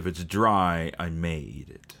eat it. If it's dry, I may eat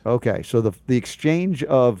it. Okay, so the exchange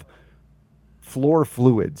of floor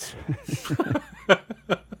fluids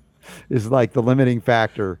is like the limiting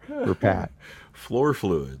factor for Pat. Floor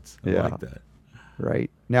fluids. I like that. Right.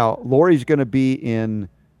 Now, Lori's going to be in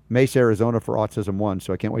Mesa, Arizona for Autism One,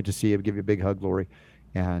 so I can't wait to see you. Give you a big hug, Lori.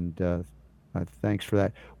 And thanks for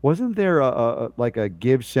that. Wasn't there like a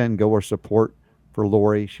give, send, go, or support for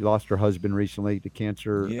Lori? She lost her husband recently to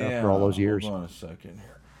cancer after all those years. Hold on a second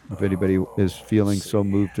here. If anybody is feeling so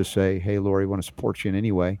moved to say, hey, Lori, want to support you in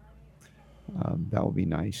any way, that would be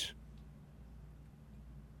nice.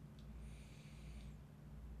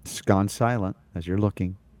 It's gone silent as you're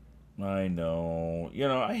looking. I know.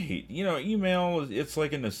 I hate, email, it's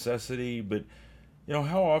like a necessity, but,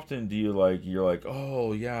 how often do you're like,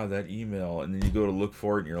 oh, yeah, that email, and then you go to look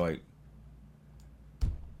for it, and you're like,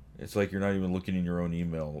 it's like you're not even looking in your own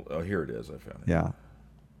email. Oh, here it is. I found it. Yeah.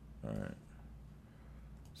 All right.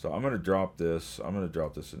 So I'm going to drop this. I'm going to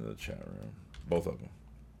drop this into the chat room. Both of them.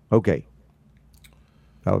 Okay.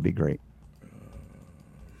 That would be great.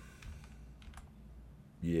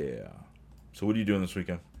 Yeah. So what are you doing this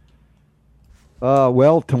weekend?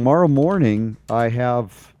 Well, tomorrow morning I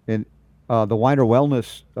have the Weiner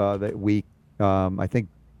Wellness that week. I think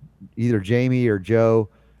either Jamie or Joe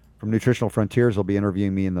from Nutritional Frontiers will be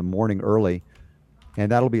interviewing me in the morning early,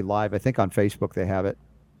 and that'll be live. I think on Facebook they have it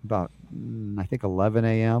about I think 11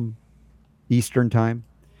 a.m. Eastern time,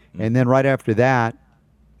 and then right after that,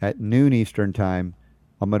 at noon Eastern time,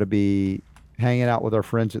 I'm going to be hanging out with our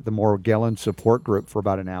friends at the Morgellon support group for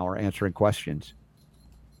about an hour answering questions.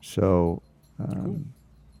 So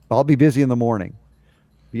I'll be busy in the morning.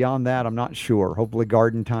 Beyond that, I'm not sure. Hopefully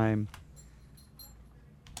garden time.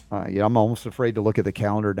 I'm almost afraid to look at the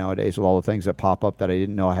calendar nowadays with all the things that pop up that I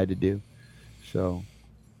didn't know I had to do. So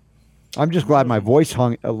I'm just glad my voice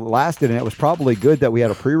lasted, and it was probably good that we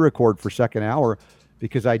had a pre-record for second hour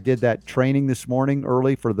because I did that training this morning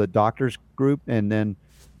early for the doctors group and then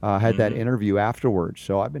had that interview afterwards.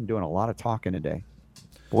 So I've been doing a lot of talking today.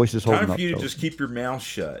 Voice is holding up. Time for you to just keep your mouth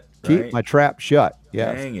shut. Keep my trap shut.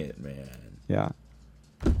 Yeah. Dang it, man. Yeah.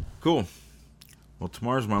 Cool. Well,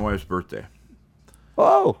 tomorrow's my wife's birthday.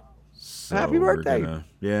 Oh, So happy birthday.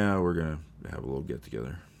 We're going to have a little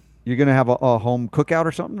get-together. You're going to have a home cookout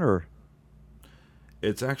or something? Or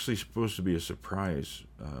it's actually supposed to be a surprise.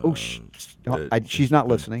 She's not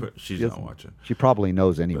listening. She's not watching. She probably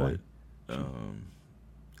knows anyway. But,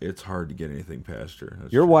 it's hard to get anything past her.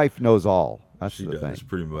 Your wife knows all. That's she the does, thing.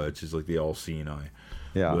 pretty much. She's like the all-seeing eye.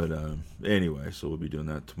 Yeah. But anyway, so we'll be doing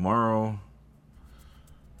that tomorrow.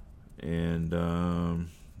 And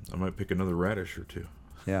I might pick another radish or two.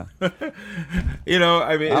 Yeah. I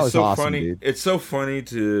mean, it's so awesome, funny. Dude. It's so funny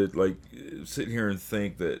to like sit here and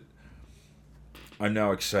think that I'm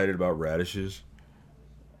now excited about radishes.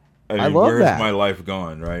 I mean, love where's that. my life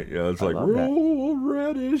gone, right? It's like, oh,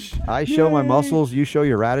 radish. I show my muscles, you show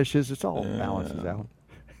your radishes. It's all balances out.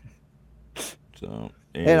 So,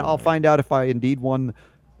 anyway. And I'll find out if I indeed won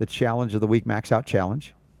the challenge of the week, max out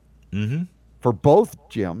challenge. Mm-hmm. For both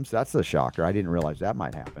gyms. That's the shocker. I didn't realize that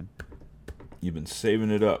might happen. You've been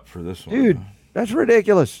saving it up for this one. Dude, that's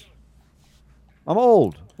ridiculous. I'm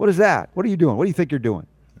old. What is that? What are you doing? What do you think you're doing?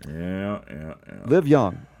 Yeah. Live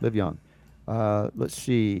young. Live young. Let's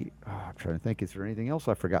see. I'm trying to think. Is there anything else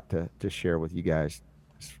I forgot to share with you guys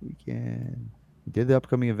this weekend? We did the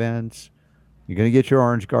upcoming events. You're going to get your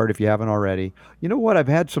orange card if you haven't already. You know what? I've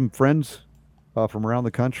had some friends from around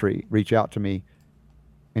the country reach out to me,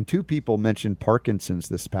 and 2 people mentioned Parkinson's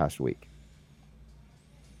this past week.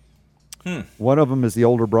 One of them is the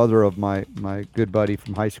older brother of my good buddy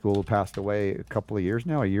from high school who passed away a couple of years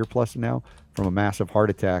now, a year plus now, from a massive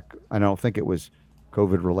heart attack. I don't think it was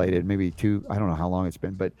COVID related, maybe 2. I don't know how long it's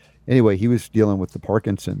been. But anyway, he was dealing with the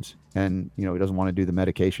Parkinson's, and he doesn't want to do the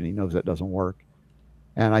medication. He knows that doesn't work.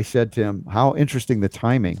 And I said to him, how interesting the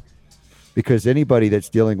timing, because anybody that's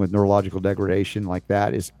dealing with neurological degradation like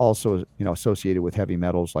that is also associated with heavy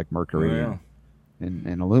metals like mercury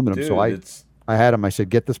and aluminum. Dude, so I had him. I said,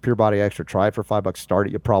 get this Pure Body Extra. Try it for $5. Start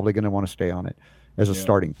it. You're probably going to want to stay on it as a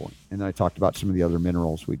starting point. And then I talked about some of the other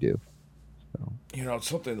minerals we do. So. It's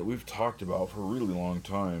something that we've talked about for a really long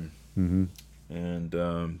time. Mm-hmm. And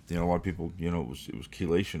a lot of people, it was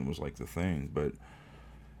chelation was like the thing. But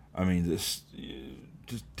I mean, this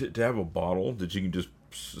to have a bottle that you can just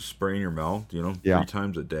spray in your mouth, 3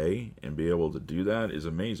 times a day and be able to do that is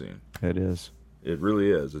amazing. It is. It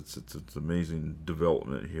really is. It's amazing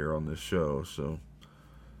development here on this show. So,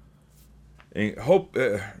 and hope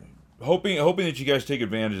hoping that you guys take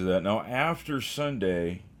advantage of that. Now, after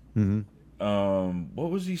Sunday, what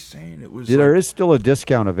was he saying? It was there is still a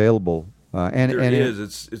discount available.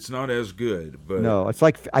 It's not as good, but no, it's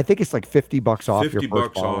like I think it's like $50 off.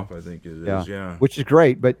 $50 off, I think it is. Yeah, which is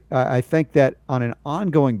great. But I think that on an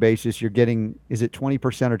ongoing basis, you're getting, is it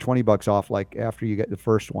 20% or $20 off? Like after you get the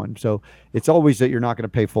first one, so it's always that you're not going to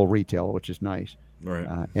pay full retail, which is nice. Right.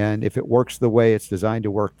 And if it works the way it's designed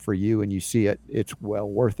to work for you, and you see it, it's well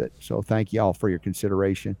worth it. So thank you all for your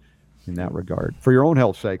consideration in that regard, for your own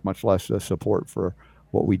health's sake, much less the support for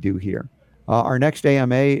what we do here. Our next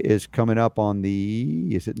AMA is coming up on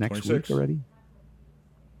is it next 26. week already?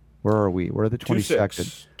 Where are we? We're the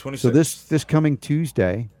 22nd. 26. So this coming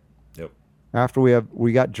Tuesday. Yep. After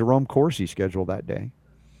we got Jerome Corsi scheduled that day.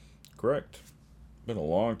 Correct. Been a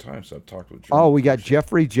long time since I've talked with Jerome. Oh, we got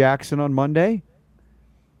Jeffrey Jackson on Monday.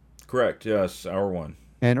 Correct. Yes, hour 1.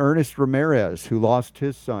 And Ernest Ramirez, who lost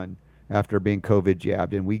his son after being COVID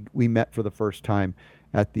jabbed, and we met for the first time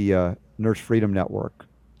at the Nurse Freedom Network.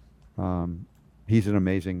 He's an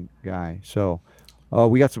amazing guy. So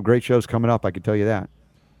we got some great shows coming up. I can tell you that.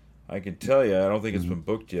 I can tell you, I don't think it's been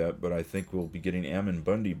booked yet, but I think we'll be getting Ammon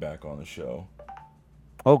Bundy back on the show.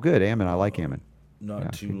 Oh, good. Ammon. I like Ammon.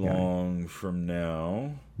 Not too long from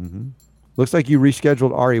now. Looks like you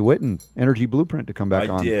rescheduled Ari Witten, Energy Blueprint, to come back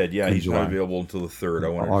on. I did. Yeah, he's July. not available until the 3rd. I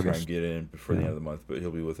wanted to try August. and get in before the end of the month, but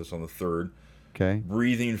he'll be with us on the 3rd. Okay.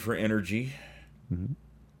 Breathing for Energy.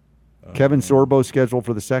 Kevin Sorbo scheduled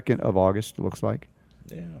for the 2nd of August, it looks like.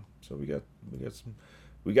 Yeah. So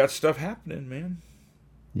we got stuff happening, man.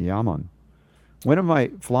 Yeah, I'm on. When am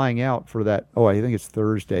I flying out for that? Oh, I think it's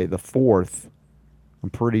Thursday, the 4th. I'm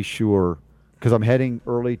pretty sure, because I'm heading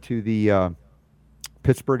early to the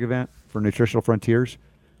Pittsburgh event for Nutritional Frontiers.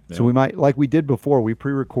 Yeah. So we might, like we did before, we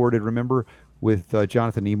pre-recorded, remember, with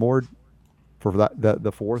Jonathan Emord for that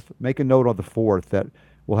the 4th. Make a note on the 4th that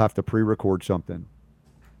we'll have to pre-record something,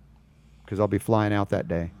 because I'll be flying out that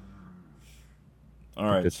day. All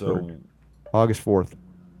right, so August 4th.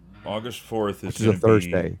 August 4th is a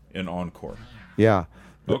Thursday. An encore. Yeah.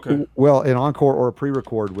 Okay. Well, an encore or a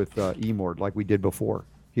pre-record with Emord, like we did before.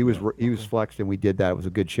 He was flexed, and we did that. It was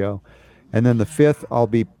a good show. And then the 5th, I'll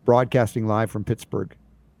be broadcasting live from Pittsburgh.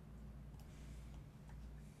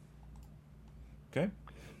 Okay.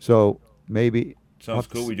 So maybe sounds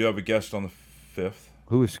cool. We do have a guest on the 5th.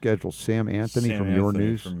 Who is scheduled? Sam Anthony from Your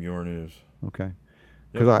News. From Your News. Okay.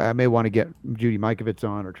 Because I may want to get Judy Mikovits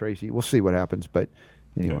on, or Tracy. We'll see what happens. But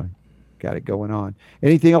anyway, got it going on.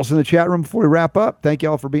 Anything else in the chat room before we wrap up? Thank you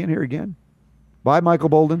all for being here again. Bye, Michael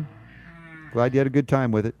Bolden. Glad you had a good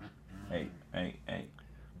time with it. Hey.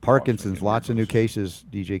 Parkinson's, lots of new cases,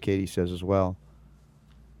 DJ Katie says as well.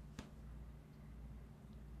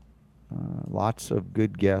 Lots of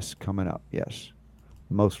good guests coming up, yes.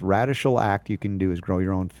 The most radical act you can do is grow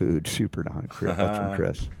your own food. Super Don. That's from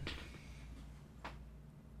Chris.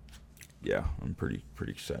 Yeah, I'm pretty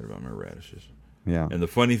excited about my radishes. Yeah. And the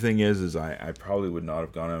funny thing is I probably would not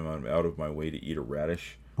have gone out of my way to eat a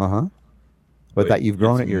radish. Uh-huh. But that you've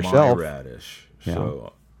grown it yourself. My radish. Yeah.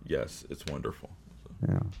 So, yes, it's wonderful.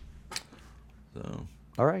 Yeah. So.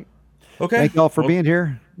 All right. Okay. Thank you all for being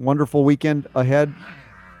here. Wonderful weekend ahead.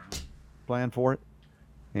 Plan for it.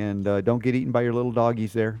 And don't get eaten by your little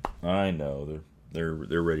doggies there. I know. They're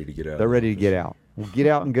ready to get out. They're ready to get out. Well, get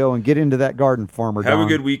out and go and get into that garden, Farmer Don. Have a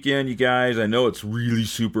good weekend, you guys. I know it's really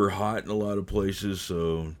super hot in a lot of places,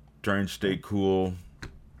 so try and stay cool.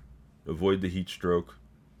 Avoid the heat stroke.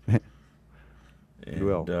 And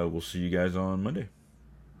we'll see you guys on Monday.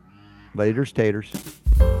 Laters, taters.